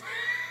 bet.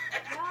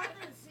 Y'all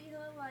didn't see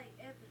her like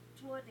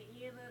toward the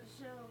end of the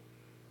show.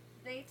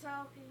 They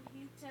talking,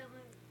 he telling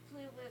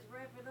Cliff let's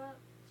wrap it up.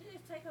 She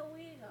just take her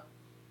wig off.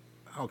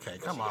 Okay,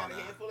 But come she on got a now.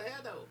 head full of hair,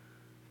 though.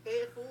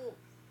 Head full.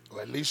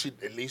 Well, at least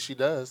she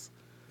does.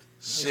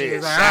 She's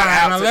Shit. like, all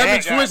right, now let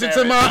me switch it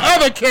to my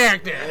other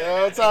character. You know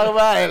what I'm talking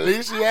about? At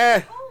least she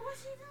had. Oh,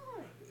 what's she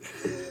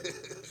doing?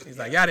 She's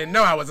like, y'all didn't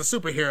know I was a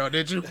superhero,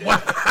 did you? She said, oh,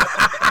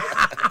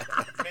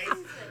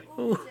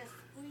 just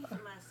squeezing my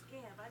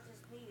scalp. I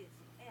just needed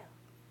some help.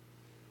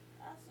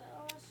 I said,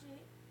 oh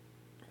shit.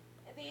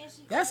 And then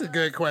she That's a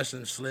good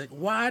question, Slick.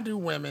 Why do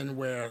women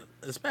wear,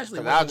 especially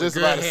And women I was just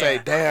with about good to hair,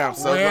 say, damn,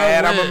 so wear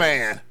glad I'm a wigs?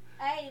 man.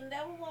 I ain't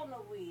never want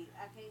no wig.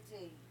 I can't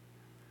tell you.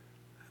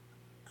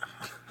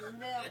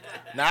 Never.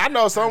 Now, I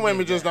know some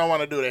women just don't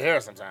want to do their hair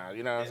sometimes.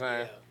 You know what I'm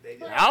saying? They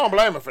did. I don't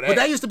blame her for that. But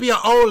that used to be an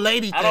old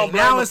lady thing. I don't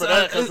blame Now her it's for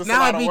that, 'cause it's a now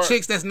lot it of be work.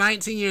 chicks that's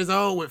 19 years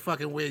old with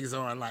fucking wigs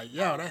on. Like,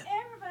 yo, that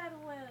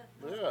Everybody wear.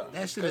 Yeah.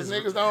 That shit Because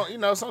is- niggas don't, you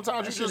know, sometimes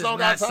you that shit just is don't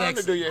got not time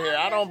to sexy. do your hair.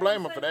 I don't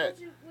blame her for that.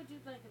 What you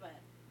think about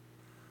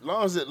it? As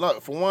long as it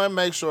look, for one,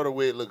 make sure the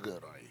wig look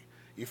good on you.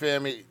 You feel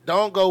me?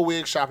 Don't go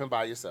wig shopping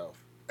by yourself.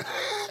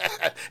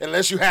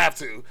 Unless you have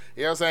to. You know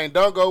what I'm saying?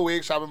 Don't go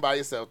wig shopping by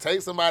yourself.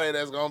 Take somebody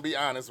that's going to be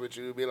honest with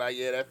you. Be like,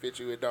 yeah, that fits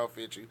you, it don't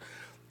fit you.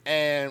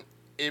 And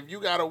if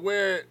you got to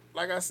wear it,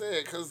 like I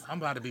said, because I'm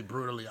about to be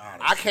brutally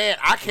honest. I can't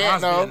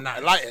Mine's know. being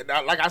nice.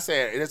 Like I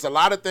said, there's a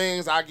lot of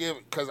things I give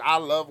because I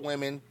love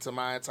women to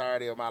my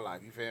entirety of my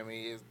life. You feel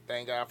me?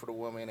 Thank God for the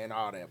woman and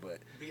all that. But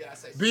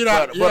Beyonce. Beat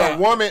up, but a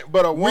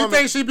woman, We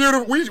think she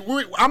beautiful.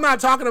 I'm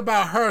not talking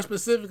about her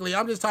specifically.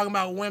 I'm just talking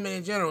about women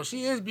in general.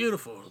 She is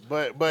beautiful.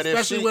 But Especially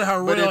if she, with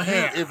her but real if you,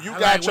 hair. if you I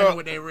got like your women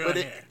with their real but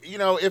hair. you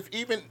know, if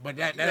even But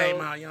that you ain't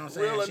know, my, you know what I'm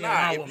saying? real or She not, ain't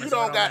my if woman, you so it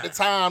don't don't got the matter.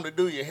 time to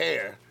do your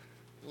hair,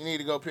 you need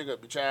to go pick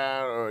up your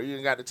child, or you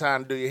ain't got the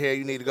time to do your hair.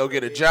 You need to go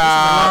get a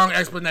job. Long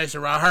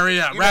explanation, Rob. Hurry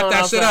up. You Wrap know what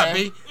that I'm shit up,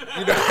 saying? B.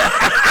 You know,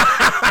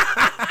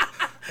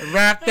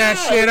 Wrap that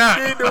shit up.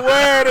 need the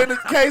word in the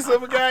case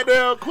of a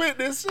goddamn quit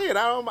this shit.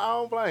 I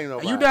don't blame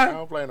nobody. you done? I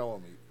don't blame no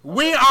woman.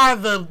 We are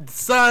the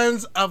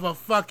sons of a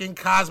fucking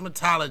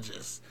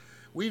cosmetologist.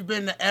 We've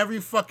been to every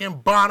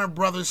fucking Bonner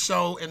Brothers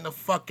show in the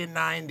fucking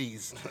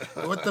 90s.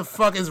 What the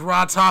fuck is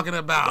Raw talking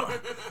about?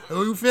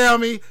 You feel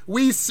me?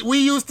 We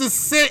used to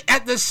sit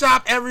at the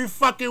shop every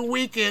fucking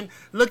weekend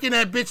looking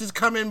at bitches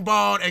come in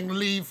bald and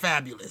leave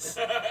fabulous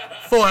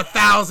for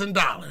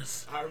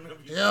 $1,000. I remember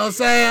You know what I'm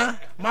saying?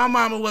 My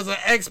mama was an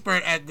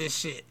expert at this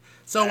shit.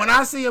 So when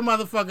I see a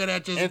motherfucker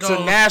that just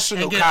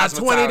International go and get a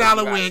 $20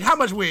 cosmetology wig, how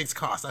much wigs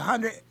cost?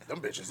 $100?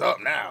 Them bitches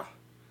up now.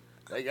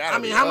 They gotta I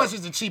mean, be how up. much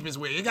is the cheapest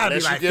wig? It gotta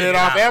Unless be like you get it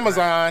off $50,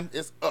 Amazon,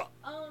 it's up.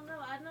 Oh no,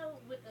 I know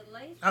with the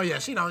lace. Oh, yeah,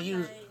 she don't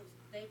use- things,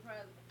 they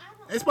probably. I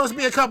don't It's supposed to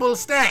be a couple of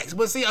stacks,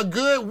 but see, a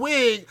good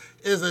wig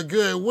is a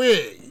good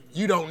wig.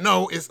 You don't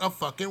know it's a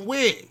fucking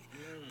wig.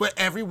 But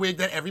every wig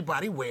that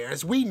everybody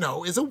wears, we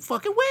know is a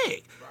fucking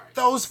wig.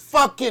 Those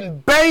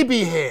fucking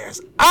baby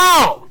hairs.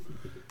 Oh!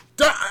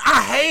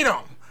 I hate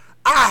them.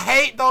 I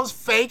hate those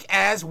fake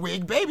ass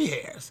wig baby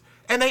hairs.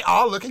 And they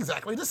all look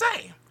exactly the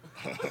same.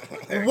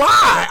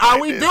 Why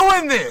are we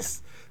doing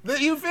this?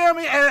 You feel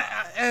me?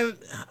 And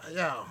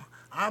yo,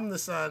 I'm the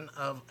son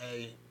of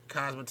a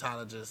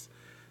cosmetologist.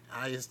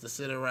 I used to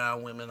sit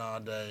around women all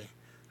day,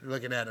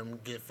 looking at them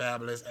get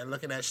fabulous and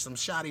looking at some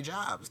shoddy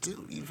jobs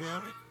too. You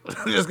feel me?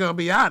 I'm just gonna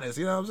be honest.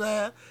 You know what I'm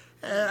saying?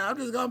 And I'm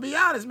just gonna be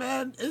honest,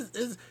 man.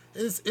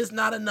 It's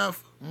not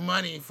enough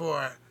money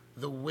for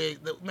the wig.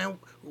 Man,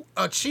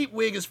 a cheap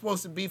wig is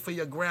supposed to be for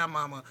your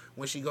grandmama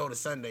when she go to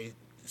Sunday.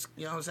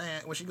 You know what I'm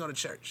saying? When she go to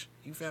church.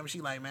 You feel me?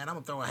 She like, man, I'm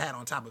gonna throw a hat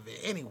on top of it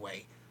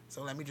anyway.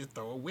 So let me just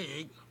throw a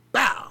wig.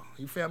 Bow.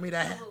 You feel me?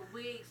 That hat. Will a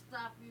wig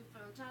stop you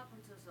from talking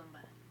to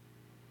somebody?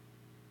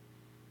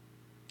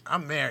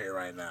 I'm married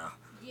right now.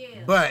 Yeah.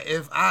 But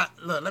if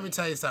let me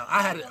tell you something.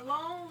 I a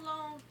long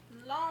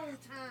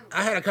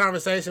time. had a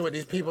conversation with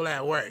these people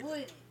at work. Would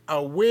it?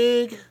 A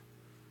wig,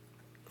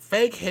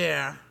 fake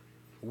hair,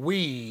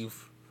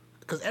 weave,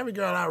 because every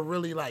girl I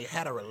really like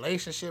had a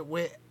relationship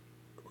with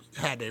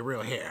had their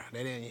real hair.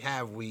 They didn't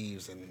have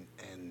weaves and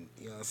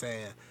you know what I'm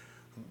saying.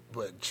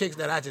 But chicks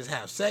that I just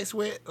have sex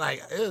with,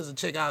 like it was a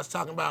chick I was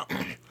talking about.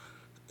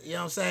 You know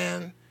what I'm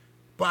saying?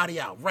 Body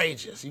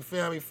outrageous. You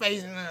feel me?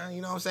 Facing her,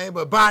 you know what I'm saying?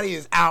 But body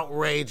is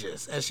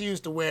outrageous. And she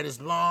used to wear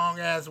this long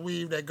ass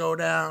weave that go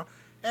down.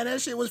 And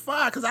that shit was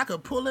fire because I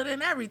could pull it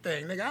and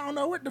everything. Nigga, I don't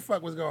know what the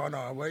fuck was going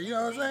on, but you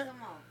know what I'm saying?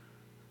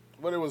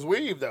 But it was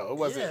weave though. It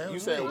wasn't. Yeah, it you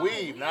was said weave.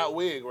 weave, not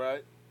wig,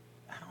 right?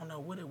 I don't know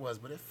what it was,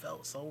 but it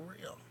felt so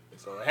real.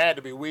 So it had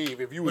to be weave.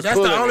 If you was But that's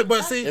pulling the only. it,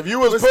 But see, if you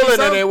was pulling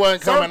it, it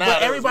wasn't coming out. But it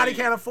was everybody weave.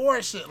 can't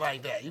afford shit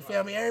like that. You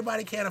feel me?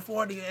 Everybody can't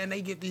afford it, and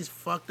they get these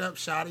fucked up,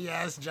 shoddy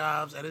ass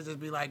jobs, and it just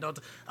be like, don't.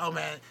 Oh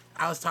man,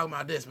 I was talking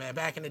about this, man.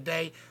 Back in the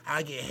day,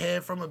 I get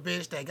head from a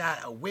bitch that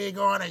got a wig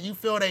on, and you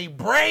feel they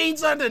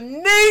braids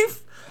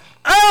underneath.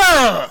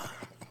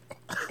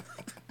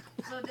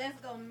 So that's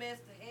gonna mess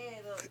the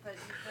head up because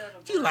you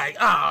felt You like,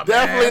 oh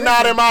Definitely man,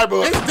 not in my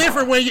book. It's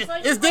different when you.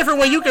 It's different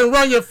when you can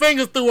run your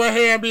fingers through her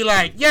hair and be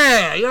like,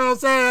 yeah, you know what I'm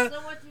saying?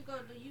 So what you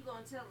gonna do? You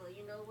gonna tell her,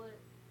 you know what?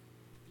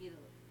 Get up.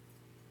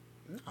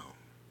 No.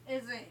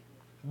 Exactly.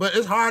 But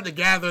it's hard to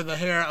gather the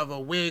hair of a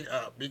wig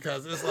up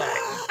because it's like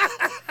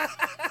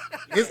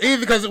it's easy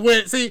because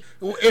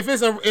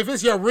if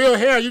it's your real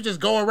hair, you just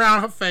go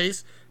around her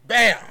face,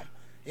 bam.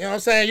 You know what I'm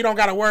saying? You don't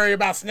gotta worry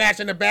about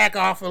snatching the back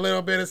off a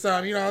little bit or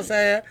something. You know what I'm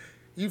saying?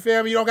 You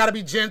feel me? You don't gotta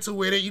be gentle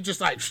with it. You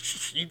just like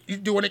you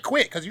doing it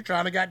quick because you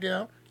trying to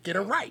goddamn get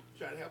it right.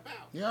 Trying to help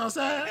out. You know what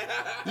I'm saying?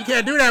 You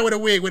can't do that with a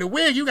wig. With a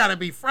wig, you gotta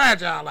be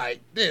fragile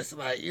like this.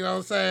 Like, you know what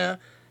I'm saying?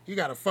 You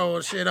gotta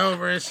fold shit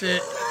over and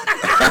shit.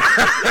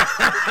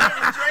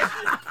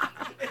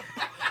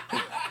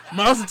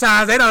 Most of the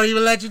times, they don't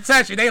even let you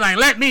touch it. They like,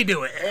 let me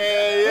do it.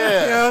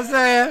 Yeah. You know what I'm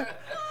saying?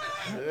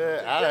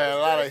 Yeah, I had a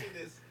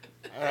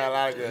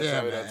lot of good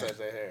stuff that touch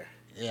their hair.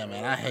 Yeah,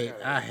 man, I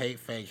hate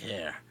fake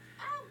hair.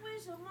 I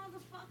wish a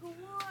motherfucker would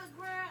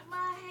grab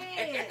my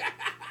head.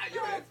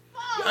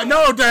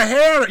 No, the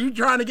hair. You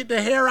trying to get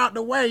the hair out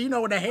the way. You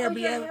know what the hair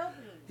be at?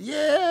 Helping.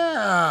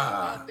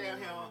 Yeah. Damn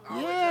hell.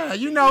 Yeah,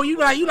 you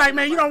like,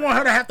 man, you don't want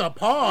her to have to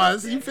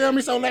pause. You feel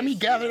me? So let me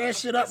gather that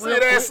shit up real See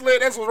that quick.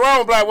 slit? That's what's wrong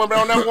with black women.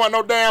 Don't never want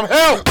no damn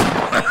help.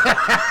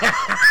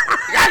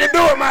 I can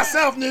do it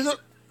myself, nigga.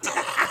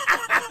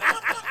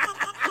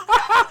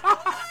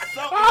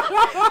 She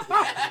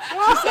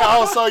said,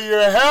 "Oh, so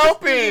you're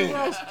helping?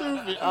 So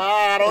stupid.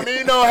 I don't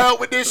need no help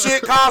with this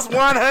shit. Costs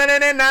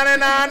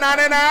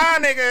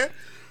 $199.99, nigga.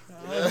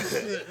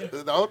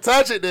 Don't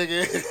touch it,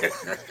 nigga."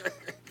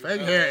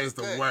 Fake hair is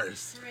the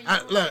worst.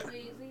 Look,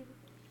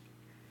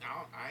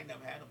 I ain't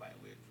never had nobody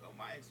with. So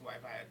my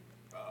ex-wife had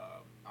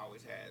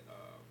always had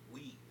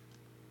weed.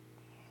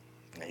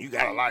 You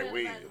gotta like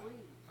weed.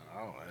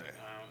 Oh,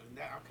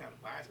 Now I'm kind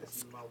of biased because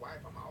she's my wife.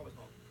 I'm always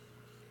gonna.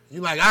 you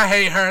like, I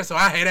hate her, so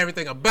I hate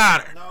everything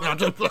about her. No, I'm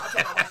just I'm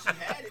talking about when she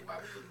had it while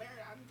we was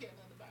married. I didn't care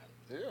nothing about it.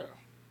 yeah.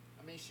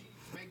 I mean, she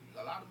made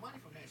a lot of money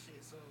from that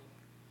shit. So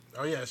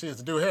Oh yeah, she used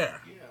to do hair.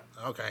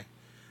 yeah. Okay.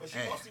 But she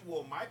Hey. mostly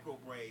wore micro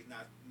braids.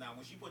 Now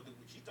when she started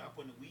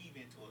putting the weave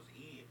in towards the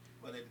end,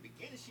 but at the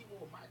beginning she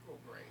wore micro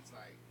braids.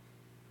 Like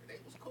they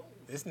was cool.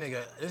 This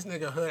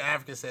nigga Hood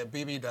African said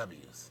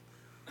BBWs.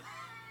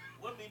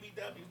 What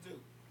BBWs do?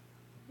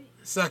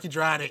 Suck you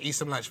dry and eat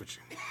some lunch with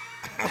you.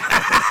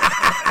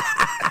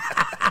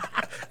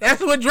 That's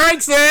what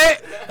Drake said.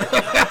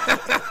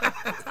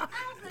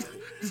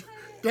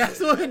 That's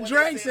what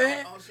Drake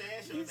said. On Shan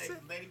Show,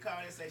 lady called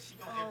and said she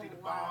gonna empty the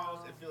balls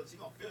and she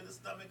gonna fill the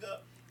stomach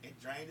up and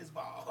drain his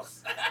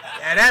balls.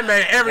 Yeah, that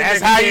made everything.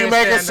 That's how you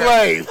make a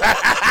slave. Now,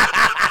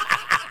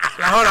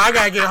 hold on, I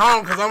gotta get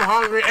home because I'm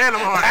hungry and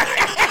I'm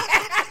hungry.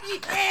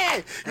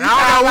 And I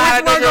don't know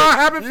which one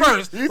gonna happen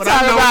first. You but I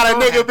talking know about a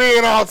what's nigga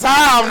being on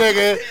time,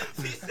 nigga.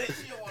 She said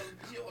she don't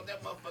want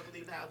that motherfucker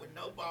leaving the house with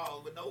no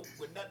balls, with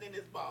nothing in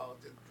his balls,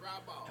 just dry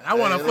balls. I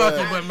want to fuck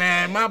you, but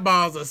man, my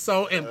balls are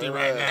so empty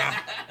right now.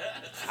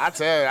 I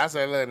tell you, I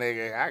said, look,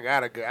 nigga, I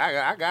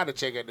got a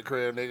chick at the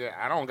crib, nigga.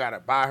 I don't gotta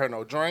buy her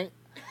no drink.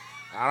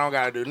 I don't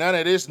gotta do none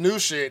of this new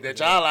shit that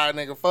y'all like,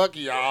 nigga. Fuck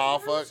y'all,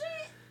 fuck.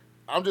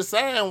 I'm just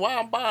saying, why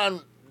I'm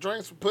buying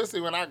drinks for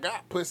pussy when I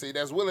got pussy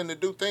that's willing to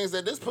do things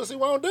that this pussy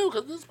won't do,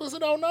 because this pussy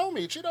don't know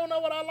me. She don't know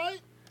what I like.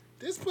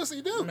 This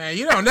pussy do. Man,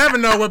 you don't never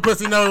know what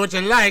pussy know what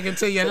you like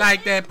until you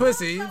like that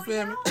pussy. You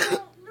feel me? You don't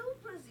want new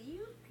pussy.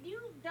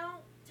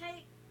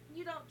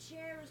 You don't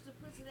cherish the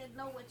pussy that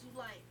know what you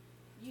like.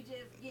 You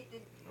just get the.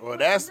 Well,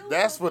 that's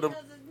for them.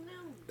 because it's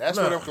new. That's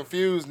Look. for them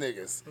confused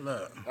niggas.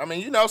 Look, I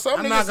mean, you know, some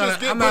I'm niggas not just gonna-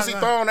 get I'm not pussy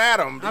gonna- thrown at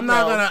them.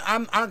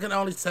 I can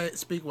only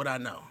speak what I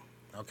know,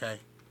 okay?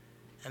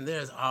 And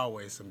there's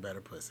always some better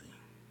pussy.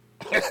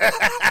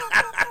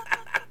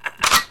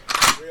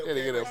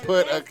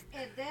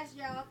 If that's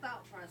y'all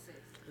thought process.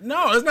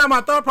 No, it's not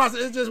my thought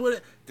process. It's just what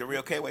it. The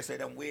real K-Way say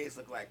them wigs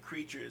look like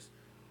creatures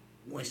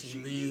When she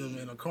leaves them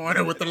in a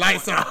corner with the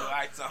lights on.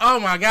 lights on. Oh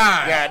my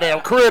God.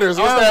 Goddamn critters.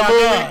 What's Oh that my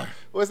movie? God.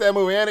 What's that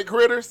movie? Ain't it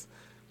Critters?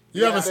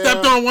 You ever Goddamn.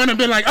 stepped on one and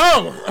been like,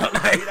 oh?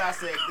 You know, I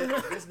said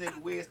this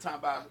nigga Wiz talking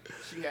about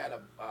she had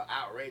a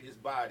outrageous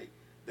body.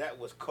 That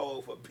was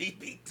cold for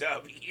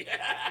BBW.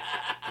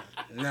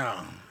 No,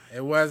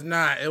 it was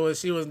not. It was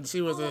she was Oh, a. it's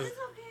okay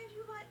if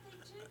you like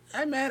pink chicks.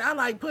 Hey man, I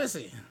like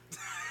pussy.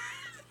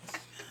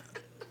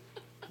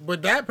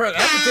 But that particular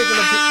one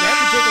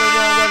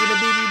wasn't a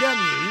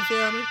BBW. You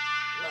feel me?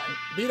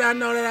 Right. Beat I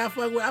know that I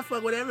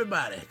fuck with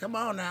everybody. Come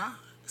on now.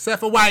 Except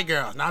for white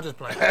girls. No, I'm just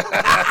playing.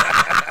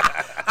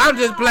 I'm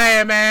just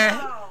playing, man.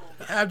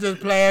 I'm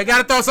just playing.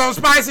 Gotta throw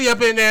something spicy up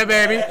in there,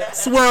 baby.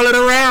 Swirl it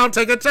around,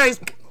 take a chase.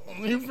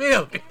 You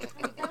feel me?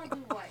 Don't do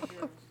white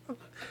girls.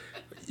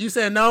 You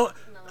said no?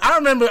 I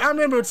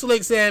remember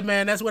Slick said,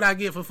 man, that's what I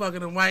get for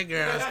fucking them white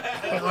girls.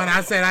 When I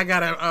said I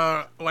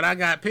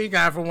got pink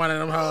eye for one of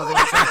them hoes.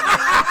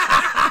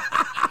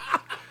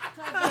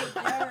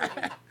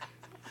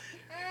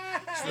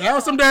 That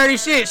was some dirty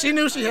shit. She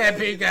knew she had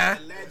pink eye.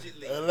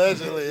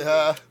 Allegedly,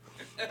 huh?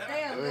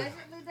 They allegedly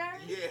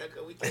dirty? Yeah,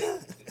 because we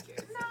can't.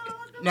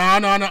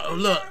 No.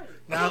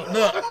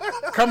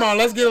 Look. Come on,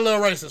 let's get a little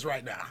racist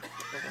right now.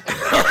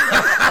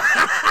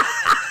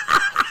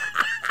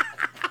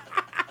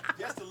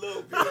 Just a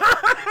little bit.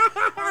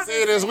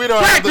 See this, we don't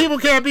Black have the, people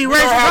can't be we racist.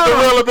 don't have the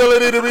Hold on. real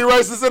ability to be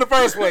racist in the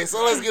first place.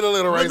 So let's get a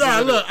little But racist.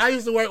 nah, in look, it. I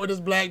used to work with this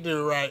black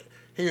dude, right?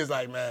 He was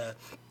like, man,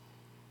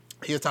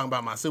 he was talking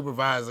about my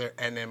supervisor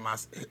and then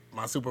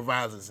my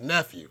supervisor's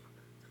nephew.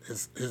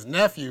 His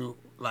nephew,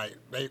 like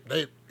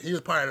he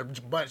was part of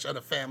a bunch of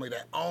the family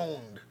that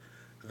owned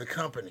the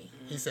company.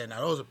 He said,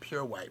 now those are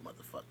pure white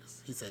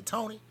motherfuckers. He said,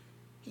 Tony,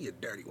 he a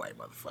dirty white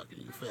motherfucker,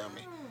 you feel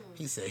me?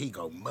 He said he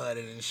go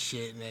mudded and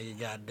shit,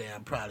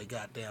 nigga, probably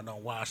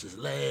don't wash his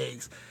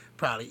legs,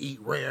 probably eat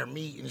rare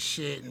meat and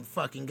shit, and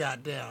fucking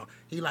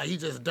he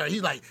just dirty.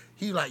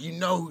 He like you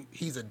know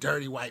he's a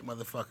dirty white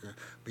motherfucker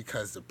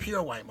because the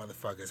pure white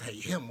motherfuckers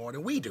hate him more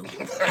than we do.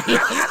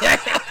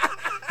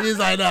 He's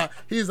like,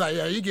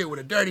 yeah, you get with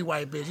a dirty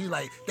white bitch. He's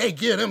like, they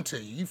give them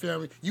to you. You feel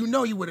me? You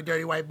know you with a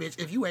dirty white bitch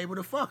if you able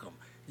to fuck them.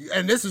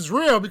 And this is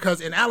real because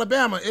in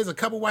Alabama, there's a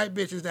couple white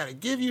bitches that'll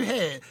give you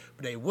head,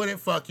 but they wouldn't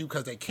fuck you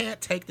because they can't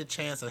take the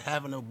chance of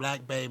having a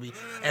black baby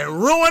and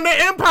ruin the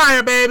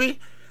empire, baby.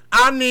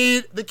 I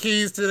need the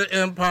keys to the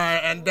empire,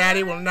 and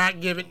Daddy will not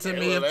give it to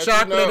me if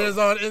chocolate is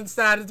on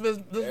inside this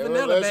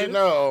vanilla, let baby. you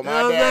know,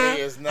 my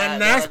daddy is not.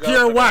 And that's gonna go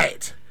pure for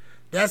white.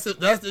 That's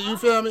the you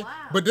feel me? Wow.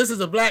 But this is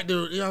a black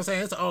dude, you know what I'm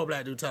saying? It's an old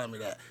black dude telling me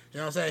that. You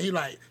know what I'm saying?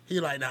 He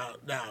like now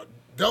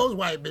those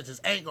white bitches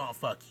ain't gonna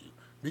fuck you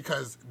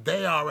because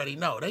they already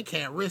know. They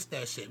can't risk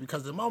that shit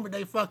because the moment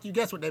they fuck you,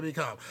 guess what they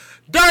become?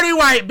 Dirty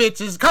white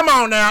bitches. Come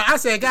on now. I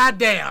said,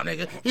 goddamn,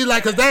 nigga. He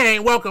like, cause they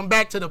ain't welcome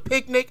back to the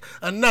picnic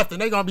or nothing.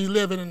 They gonna be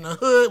living in the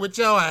hood with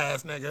your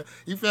ass, nigga.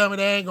 You feel me?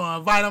 They ain't gonna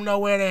invite them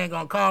nowhere. They ain't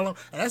gonna call them.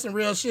 And that's some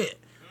real shit.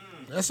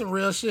 That's some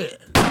real shit.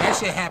 That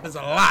shit happens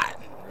a lot.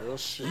 Real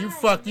shit. You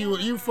fuck a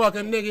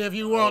nigga if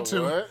you want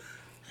to. What?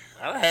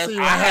 I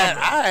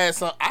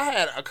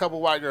had a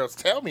couple white girls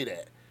tell me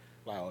that.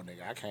 Like, oh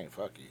nigga, I can't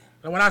fuck you.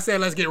 And when I say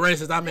let's get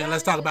racist, I mean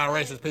let's talk about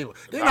racist people.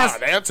 Nah,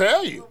 they'll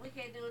tell you. But we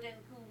can't do it in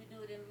the cool, we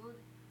do it in the booty.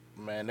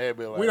 Man, they'll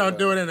be like, we don't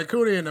do it in the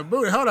cootie and the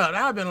booty. Hold on,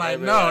 I've been like,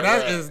 They be no, like,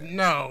 that yeah. is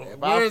no.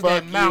 If I Where's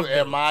fuck that mouth? you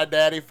and my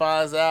daddy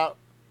finds out,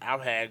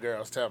 I've had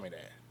girls tell me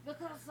that.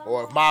 Because some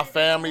Or if of my them,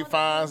 family they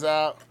finds only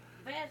out, do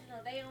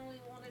vaginal, they only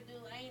want to do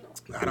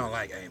anal. I don't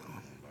like anal.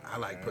 I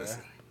like pussy.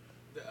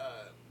 The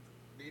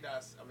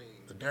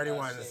The dirty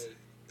one say,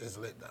 is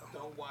lit though.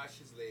 don't wash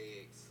his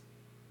legs,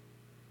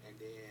 and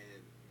then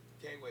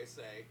Kangway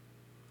say,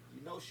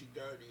 you know she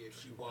dirty if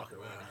she walk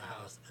around the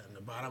house. And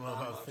the bottom of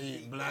her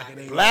feet blacker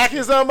than black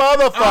is a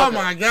motherfucker. Oh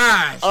my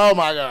gosh. Oh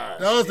my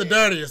god. Those the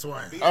dirtiest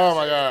ones. B Oh,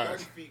 my said God.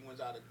 Dirty feet ones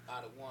are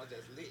the ones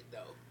that's lit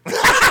though.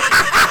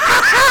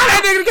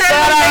 That nigga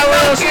Shout out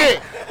real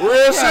shit.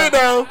 Real shit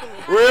though.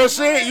 Real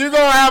shit. You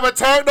gonna have a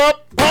turned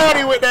up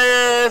party with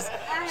their ass. I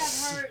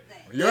have heard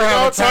that. You'll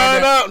have a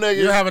turn up, nigga.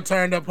 You'll have a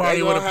turned up party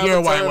They with gonna a have pure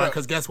a white turn one, up.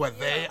 because guess what?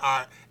 They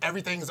are,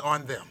 everything's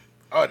on them.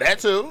 Oh, that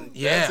too.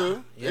 Yeah. That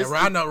too. Yeah,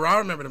 Ron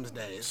remember them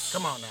days.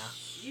 Come on now.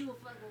 You will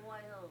fuck a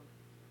white hoe.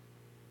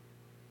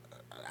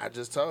 I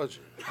just told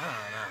you. I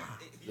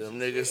Them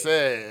niggas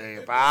said,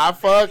 if I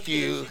fuck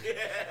you,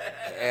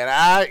 and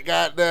I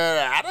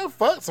done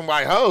fucked some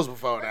white hoes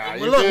before now.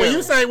 Well, look, feel when me?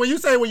 you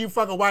say when you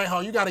fuck a white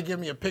hoe, you got to give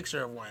me a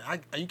picture of one.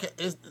 You can't,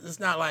 it's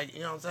not like, you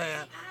know what I'm saying?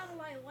 I don't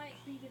like white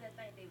people that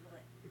think they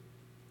black.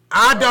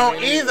 I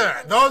don't either.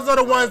 Those are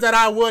the ones that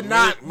I would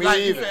not Me like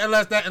either.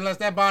 unless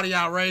that body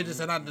outrageous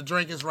and the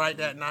drink is right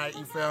that night.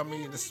 You feel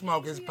me? The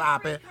smoke is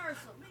popping.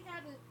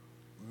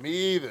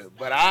 Me either.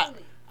 But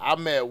I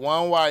met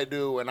one white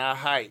dude when I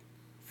hiked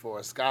for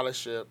a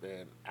scholarship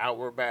in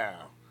Outward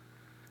Bound.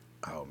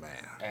 Oh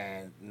man.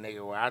 And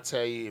nigga, when I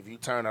tell you, if you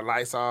turn the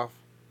lights off,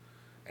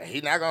 and he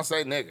not gonna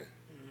say nigga,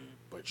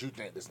 but you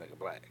think this nigga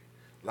black.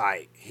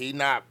 Like, he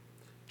not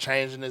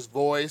changing his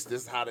voice.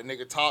 This is how the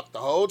nigga talked the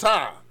whole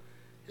time.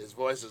 His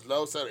voice is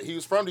low. So he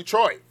was from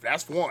Detroit.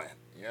 That's one.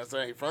 You know what I'm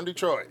saying? He from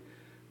Detroit.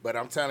 But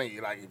I'm telling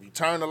you, like, if you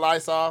turn the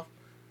lights off,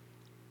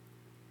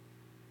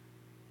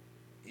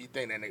 you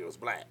think that nigga was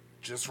black.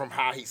 Just from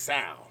how he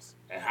sounds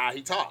and how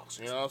he talks.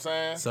 You know what I'm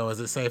saying? So is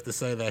it safe to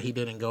say that he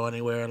didn't go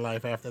anywhere in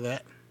life after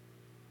that?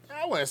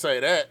 I wouldn't say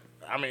that.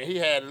 I mean, he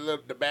had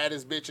the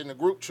baddest bitch in the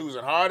group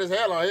choosing hard as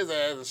hell on his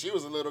ass, and she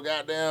was a little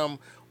goddamn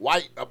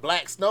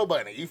black snow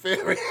bunny. You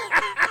feel me?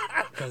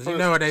 Because you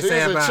know what they say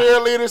She was about a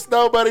cheerleader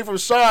snow bunny from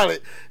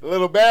Charlotte, a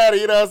little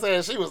baddie. You know what I'm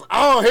saying? She was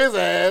on his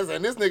ass,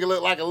 and this nigga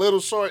looked like a little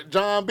short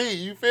John B.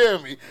 You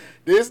feel me?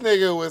 This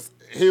nigga was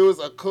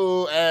a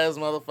cool ass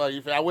motherfucker.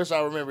 You feel? I wish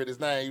I remembered his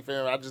name. You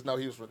feel me? I just know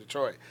he was from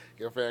Detroit.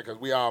 You know what I'm saying? Because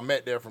we all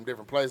met there from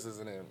different places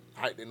and then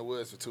hiked in the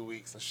woods for 2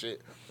 weeks and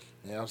shit.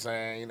 You know what I'm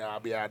saying? You know, I'll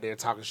be out there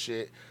talking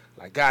shit.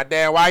 Like,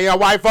 goddamn, why y'all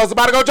white folks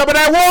about to go jump in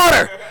that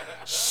water?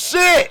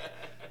 Shit!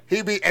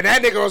 And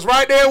that nigga was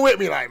right there with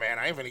me like, man,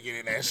 I ain't finna get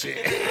in that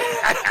shit.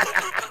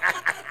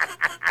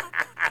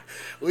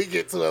 We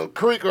get to a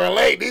creek or a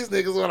lake, these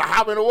niggas wanna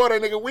hop in the water,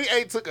 nigga. We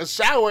ain't took a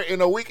shower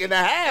in a week and a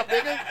half,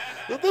 nigga.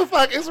 What the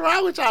fuck is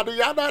wrong with y'all? Do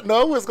y'all not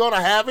know what's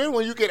gonna happen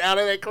when you get out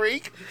of that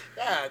creek?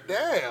 God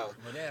damn.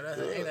 But damn,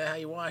 ain't that how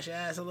you wash your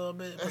ass a little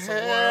bit? Put some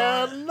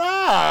Hell water on it?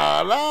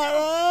 nah.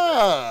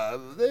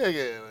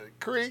 Nigga.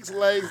 Creeks,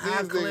 lakes, these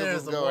How clear niggas is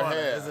is the going water?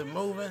 ahead. Is it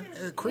moving?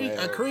 A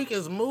creek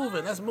is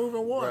moving. That's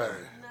moving water.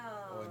 Right. No.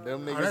 When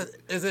them Oh, niggas,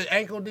 is it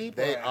ankle deep?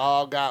 they or-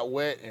 all got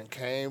wet and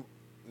came,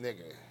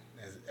 nigga.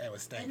 That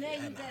was And stinky. then I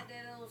you know. got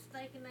that old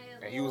stinking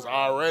ass. And you was water.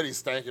 already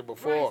stinking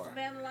before. Right,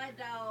 smelling like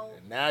dog.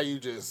 And now you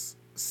just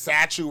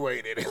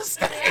saturated and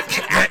stink.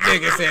 That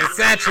nigga said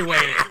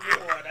saturated.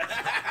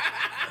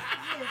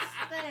 Just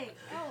stink.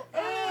 Oh,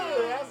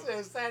 Hey, I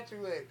said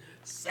saturated.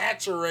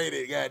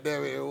 Saturated,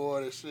 goddamn it, in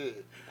water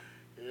shit.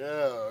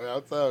 Yeah,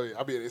 I'll tell you.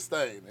 I mean, it's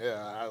staying.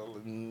 Yeah,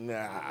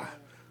 nah.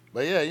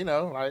 But yeah, you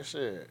know, like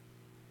shit.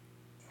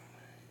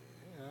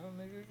 You know,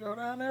 nigga, go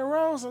down that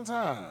road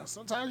sometimes.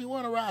 Sometimes you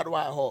want to ride the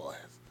white horse.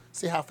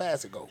 See how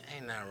fast it go.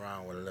 Ain't nothing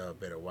wrong with a little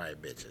bit of white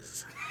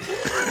bitches.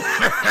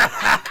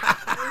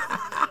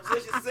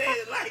 What you say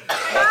it like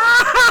that?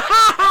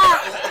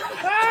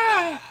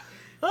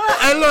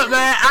 Hey, look,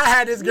 man, I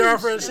had this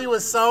girlfriend. She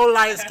was so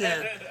light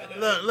skinned.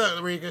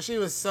 Look, Rika, she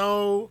was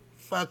so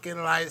fucking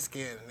light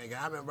skinned,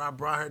 nigga. I remember I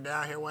brought her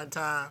down here one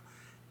time,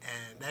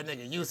 and that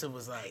nigga Yusuf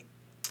was like,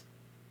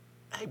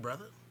 "Hey,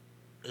 brother,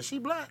 is she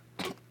black?"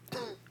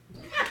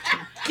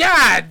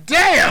 God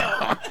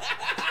damn!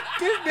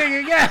 This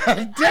nigga,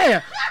 god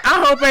damn!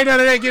 I hope ain't none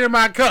of that get in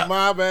my cup.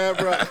 My bad,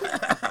 bro. You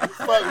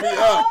fucked me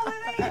up.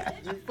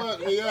 You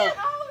fucked me up.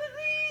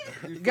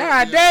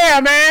 God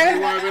damn,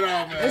 man! Wipe it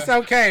off, man. It's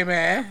okay,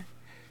 man.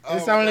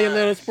 It's Oh, only a God.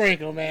 little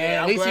sprinkle, man. Yeah,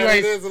 at I'm least you glad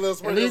ain't. it is a little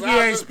sprinkle. At least you I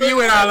was ain't just spewing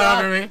thinking all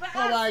about over me.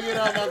 How do I get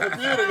off my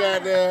computer,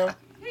 goddamn?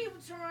 He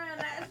was trying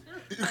that.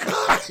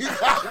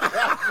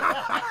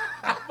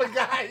 I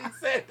forgot he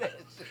said that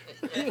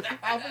shit.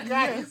 I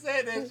forgot he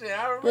said that shit.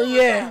 I remember. But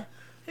yeah,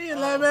 he was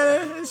like,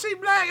 man, is she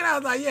black? And I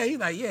was like, yeah. He's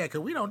like, yeah,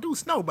 because we don't do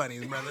snow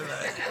bunnies, brother.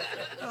 Like,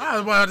 I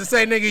was about to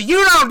say, nigga,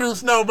 you don't do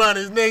snow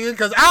bunnies, nigga,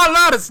 because I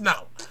love the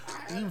snow.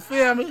 You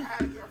feel me? I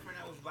had a girlfriend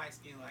that was light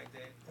skinned like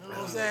that. You know what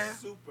I'm saying?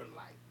 Super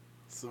light.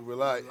 Super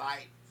light.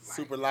 Light.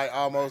 Super light,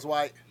 almost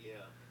white. Yeah,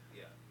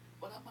 yeah.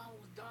 But her mom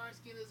was dark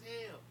skinned as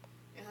hell.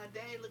 And her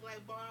dad looked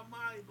like Bob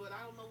Marley, but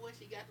I don't know what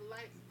she got the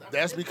light. I mean,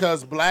 That's it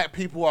because black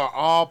people are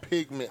all was-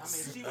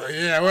 pigments I mean, she was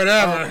Yeah,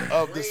 whatever.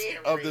 of the skin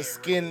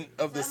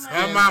of the skin.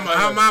 Her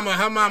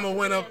mama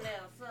went up. Something.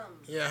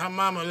 Yeah, her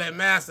mama let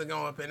Master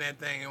go up in that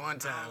thing at one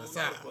time or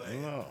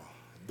something. No.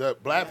 The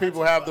black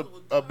people have the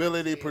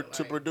ability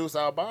to produce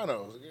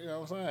albinos. You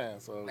know what I'm saying?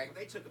 So like,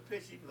 they took a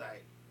picture, she'd be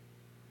like,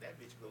 that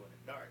bitch glow in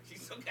the dark.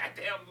 She's so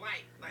goddamn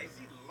light. Like,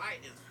 she's light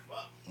as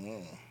fuck.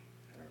 Okay.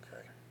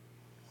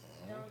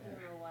 Don't do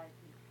no white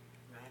people.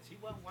 Man, she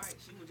wasn't white.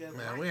 She was just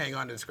Man, light. we ain't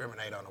gonna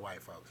discriminate on the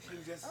white folks, She man.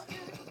 was just, You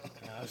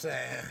know what I'm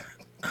saying?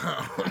 I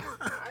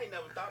ain't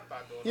never thought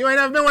about doing You ain't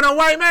never been with a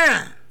white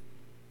man.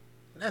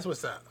 That's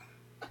what's up.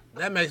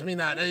 That makes me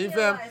not. You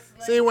feel me?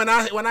 See, when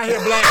I hear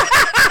black,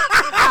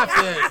 I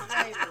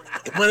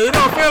feel. But it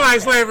don't feel like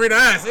slavery to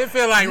us. It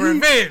feel like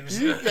revenge.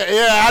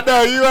 yeah, I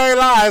know you ain't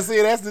lying.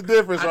 See, that's the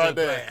difference I right just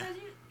there. play.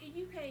 Because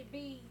you can't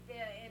be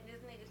there and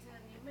this nigga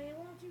telling you, man,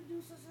 why don't you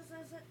do such.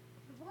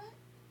 What?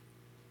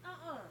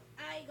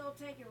 I ain't gonna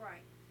take it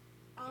right.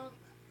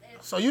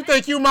 So you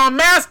think you my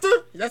master?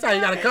 That's how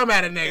you gotta come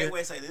at a Hey, nigga.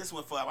 wait, say this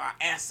one for our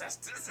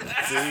ancestors. See,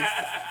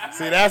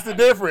 that's the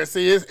difference.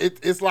 See,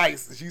 it's like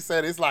she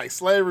said, it's like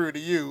slavery to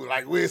you.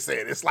 Like we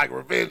said, it's like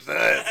revenge to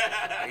us.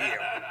 Yeah.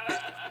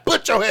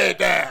 Put your head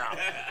down.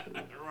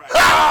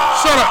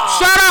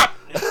 Shut up!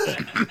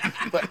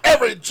 For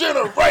every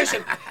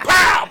generation,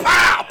 pow,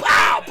 pow,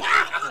 pow,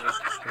 pow.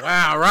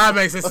 Wow, Rob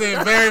makes it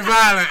seem very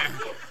violent.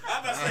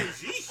 I'm about to say,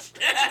 sheesh.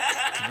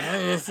 That's what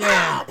I'm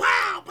saying.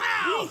 Pow,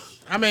 pow.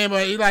 I mean,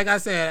 but like I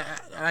said,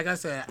 I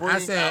said Bring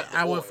out the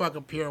I would oil. fuck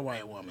a pure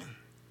white woman.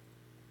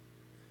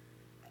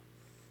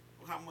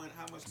 How much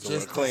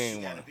Just gotta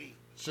clean one. be?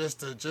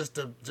 Just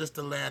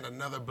to land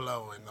another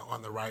blow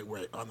on the white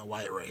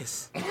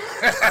race.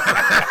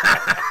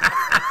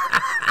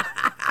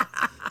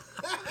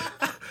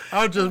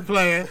 I'm just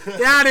playing.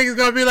 Y'all niggas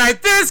gonna be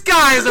like, this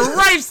guy is a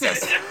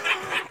racist.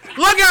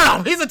 Look at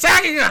him, he's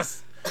attacking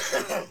us.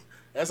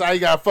 That's how you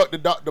gotta fuck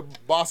the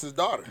boss's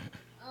daughter.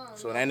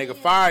 So when that nigga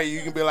fire you,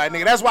 you can be like,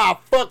 nigga, that's why I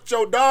fucked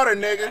your daughter,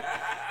 nigga.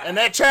 And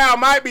that child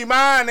might be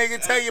mine,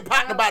 nigga. Tell your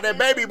partner about that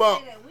baby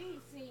bump. We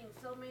seen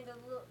so many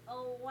little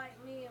old white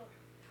men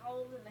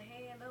holding the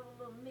hand of a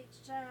little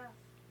mixed child,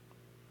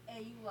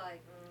 and you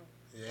like,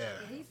 Yeah.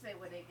 And he said,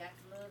 well, they got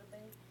to love the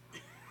baby.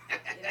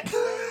 It ain't the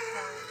baby's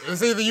time.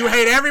 It's either you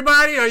hate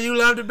everybody or you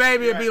love the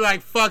baby and be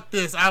like, fuck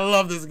this, I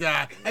love this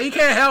guy. And you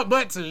can't help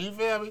but to, you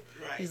feel me?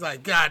 Right. He's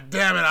like, God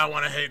damn it, I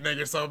want to hate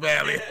niggas so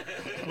badly.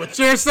 But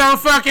you're so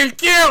fucking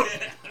cute.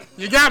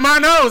 You got my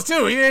nose,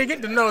 too. You didn't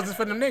get the noses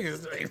for them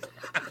niggas.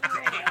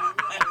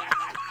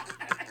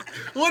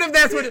 What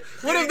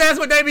if that's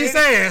what they be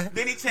saying?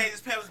 Then he changed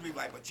his peppers and be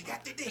like, but you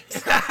got the dick.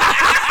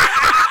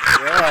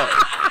 Yeah.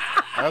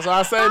 That's what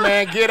I say,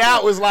 man. Get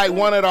Out was like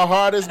one of the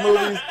hardest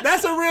movies.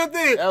 That's a real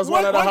thing. That was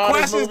one of the what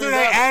hardest questions do movies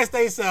they ever. ask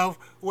themselves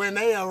when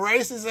they a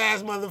racist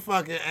ass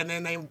motherfucker and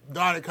then they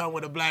daughter come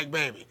with a black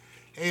baby?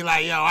 He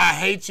like, yo, I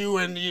hate you,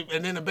 and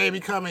then the baby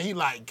come and he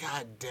like,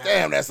 God damn.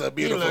 Damn, that's a You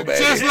beautiful look baby.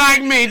 just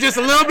like me, just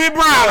a little bit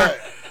browner.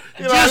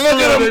 You're like, Just look a at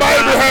little them bit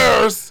baby browner.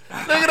 hairs.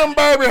 Look at them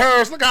baby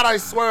hairs. Look how they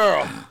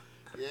swirl.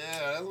 Yeah,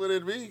 that's what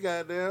it be,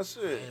 goddamn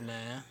shit. Hey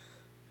man,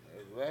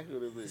 Exactly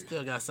what it be.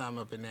 still got something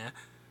up in there.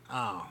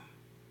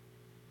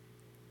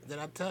 Did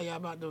I tell y'all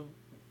about the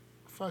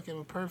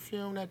fucking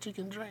perfume that you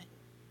can drink?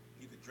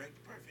 You can drink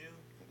the perfume.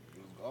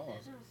 That don't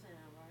sound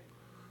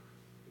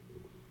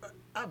right.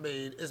 I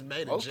mean, it's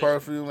made of Most gin.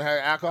 perfume have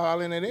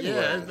alcohol in it anyway.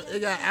 Yeah, it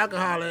got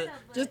alcohol in it.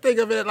 Just think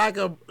of it like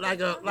a. But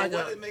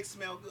what it makes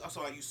smell good? Oh,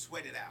 so you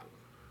sweat it out.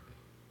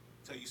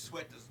 So you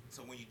sweat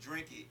so when you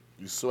drink it,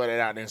 You sweat it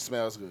out and it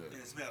smells good. then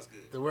it smells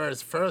good. The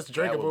world's first would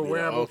drinkable be the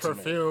wearable ultimate.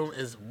 perfume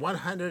is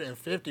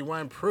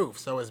 151 proof,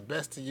 so it's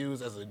best to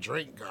use as a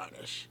drink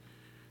garnish.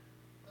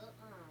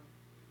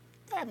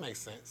 That makes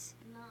sense.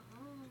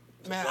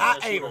 Man, I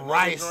Garnish ate with another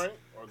rice. drink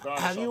or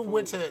garnish Have on you food?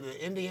 went to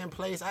the Indian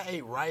place? I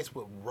ate rice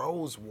with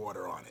rose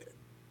water on it.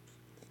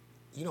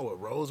 You know what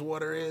rose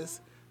water is?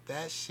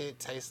 That shit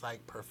tastes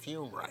like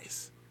perfume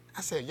rice.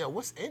 I said, yo,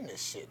 what's in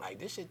this shit? Like,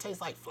 this shit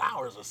tastes like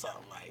flowers or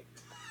something. Like,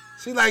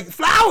 she like,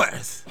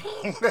 flowers.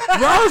 Rose.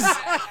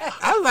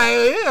 I was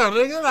like, yeah,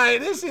 nigga, like,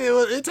 this shit,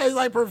 it tastes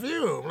like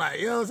perfume. Like,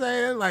 you know what I'm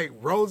saying? Like,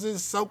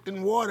 roses soaked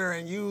in water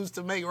and used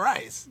to make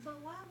rice. But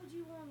why would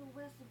you want a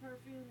Western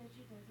perfume that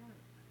you can drink?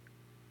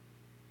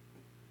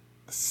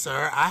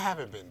 Sir, I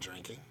haven't been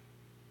drinking.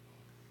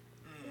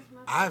 It's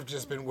my I've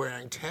just been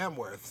wearing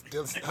Tamworth.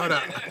 Hold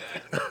on.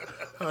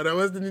 Hold on.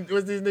 What's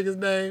these niggas'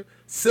 name?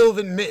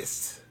 Sylvan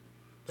Mist.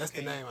 That's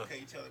the name of Okay,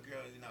 it. you tell the girl,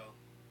 you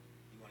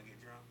want to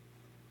get drunk?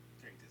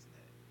 Drink this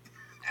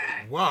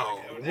and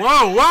that.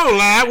 Whoa,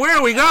 lad. Where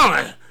are we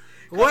going?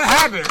 What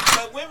happened?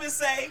 But women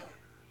say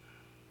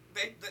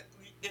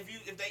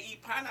if they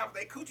eat pineapple,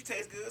 their coochie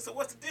tastes good. So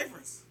what's the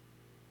difference?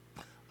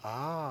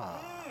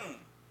 Ah.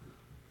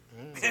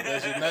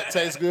 Does your nut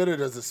taste good or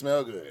does it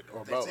smell good?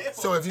 Or They both? say it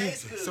So if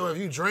tastes good.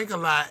 you drink a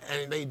lot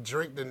and they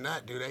drink the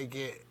nut, do they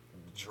get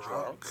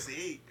drunk?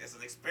 See, it's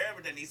an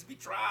experiment that needs to be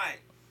tried.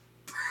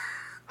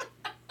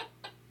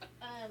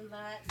 I'm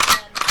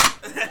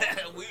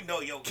not. We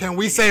know your. Can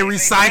we say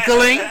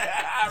recycling?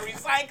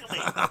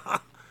 Recycling.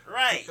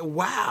 Right.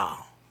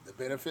 Wow. The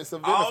benefits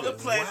of All the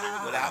benefits.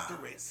 pleasure without the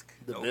risk.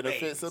 The No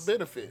benefits babes. of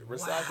benefit.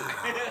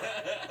 Recycling.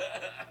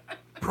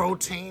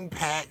 Protein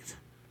packed.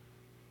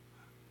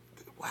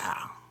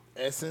 Wow.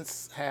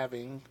 Essence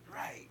having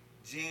Right.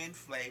 Gin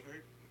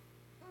flavored.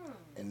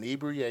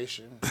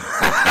 inebriation.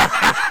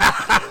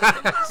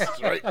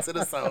 Straight to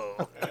the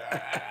soul.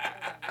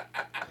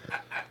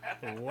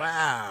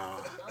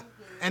 Wow.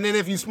 And then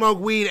if you smoke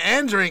weed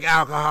and drink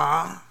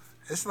alcohol,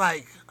 it's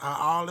like an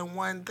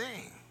all-in-one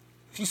thing.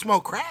 If you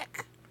smoke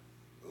crack,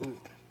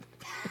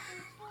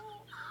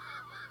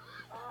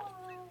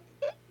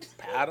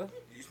 Powder.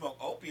 You smoke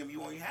opium, you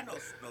won't have no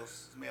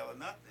smell or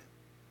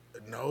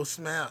nothing. no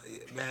smell.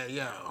 Man,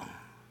 yo,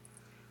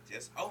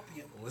 Just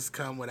opium. what's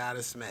come without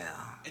a smell?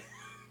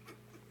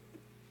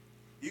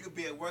 You could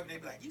be at work and they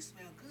be like, you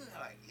smell good.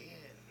 I'm like, yeah.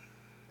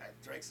 I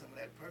drank some of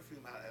that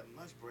perfume out at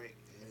lunch break.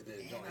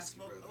 And I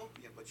smoked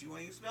opium. But you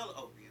ain't even smell the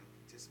opium.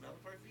 Just smell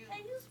the perfume.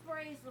 Hey, you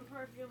sprayed some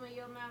perfume in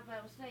your mouth by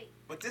mistake.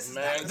 But this is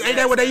Man, not Ain't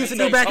that what they used to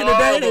do tastes back in the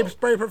day? They horrible.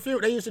 spray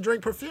perfume. They used to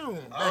drink perfume.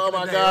 Back Oh in the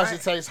my day, gosh, right?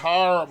 it tastes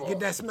horrible. Get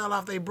that smell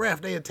off their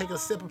breath. They'd take a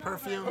sip of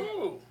perfume.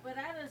 But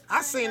I done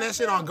I sprayed seen that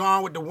shit on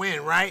Gone with the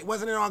Wind, right?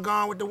 Wasn't it on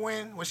Gone with the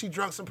Wind when she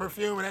drunk some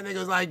perfume and that nigga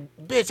was like,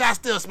 "Bitch, I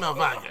still smell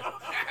vodka."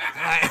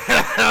 Like, you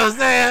know what I'm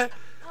saying?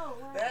 Oh,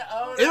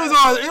 wow.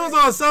 It was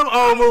on some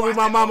old movie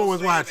my mama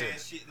was watching.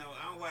 Shit. No,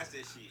 I don't watch that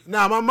shit.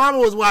 Nah, my mama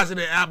was watching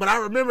it, but I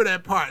remember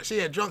that part. She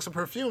had drunk some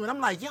perfume, and I'm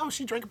like, "Yo,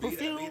 she drinking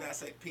perfume." I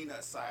say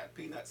peanut cider.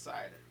 Peanut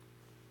cider.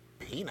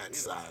 Peanut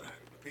cider.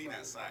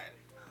 Peanut cider.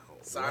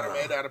 Cider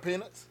made out of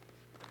peanuts?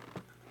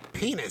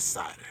 Peanut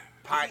cider.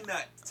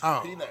 Peanuts.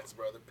 Oh, Peanuts,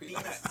 brother.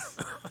 Peanuts. Peanuts.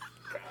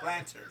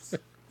 Planters.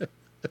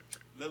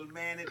 Little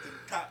man at the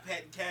top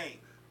hat and cane.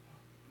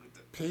 With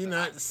the-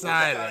 peanut what's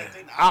cider. that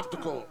thing?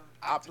 Optical.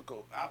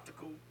 Optical.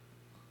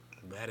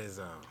 That is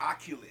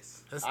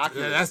Oculus. that's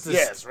Oculus. that's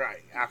Yes,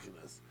 right.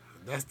 Oculus.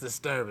 that's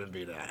disturbing.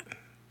 Be that.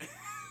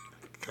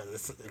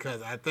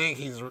 Because I think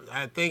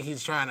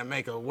he's trying to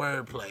make a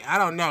word play. I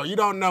don't know. You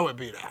don't know it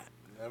be that.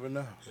 Never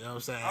know. You know what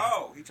I'm saying?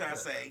 Oh, he trying to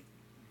say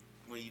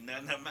when you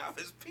nut in her mouth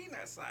is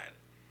peanut cider.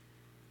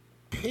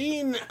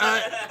 Peanut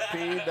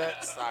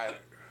cider.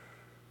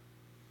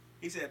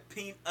 He said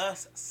peanut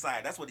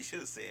cider. That's what he should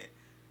have said.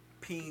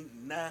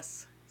 Peanut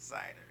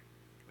cider.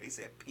 But he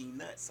said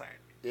peanut cider.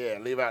 Yeah,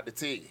 leave out the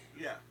T.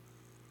 Yeah.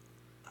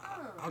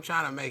 I'm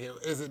trying to make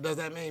it. Does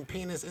that mean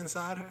penis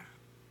inside her?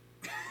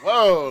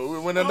 Whoa, we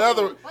went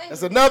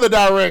it's another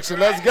direction.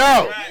 Let's go.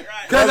 Right.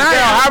 Let's go.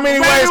 How many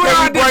ways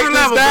can we break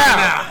this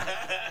down?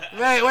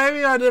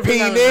 Maybe on different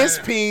Penis.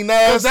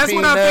 Because that's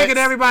what I'm thinking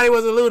everybody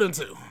was alluding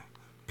to.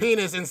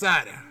 Penis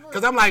inside her.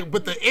 Because I'm like,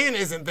 but the N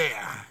isn't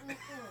there.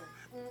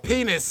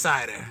 Penis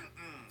cider.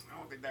 I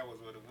don't think that was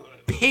what it was.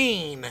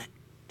 Peen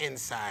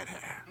inside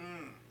her.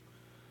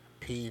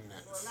 Penis.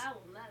 Well, I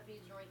will not be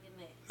drinking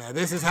that. Now,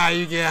 this is how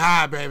you get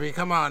high, baby.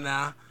 Come on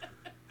now.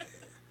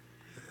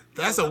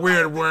 That's a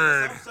weird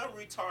word. Some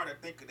retarded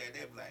think of that.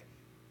 They're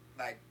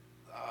like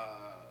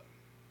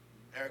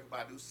Erykah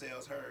Badu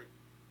sells her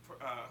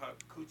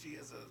coochie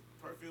as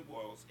a perfume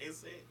or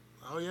incense.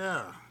 Oh,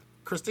 yeah.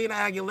 Christina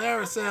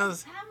Aguilera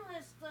says, How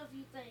much stuff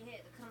you think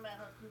had to come out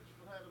her coochie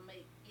for her to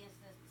make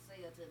incense to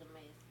sell to the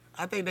mass?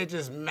 I think they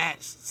just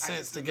match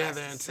scents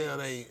together until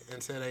they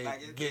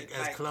get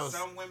as close.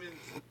 Some women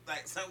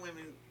So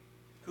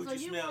coochie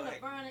you smell want to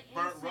like burn an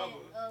burnt incense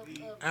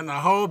rubber. And the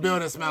whole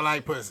building smell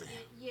like pussy.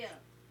 Yeah.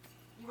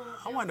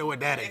 I wonder what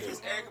that'd If do.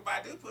 it's Erykah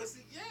Badu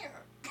pussy, yeah.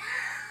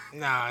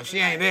 Nah, if she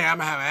ain't there, I'm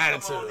going to have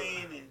an Come on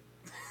attitude. in and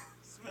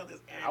smell this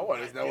Erykah I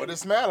want to know Badu. what it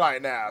smell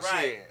like now.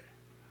 Right. Shit.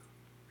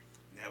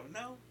 Never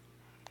know.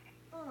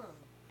 Mm.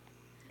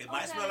 It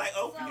might smell like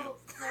opium. So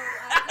I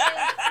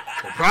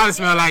It probably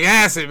smell like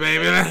acid,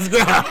 baby. Let's go.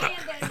 guess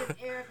that is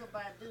Erykah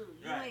Badu. You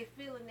Right. ain't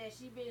feeling that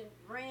she been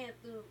ran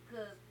through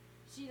because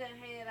she done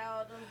had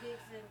all them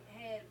dicks and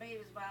had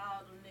babies by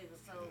all them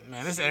niggas. So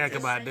Man, this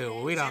Erykah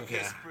Badu. We don't She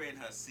care. just spreading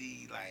her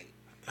seed like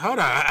Hold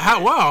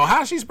on.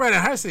 How's she spreading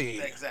her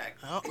seed?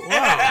 exactly. Oh,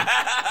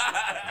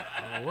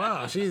 whoa.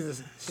 Wow. She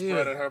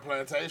Spreading her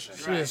plantation.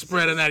 is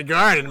spreading that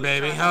garden,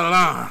 baby. Hold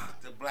on.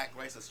 The black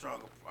race a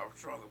stronger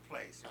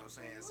place. You know what I'm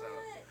saying? So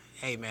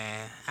Hey,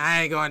 man.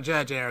 I ain't going to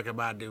judge Erykah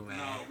Badu, man.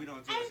 no, we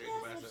don't judge ain't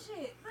Erykah that Badu. some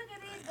shit? Look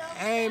at these dope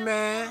Hey, stuff.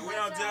 man. We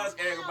don't judge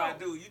Erykah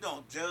Badu. You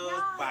don't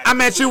judge by I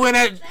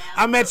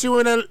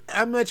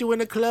met you in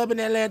the club in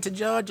Atlanta,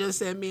 Georgia.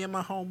 Said me and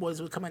my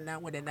homeboys were coming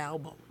out with an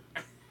album.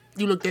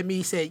 You looked at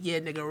me, said, "Yeah,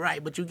 nigga,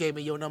 right." But you gave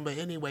me your number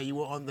anyway. You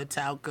were on the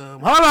talcum.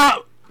 Hold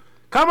up,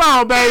 come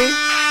on, baby.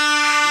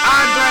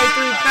 Andre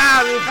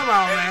 3000. Come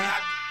on, man.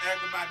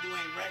 Erykah Badu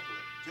ain't regular.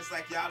 Just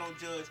like y'all don't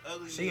judge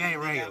ugly. She niggas ain't that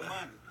got regular.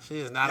 money. She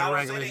is not Y'all a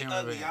don't say regular they human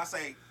ugly. being. Y'all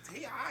say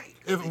he alright.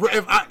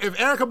 If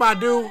Erykah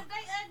Badu, They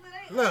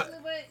ugly, Look.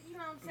 but you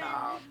know what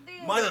I'm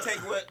saying? Money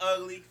take away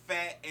ugly,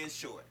 fat, and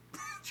short.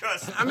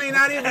 Trust me. I mean,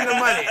 not even the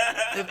money.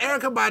 If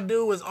Erykah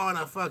Badu was on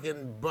a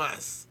fucking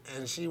bus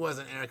and she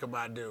wasn't Erykah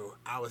Badu,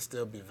 I would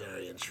still be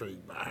very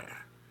intrigued by her.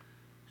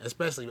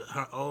 Especially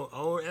her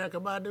old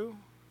Erykah Badu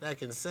that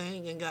can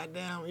sing and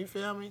goddamn, you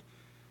feel me?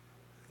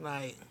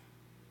 Like,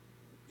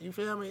 you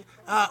feel me?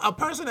 A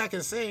person that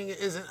can sing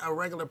isn't a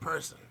regular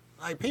person.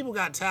 Like, people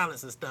got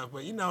talents and stuff,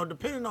 but, you know,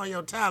 depending on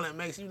your talent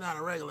makes you not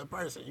a regular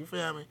person. You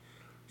feel me?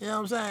 You know what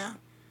I'm saying?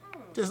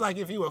 Just like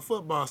if you a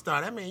football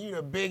star, that means you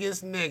the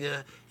biggest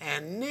nigga,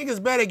 and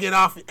niggas better get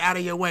out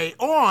of your way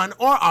on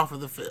or off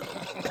of the field.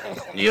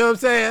 You know what I'm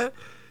saying?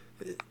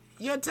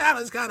 Your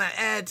talents kind of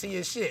add to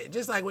your shit.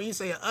 Just like when you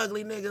say an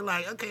ugly nigga,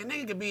 like, okay, a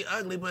nigga can be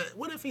ugly, but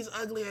what if he's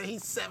ugly and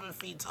he's 7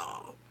 feet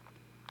tall?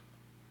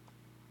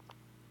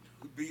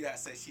 B Dot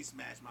said she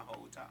smashed my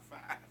whole top 5.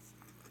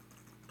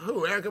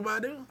 Who, Erykah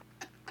Badu?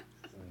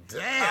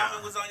 Damn.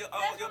 Common was on your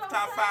what I'm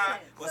top saying. 5.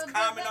 Was So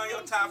Common does on that your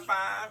mean top she- 5?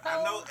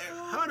 I know.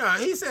 Hold on,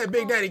 he said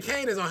Big Daddy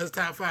Kane is on his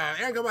top 5.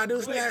 Erykah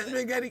Badu smashed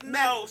Big Daddy Kane.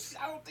 No,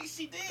 I don't think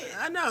she did.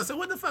 I know, so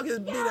what the fuck is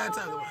Big Y'all Daddy don't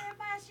talking know about?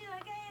 everybody she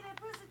like gave that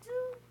pussy to?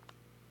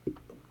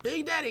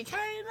 Big Daddy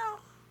Kane, though?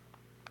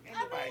 Ain't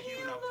nobody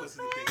hearing no pussy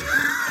to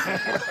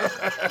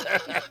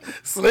big.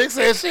 Slick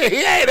said shit.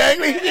 He ain't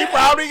ugly. He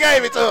probably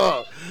gave it to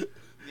him.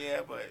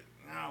 Yeah, but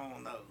I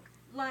don't know.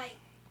 Like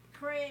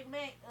Craig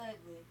Mack ugly.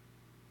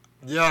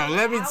 Yo,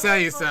 let me tell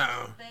you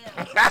something.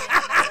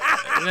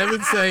 Let me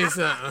tell you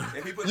something.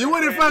 If he put You that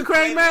wouldn't brand fuck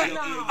Craig new Mack? in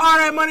your ear, All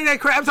that money that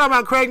Craig, I'm talking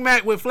about Craig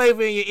Mack with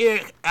flavor in your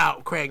ear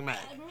out, Craig Mack.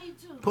 Me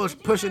too. Push- Did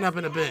you pushing not up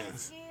in the see how his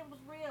bins. skin was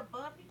real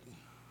bumpy?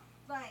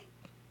 Like.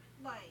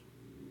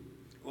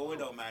 Well, it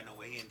don't matter no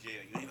way. He in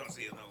jail. You ain't gonna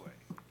see it no way.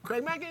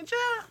 Craig Mack in jail?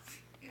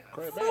 Yeah.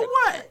 Craig For Mack.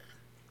 what?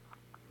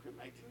 Craig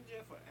Mack in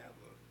jail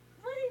forever.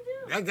 What did he do?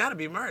 That gotta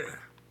be murder.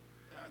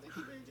 I think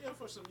he been in jail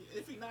for some.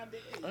 If he not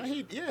dead,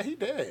 He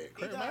dead.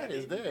 Craig died. Mack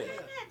is dead. He's not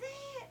dead.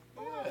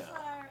 Oh, I'm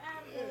sorry. I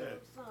heard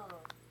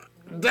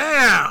some.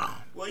 Damn.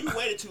 Well, you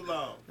waited too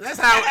long. That's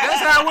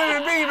how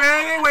women be,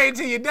 man. They wait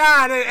until you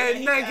die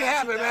and nothing can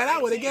happen, man. I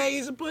would have gave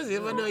you some pussy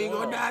if I knew you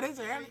gonna die this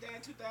year.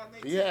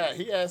 Yeah,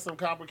 he had some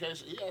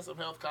complications. He had some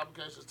health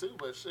complications too,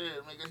 but shit,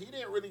 nigga, he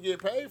didn't really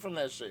get paid from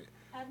that shit.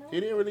 He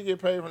didn't really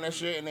get paid from that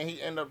shit, and then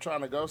he ended up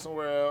trying to go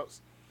somewhere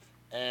else.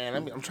 And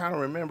I'm trying to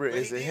remember,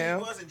 is it him?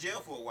 He was in jail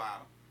for a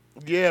while.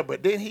 Yeah,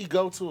 but didn't he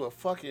go to a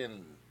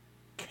fucking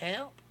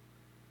camp?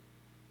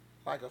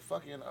 Like a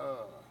fucking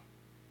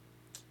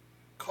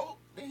coke?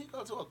 Didn't he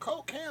go to a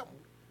coke camp?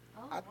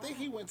 Oh, I think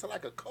he went to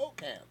like a coke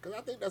camp, because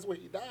I think that's where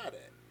he died at.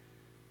 It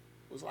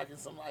was like in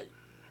some like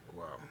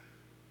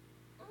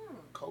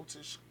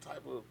cultish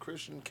type of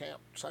Christian camp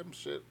type of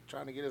shit,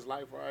 trying to get his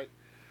life right.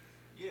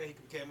 Yeah, he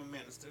became a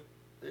minister.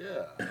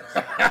 Yeah.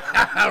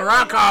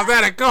 Rock calls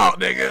that a cult,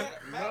 nigga.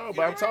 No,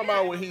 but I'm talking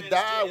about when he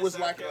died was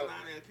like Carolina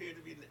appeared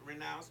to be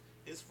renounced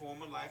his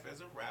former life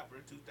as a rapper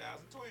in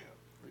 2012.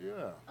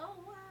 Yeah. Oh,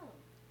 wow.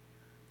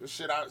 This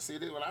shit,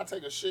 when I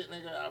take a shit,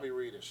 nigga, I'll be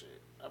reading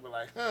shit. I'll be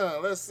like,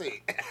 let's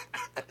see.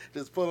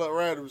 Just pull up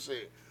random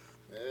shit.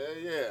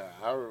 Yeah.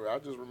 I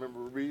just remember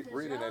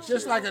reading that shit.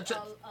 Just like a lot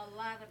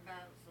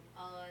about some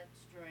odd,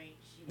 strange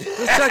shit.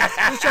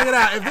 Just check it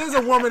out. If there's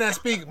a woman that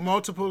speaks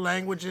multiple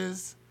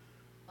languages,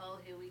 Oh,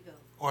 here we go.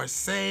 or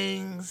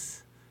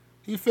sings,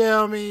 you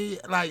feel me?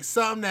 Like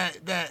something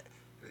that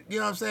you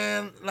know what I'm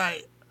saying?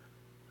 Like,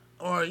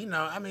 or, you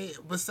know, I mean,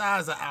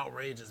 besides an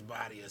outrageous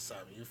body or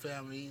something, you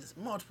feel me?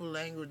 Multiple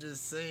languages,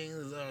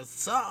 sings, or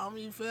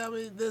something, you feel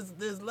me?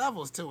 There's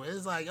levels to it.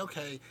 It's like,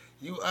 okay,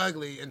 you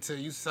ugly until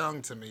you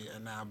sung to me,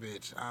 and now,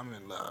 bitch, I'm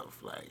in love.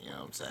 Like, you know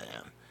what I'm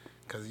saying?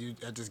 Because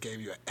I just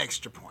gave you an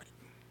extra point.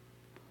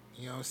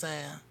 You know what I'm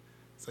saying?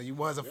 So you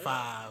was a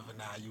 5, and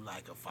now you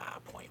like a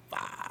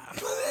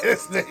 5.5.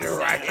 This nigga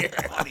right here.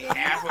 Only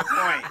half a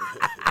point.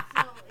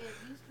 So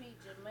if you speak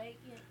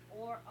Jamaican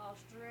or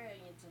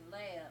Australian to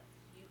lab,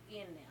 you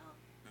in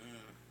there.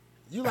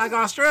 You like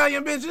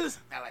Australian bitches?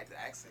 I like the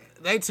accent.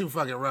 They too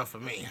fucking rough for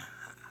me.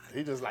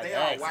 He just like They the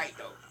all accent. white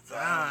though. So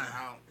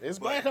It's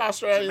black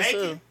Australians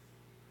Jamaican? too.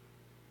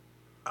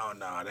 Oh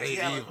no, they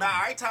Yeah, evil. nah,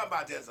 I ain't talking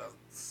about just a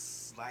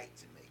slight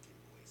Jamaican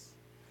voice.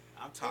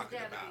 I'm talking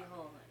It's gotta about. be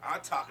hard.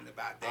 I'm talking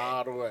about that.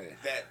 All the way.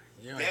 That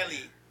You ain't-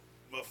 belly,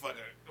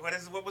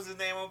 motherfucker. What was his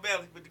name on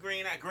belly with the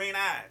green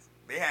eyes?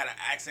 They had an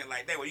accent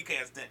like that where you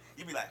can't stand.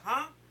 You be like,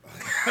 huh?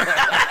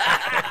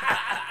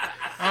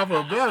 Off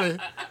of Billy.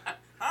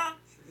 Huh?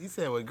 You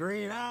said with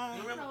green eyes?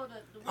 You remember?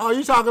 Oh,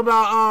 you talking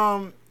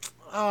about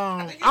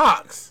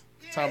Ox?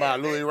 Yeah, Talking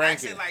about Louis that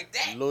Rankin. accent like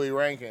that. Louis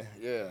Rankin,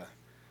 yeah.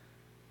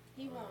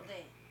 He want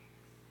that.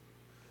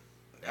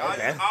 All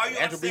you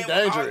That could be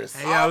understand dangerous.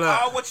 Hey, y'all,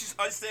 look. all what you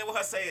understand what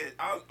her saying.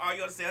 All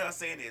you understand her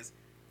saying is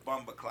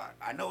bumper clock.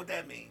 I know what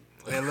that means.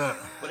 Hey, look.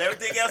 But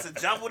everything else is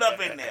jumbled up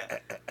in there.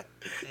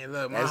 Hey,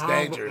 look. That's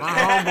dangerous. My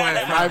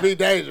homeboy, It might be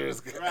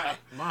dangerous. Right.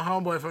 my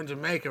homeboy from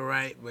Jamaica,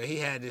 right? But he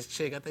had this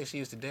chick. I think she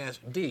used to dance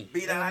for D.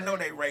 Beat I know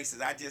they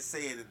racist. I just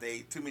said that they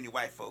too many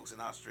white folks in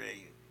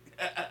Australia.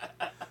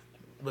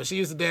 But she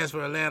used to dance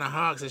for Atlanta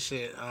Hawks and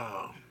shit.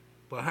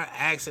 But her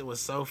accent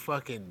was so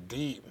fucking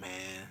deep,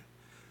 man.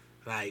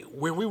 Like,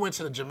 when we went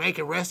to the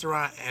Jamaican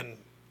restaurant and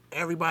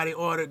everybody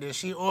ordered, then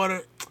she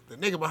ordered, the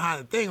nigga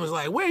behind the thing was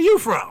like, where you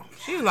from?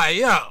 She was like,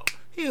 yo.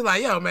 He was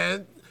like, yo,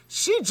 man,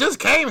 she just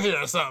came here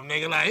or something,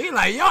 nigga. Like, he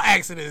like, your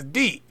accent is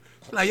deep.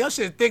 She like, your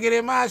shit thicker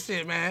than my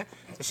shit, man.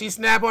 And she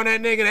snap on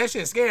that nigga, that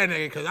shit scare a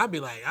nigga, because I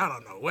be like, I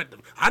don't know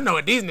I know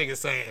what these niggas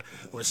saying.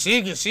 Well,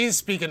 she's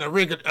speaking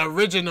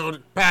original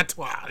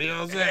patois, you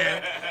know what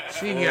I'm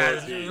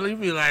saying? You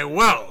be like,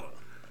 whoa.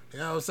 You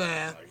know what I'm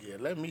saying? Yeah,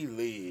 let me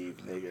leave,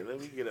 nigga. Let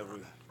me get over.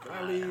 Can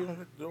I leave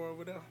the door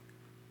over there?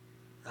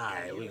 All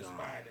right, we was gone.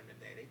 fired in the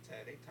day.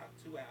 They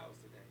talked 2 hours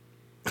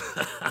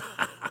today.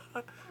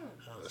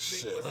 Oh,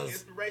 shit. What's the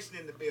inspiration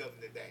in the building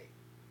today?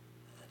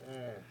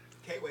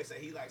 K-Way said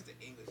he likes the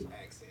English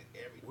accent.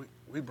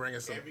 We bringing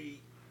some. Every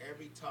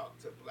talk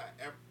to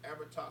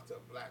ever talk to a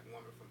black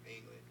woman from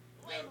England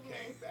never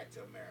came back to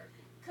America.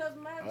 Cause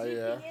my Oh,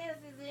 GPS yeah.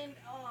 is in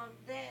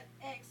that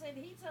accent.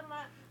 He talking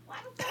about why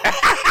the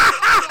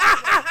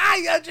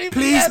fuck?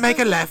 Please make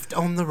a left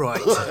on the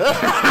right.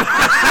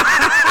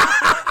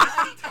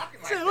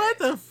 So what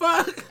the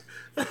fuck?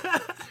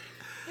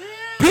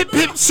 Pip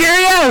pip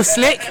cheerio,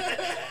 slick.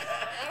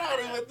 I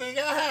don't even think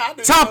I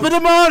have. Top of the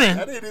morning.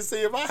 I need to see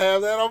if I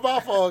have that on my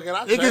phone. Can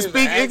I It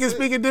can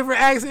speak a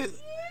different accent.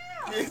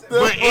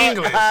 But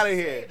English. Out of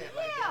here.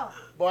 Yeah.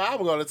 Boy,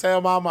 I'm gonna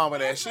tell my mama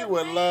that. She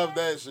would love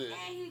that shit.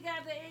 And he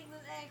got the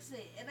English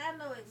accent, and I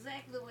know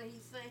exactly what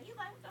he's saying. He's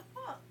like, what the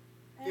fuck?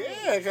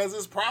 Yeah, because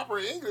it's proper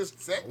English.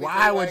 Technically.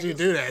 Why would like you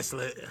it's- do that,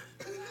 slick?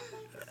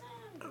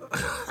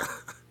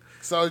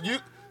 So you.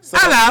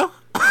 Hello.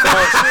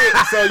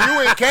 So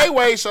you and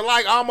K-Way should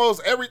like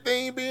almost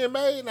everything being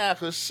made now,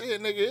 cause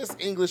shit, nigga, it's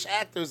English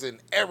actors and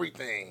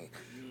everything.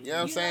 You know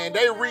what I'm saying?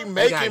 They They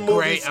remaking got great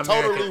movies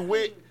totally American-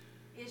 with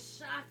It's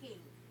shocking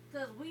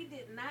because we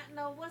did not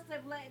know what's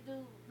that black dude.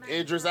 name?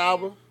 Idris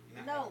Elba.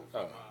 No,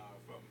 Oh.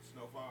 From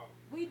Snowfall.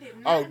 we did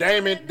not. Oh, know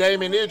Damon that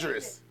nigga was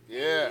Idris.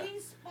 Yeah. He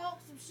spoke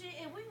some shit,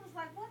 and we was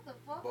like, what the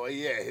fuck? Boy, Oh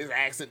yeah, his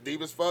accent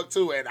deep as fuck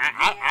too, and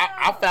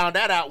I found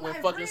that out when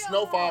Like, fucking real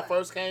Snowfall hard.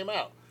 first came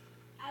out.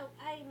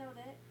 I didn't know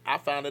that. I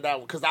found it out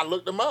because I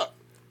looked him up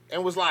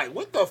and was like,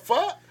 what the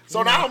fuck?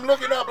 So now I'm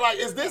looking up like,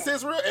 is this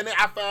his real? And then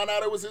I found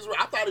out it was his real.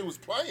 I thought he was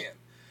playing,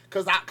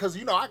 cause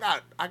you know I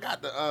got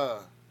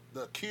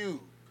the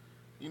Cube,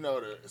 you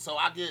know so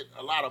I get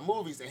a lot of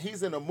movies, and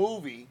he's in a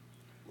movie,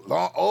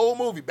 old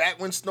movie back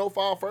when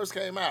Snowfall first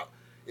came out.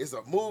 It's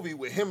a movie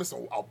with him and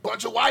a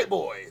bunch of white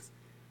boys,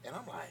 and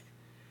I'm like.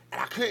 And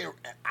I couldn't.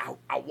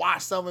 I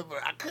watched some of it,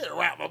 but I couldn't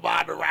wrap my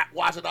mind to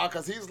watch it all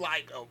because he's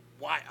like a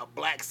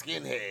black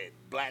skinhead,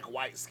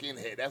 white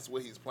skinhead. That's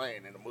what he's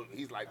playing in the movie.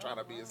 He's like trying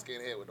to be a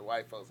skinhead with the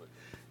white folks,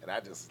 and I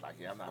just like,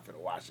 yeah, I'm not finna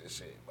watch this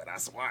shit. But I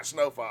watched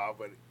Snowfall,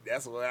 but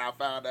that's when I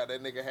found out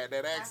that nigga had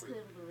that accent. I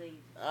couldn't believe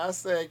it. I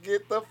said,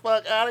 get the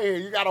fuck out of here.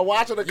 You gotta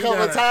watch it a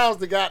couple of times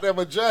to goddamn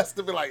adjust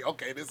to be like,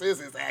 okay, this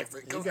is his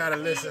accent. You gotta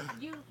listen.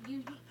 You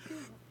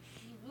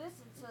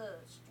listen to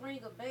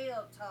Stringer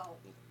Bell talk,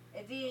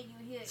 and then you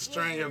hear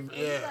Stringer, English,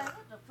 and yeah. you're like,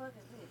 what the fuck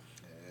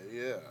is this?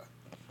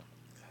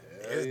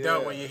 Yeah. It's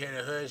dope when you hear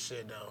the hood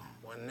shit though.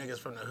 When niggas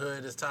from the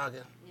hood is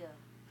talking, Yeah.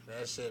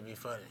 that shit be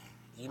funny.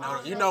 You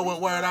know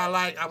what word I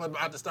like? I'm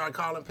about to start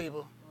calling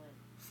people What?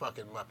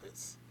 fucking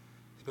Muppets.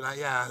 Be like,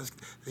 yeah,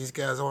 these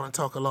guys want to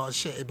talk a lot of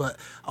shit, but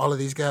all of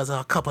these guys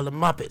are a couple of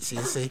Muppets,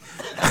 you see.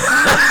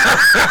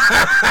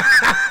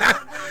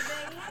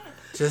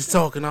 Just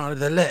talking out of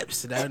their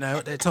lips. They don't know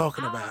what they're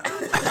talking about.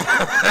 We done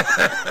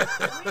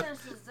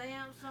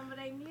Shazam some of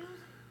their music,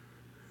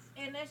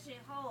 and that shit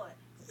hard.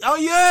 Oh,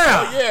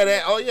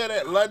 yeah. Oh yeah,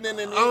 that London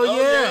and Oh,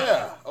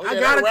 yeah. I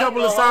got a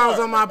couple of songs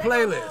on my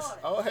playlist.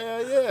 Oh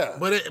hell yeah.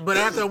 But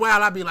after a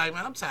while, I'd be like,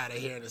 man, I'm tired of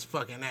hearing this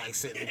fucking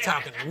accent and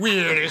talking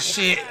weird and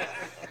shit.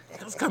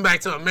 Let's come back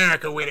to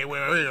America with it,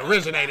 where we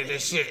originated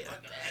this shit.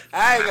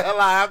 I ain't gonna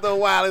lie. After a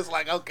while, it's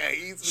like, okay,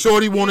 he's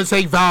Shorty want to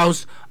take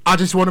vows. I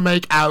just want to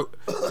make out.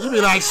 You be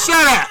like,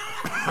 shut up.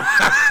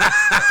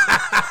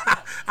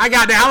 I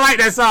got that. I like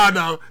that song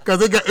though,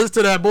 cause it's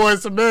to that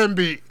Boys to Men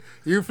beat.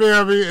 You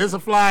feel me? It's a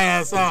fly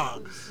ass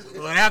song.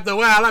 But after a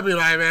while, I be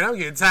like, man, I'm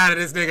getting tired of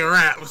this nigga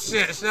rap.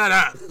 Shit, shut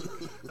up.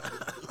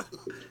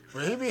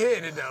 But he be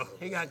hitting it though.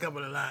 He got a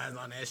couple of lines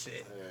on that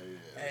shit.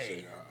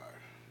 Hey.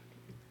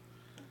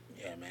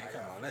 Yeah, man,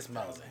 come on, let's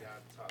mosey.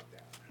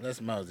 Let's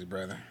mosey,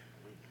 brother.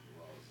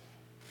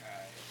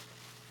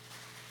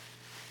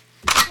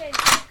 Okay,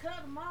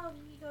 cut them off,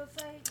 you gonna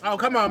say? Oh,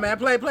 come on, man,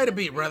 play the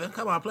beat, brother.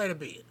 Come on, play the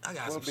beat. I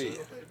got some What beat?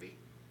 shit. Play the beat.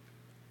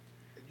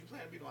 If you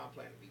playing the beat, or I'm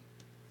playing the beat.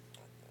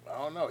 I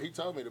don't know. He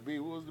told me the beat.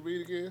 What was the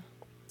beat again?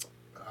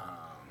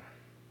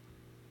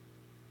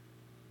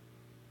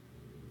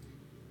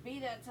 Be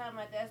that time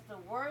about that's the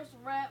worst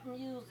rap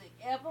music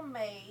ever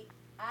made.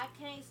 I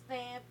can't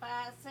stand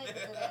 5 seconds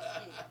of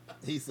that shit.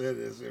 He said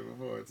that shit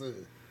before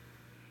too.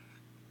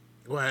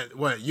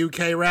 What,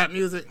 UK rap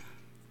music?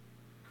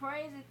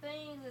 Crazy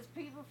things is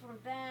people from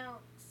down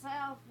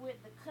south with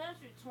the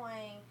country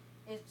twang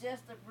is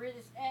just a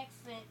British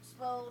accent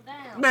slowed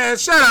down. Man,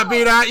 shut up,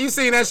 B-Dot. You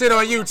seen that shit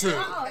on YouTube.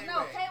 Oh,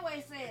 no,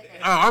 K-Way said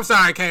that. Oh, I'm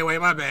sorry, K-Way.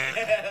 My bad.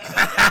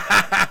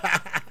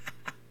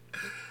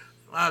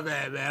 My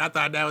bad, man. I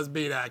thought that was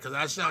B-Dot because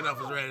I sure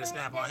enough was ready to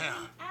snap on him.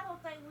 I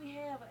don't think we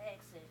have an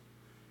accent.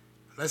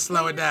 Let's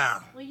slow it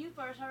down. When you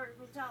first heard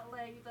me talk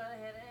last, you thought I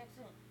had an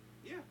accent.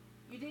 Yeah.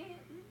 You did?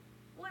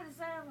 What did it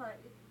sound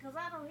like? Because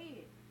I don't hear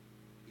it.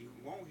 You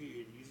won't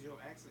hear it. Use your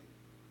accent.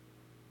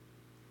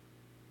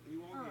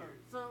 You won't hear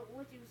it. So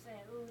what you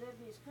saying? Ooh, that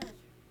bitch country.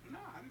 No,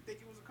 I didn't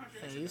think it was a country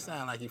Hey, accent. you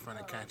sound like you from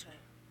the country.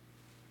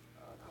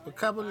 A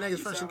couple of niggas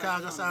from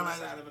Chicago sound like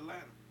Side that. of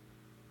Atlanta.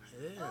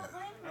 Yeah. Oh, wait a I was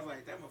minute.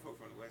 like, that motherfucker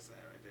from the west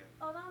side right there.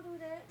 Oh, don't do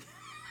that.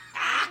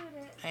 Don't do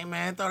that. Hey,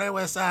 man, throw that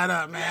west side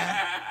up,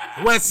 man.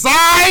 West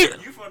side?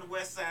 You from the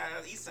west side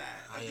or the east side?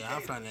 Oh, yeah,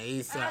 I'm from the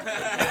east side. You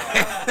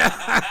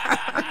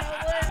know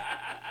what?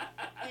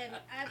 And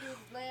I just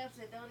laughed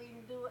and don't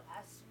even do it. I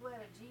swear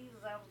to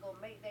Jesus, I was going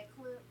to make that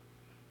clip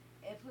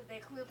and put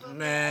that clip up there.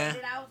 Man. And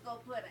then I was going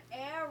to put an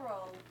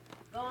arrow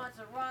going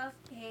to Ross'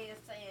 head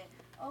saying,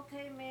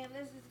 okay, man,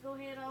 let's just go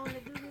ahead on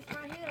and do this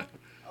right here.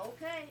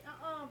 Okay,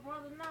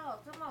 brother, no,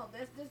 come on,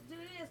 let's just do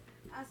this.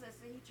 I said,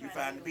 see, he trying You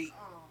find to the beat?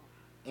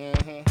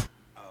 Mm-hmm.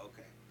 Oh,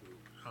 okay.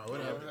 Oh,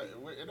 whatever.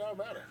 It don't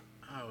matter.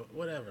 Oh,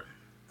 whatever.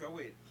 Go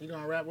with it. You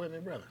gonna rap with me,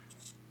 brother?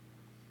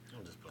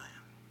 I'm just playing.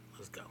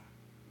 Let's go.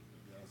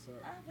 Yes, sir.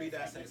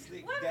 B-Dot said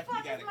Slick What the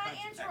definitely fuck got is a my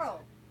country intro?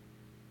 accent.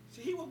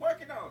 See, he was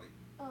working on it.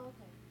 Oh,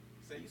 okay.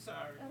 Say you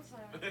sorry. I'm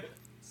sorry.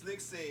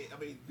 Slick said,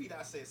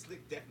 B-Dot said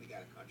Slick definitely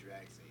got a country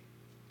accent.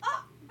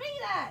 Oh, be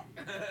that.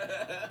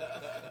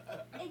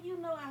 And you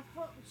know I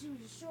fuck with you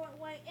the short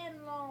way and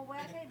the long way.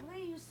 I can't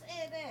believe you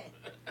said that.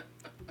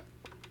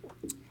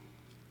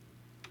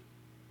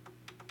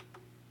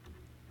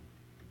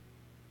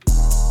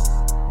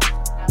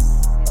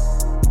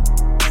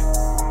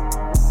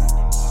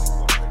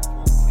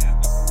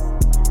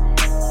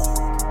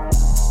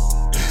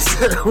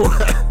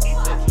 What?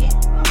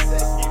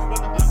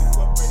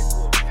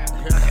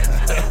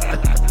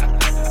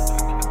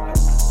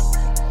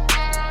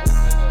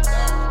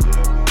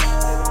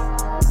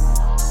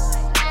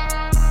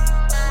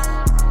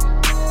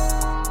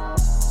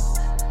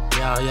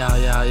 Yo.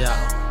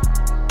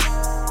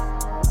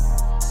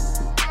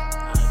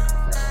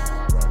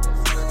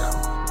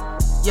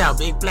 Yo,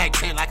 big black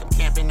tent like I'm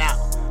camping out.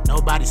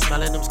 Nobody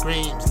smelling them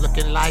screams.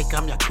 Looking like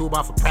I'm Yakub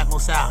off of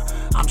Patmos out.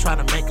 I'm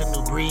trying to make a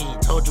new breed.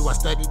 Told you I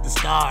studied the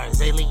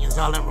stars. Aliens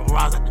all in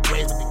raws like the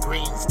grays with the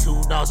greens.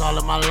 2 dogs all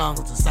in my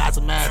lungs, the size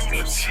of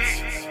masters.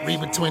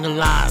 Read between the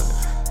lines.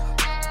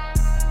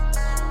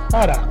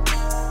 Hold up.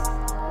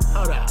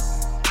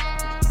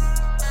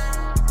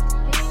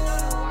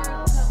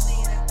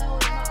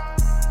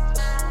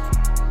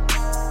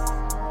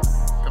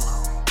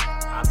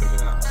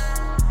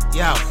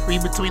 Yo,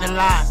 read between the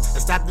lines. I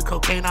stop the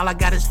cocaine, all I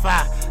got is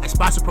fire. I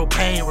sponsor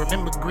propane,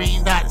 remember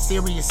green dot and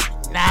serious.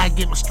 Now I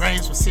get my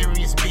strains from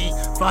Sirius B.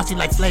 Frosty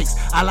like flakes,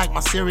 I like my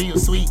cereal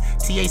sweet.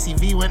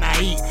 TACV when I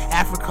eat.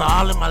 Africa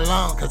all in my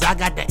lung, cause I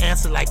got the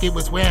answer like it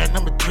was where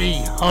number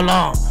 3. Hold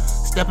on.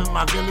 Step in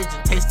my village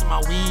and tasting my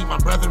weed. My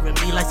brother and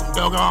me like some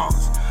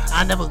doggons.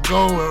 I never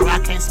go where I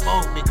can't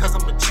smoke because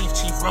I'm a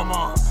chief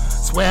Roman.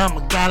 Swear I'm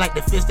a guy like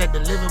the fish that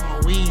deliver my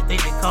weed.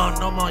 Think they call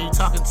no more. You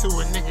talking to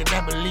a nigga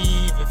that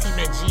believe if he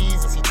met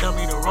Jesus, he tell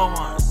me to roll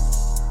on.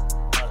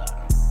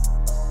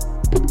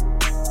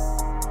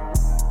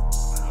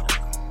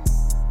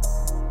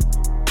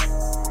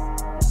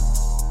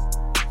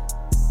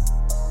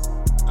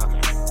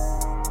 Okay.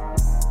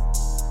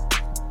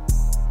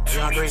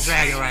 Y'all drink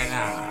dragon right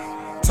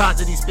now. Talk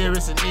to these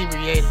spirits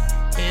inebriated.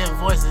 Hearing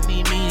voices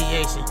need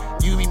mediation.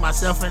 You, me,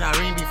 myself, and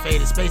Irene be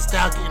faded. Spaced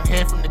out, getting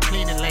head from the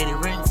cleaning lady.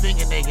 Ring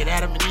finger naked.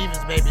 Adam and Eve's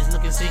babies.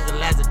 Looking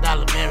single as a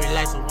dollar. Mary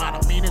likes a wine.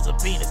 I mean, it's a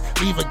penis.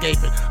 Leave her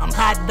gaping. I'm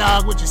hot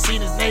dog. What you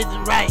seen is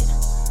Nathan Wright.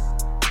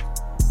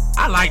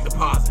 I like the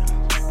pausing.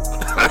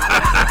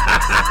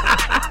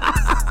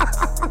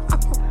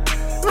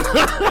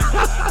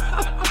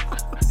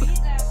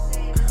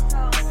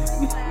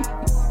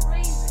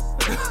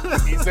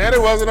 He said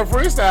it wasn't a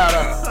freestyle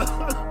though.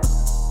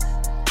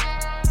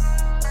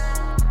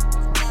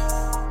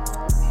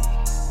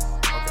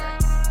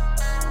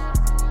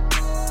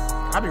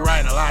 I be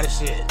writing a lot of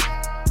shit.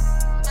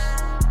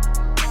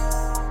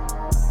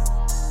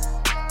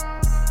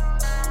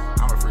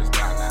 I'm a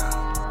freestyle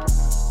now.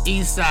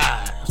 East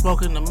side,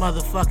 smoking the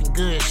motherfucking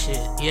good shit,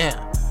 yeah.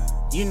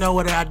 You know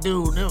what I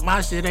do,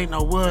 my shit ain't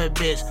no wood,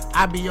 bitch.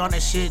 I be on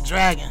that shit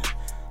dragging.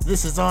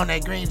 This is on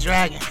that green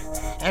dragon.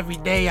 Every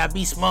day I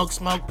be smoke,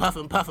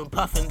 puffin',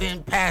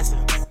 then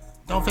passing.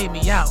 Don't fade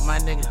me out, my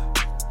nigga.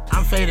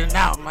 I'm fading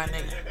out, my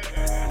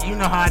nigga. You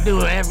know how I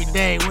do it every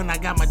day when I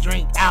got my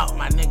drink out,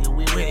 my nigga.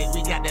 We with it,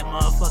 we got that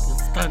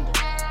motherfucking thunder.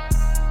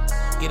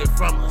 Get it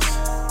from us.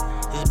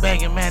 It's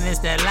banging, man, it's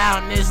that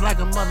loudness like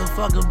a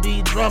motherfucker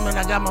be drumming.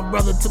 I got my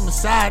brother to my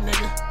side,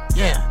 nigga.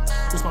 Yeah,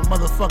 this my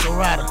motherfucking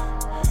rider.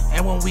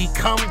 And when we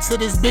come to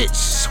this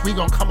bitch, we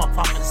gon' come up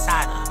off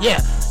inside her.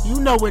 Yeah, you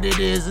know what it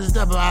is, it's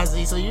Double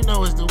IZ, so you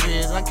know it's the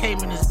whiz. I came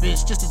in this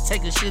bitch just to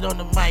take a shit on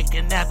the mic,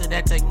 and after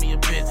that take me a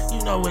bit.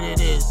 You know what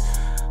it is.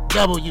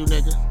 W,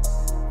 nigga.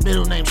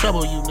 Middle name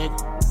Trouble, you nigga.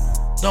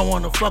 Don't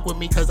wanna fuck with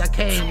me cause I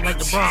came like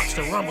the Bronx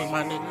to run with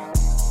my nigga.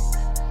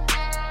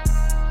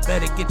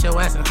 Better get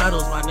your ass in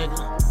huddles, my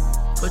nigga.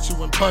 Put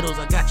you in puddles,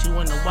 I got you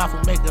in the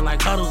waffle maker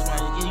like huddles, my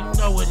nigga. You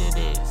know what it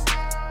is.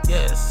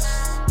 Yes,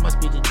 must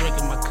be the drink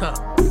in my cup.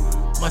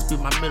 Must be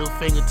my middle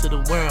finger to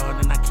the world,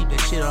 and I keep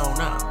that shit on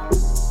up.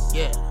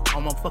 Yeah,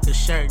 on my fucking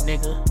shirt,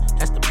 nigga.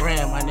 That's the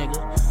brand, my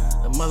nigga.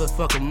 The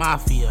motherfucking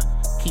mafia.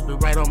 Keep it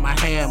right on my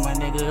hand, my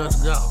nigga.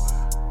 Let's go.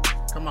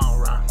 Come on,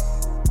 Rock.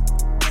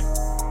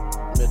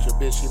 Met your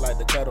bitch, she like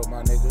to cuddle,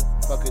 my nigga.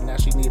 Fucking now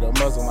she need a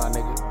muzzle, my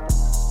nigga.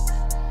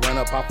 Run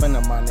up off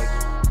into my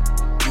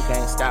nigga. You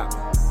can't stop me.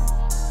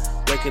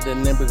 Waking the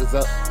niggas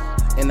up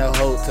in the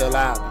hotel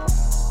lobby.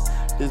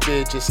 This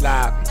bitch is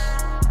sloppy.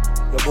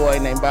 Your boy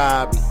named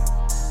Bobby.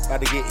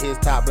 About to get his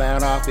top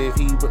blown off if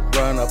he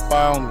run up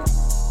on me.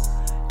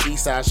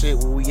 Eastside shit,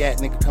 where we at,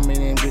 nigga,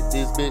 coming in with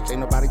this bitch. Ain't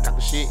nobody talking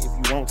shit. If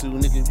you want to,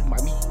 nigga, you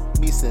might be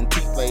missing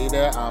teeth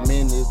later. I'm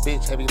in this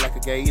bitch, heavy like a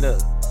gator.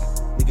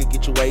 Nigga,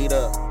 get your weight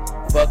up.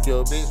 Fuck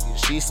your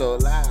bitch, she so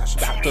loud. She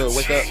about to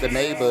wake up the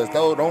neighbors.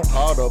 Though don't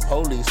call the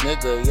police,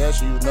 nigga.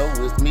 Yes, you know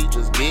it's me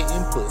just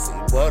getting pussy.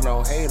 But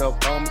don't hate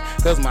up on me,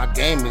 cause my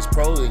game is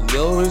pro and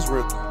yours is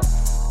rookie.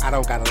 I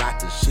don't got a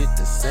lot of shit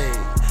to say,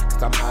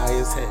 cause I'm high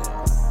as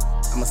hell.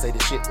 I'ma say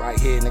this shit right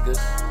here, nigga.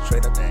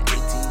 Straight up that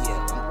ATL.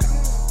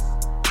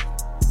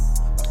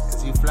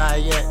 Is you fly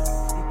yet?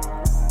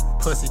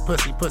 Pussy,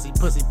 pussy, pussy,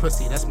 pussy,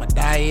 pussy. That's my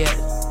diet.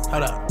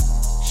 Hold up.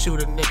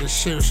 Shoot a nigga,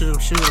 shoot him.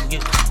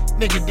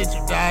 Nigga, did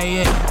you die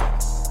yet?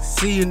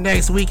 See you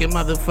next weekend,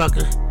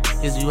 motherfucker.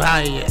 Is you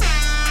high yet?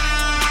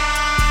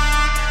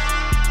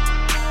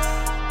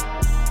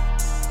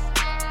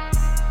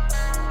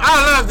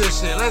 I love this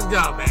shit. Let's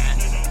go, man.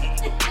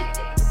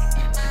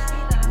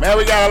 Man,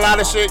 we got a lot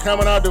of shit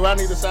coming up. Do I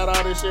need to shout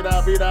all this shit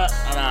out, B-Dot?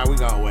 Nah, we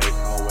gonna wait.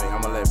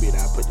 I'm gonna let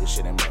B-Dot put this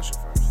shit in motion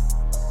first.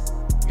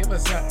 Give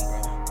us something,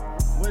 brother.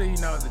 What do you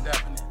know is a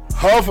definite?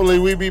 Hopefully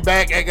we be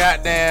back at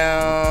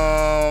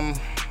goddamn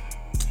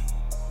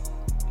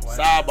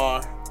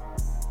Sidebar.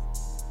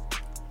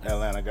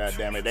 Atlanta,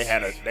 goddamn it.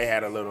 They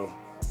had a little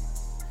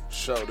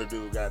show to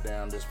do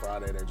goddamn this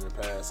Friday that just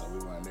passed, so we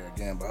weren't there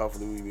again. But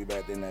hopefully we be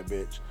back in that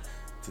bitch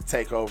to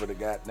take over the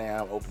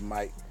goddamn open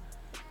mic.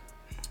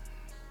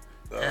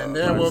 And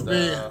there will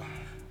be,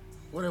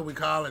 what are we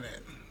calling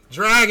it?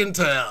 Dragon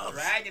Tales.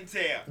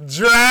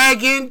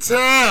 Dragon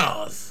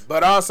Tales.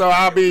 But also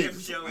I'll be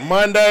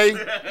Monday,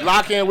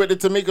 lock in with the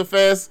Tamika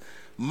Fest.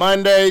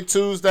 Monday,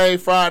 Tuesday,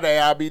 Friday,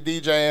 I'll be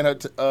DJing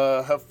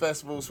her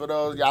festivals. For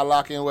those y'all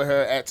lock in with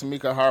her at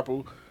Tamika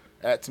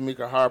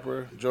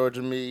Harper,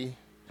 Georgia Me.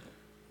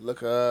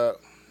 Look her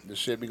up. The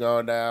shit be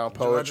going down,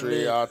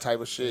 poetry, all type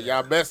of shit.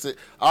 Y'all best it.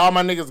 All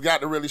my niggas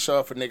got to really show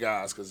up for nigga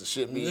eyes, cause the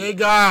shit be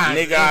nigga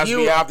eyes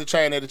be off the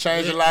chain. It'll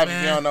change your life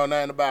if you don't know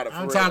nothing about it.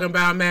 I'm talking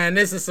about, man.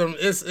 This is some.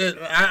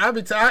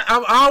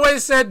 I've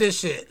always said this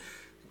shit,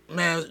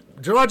 man.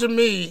 Georgia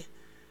Me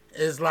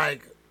is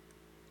like.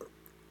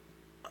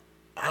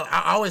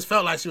 I always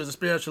felt like she was a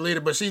spiritual leader,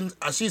 but she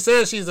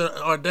says she's an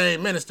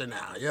ordained minister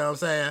now. You know what I'm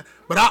saying?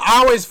 But I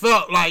always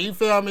felt like, you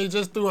feel me,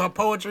 just through her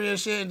poetry and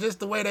shit, and just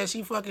the way that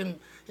she fucking,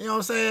 you know what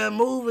I'm saying,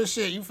 move and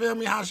shit. You feel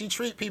me? How she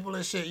treat people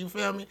and shit. You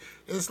feel me?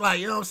 It's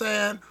like, you know what I'm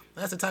saying?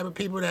 That's the type of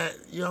people that,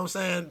 you know what I'm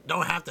saying,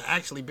 don't have to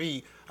actually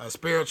be a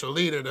spiritual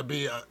leader to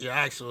be your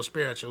actual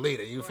spiritual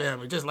leader. You feel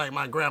me? Just like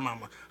my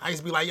grandmama. I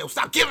used to be like, yo,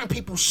 stop giving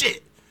people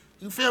shit.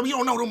 You feel me? You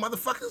don't know them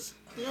motherfuckers.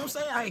 You know what I'm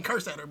saying? I ain't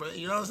curse at her, but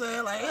you know what I'm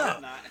saying? Like, yeah.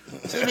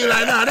 She be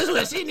like, nah, this is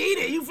what she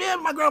needed. You feel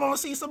me? My grandma will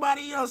see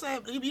somebody, you know what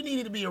I'm saying? You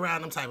needed to be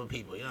around them type of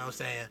people, you know what I'm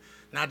saying?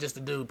 Not just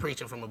a dude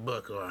preaching from a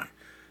book or,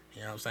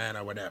 you know what I'm saying,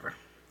 or whatever.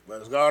 But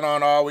it's going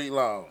on all week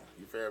long.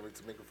 You feel me?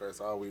 Tamika Fest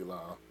all week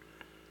long.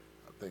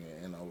 I'm thinking,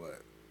 you know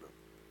what?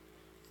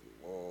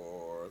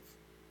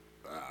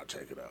 I'll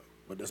check it out.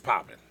 But it's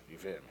popping. You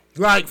feel me?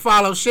 Like,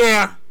 follow,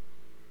 share.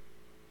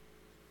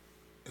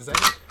 Is that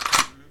it?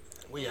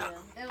 We out.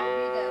 That would be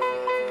that.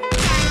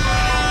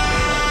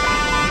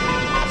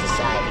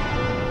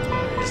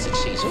 It's the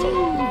cheese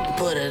food.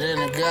 Put it in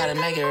the gutter,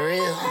 make it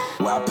real.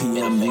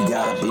 YPM, you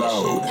got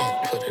blowed.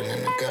 Put it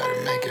in the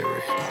gutter, make it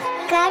real.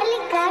 Carly.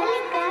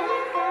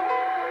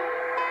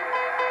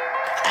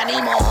 I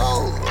need more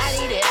hoes. I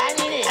need it.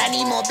 I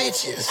need more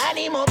bitches. I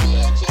need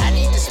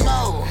the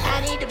smoke.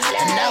 I need the blood.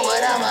 I know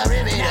what I'ma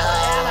rip it up.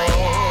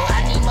 I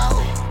need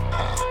more.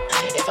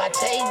 If I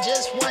take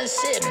just one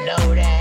sip, know that.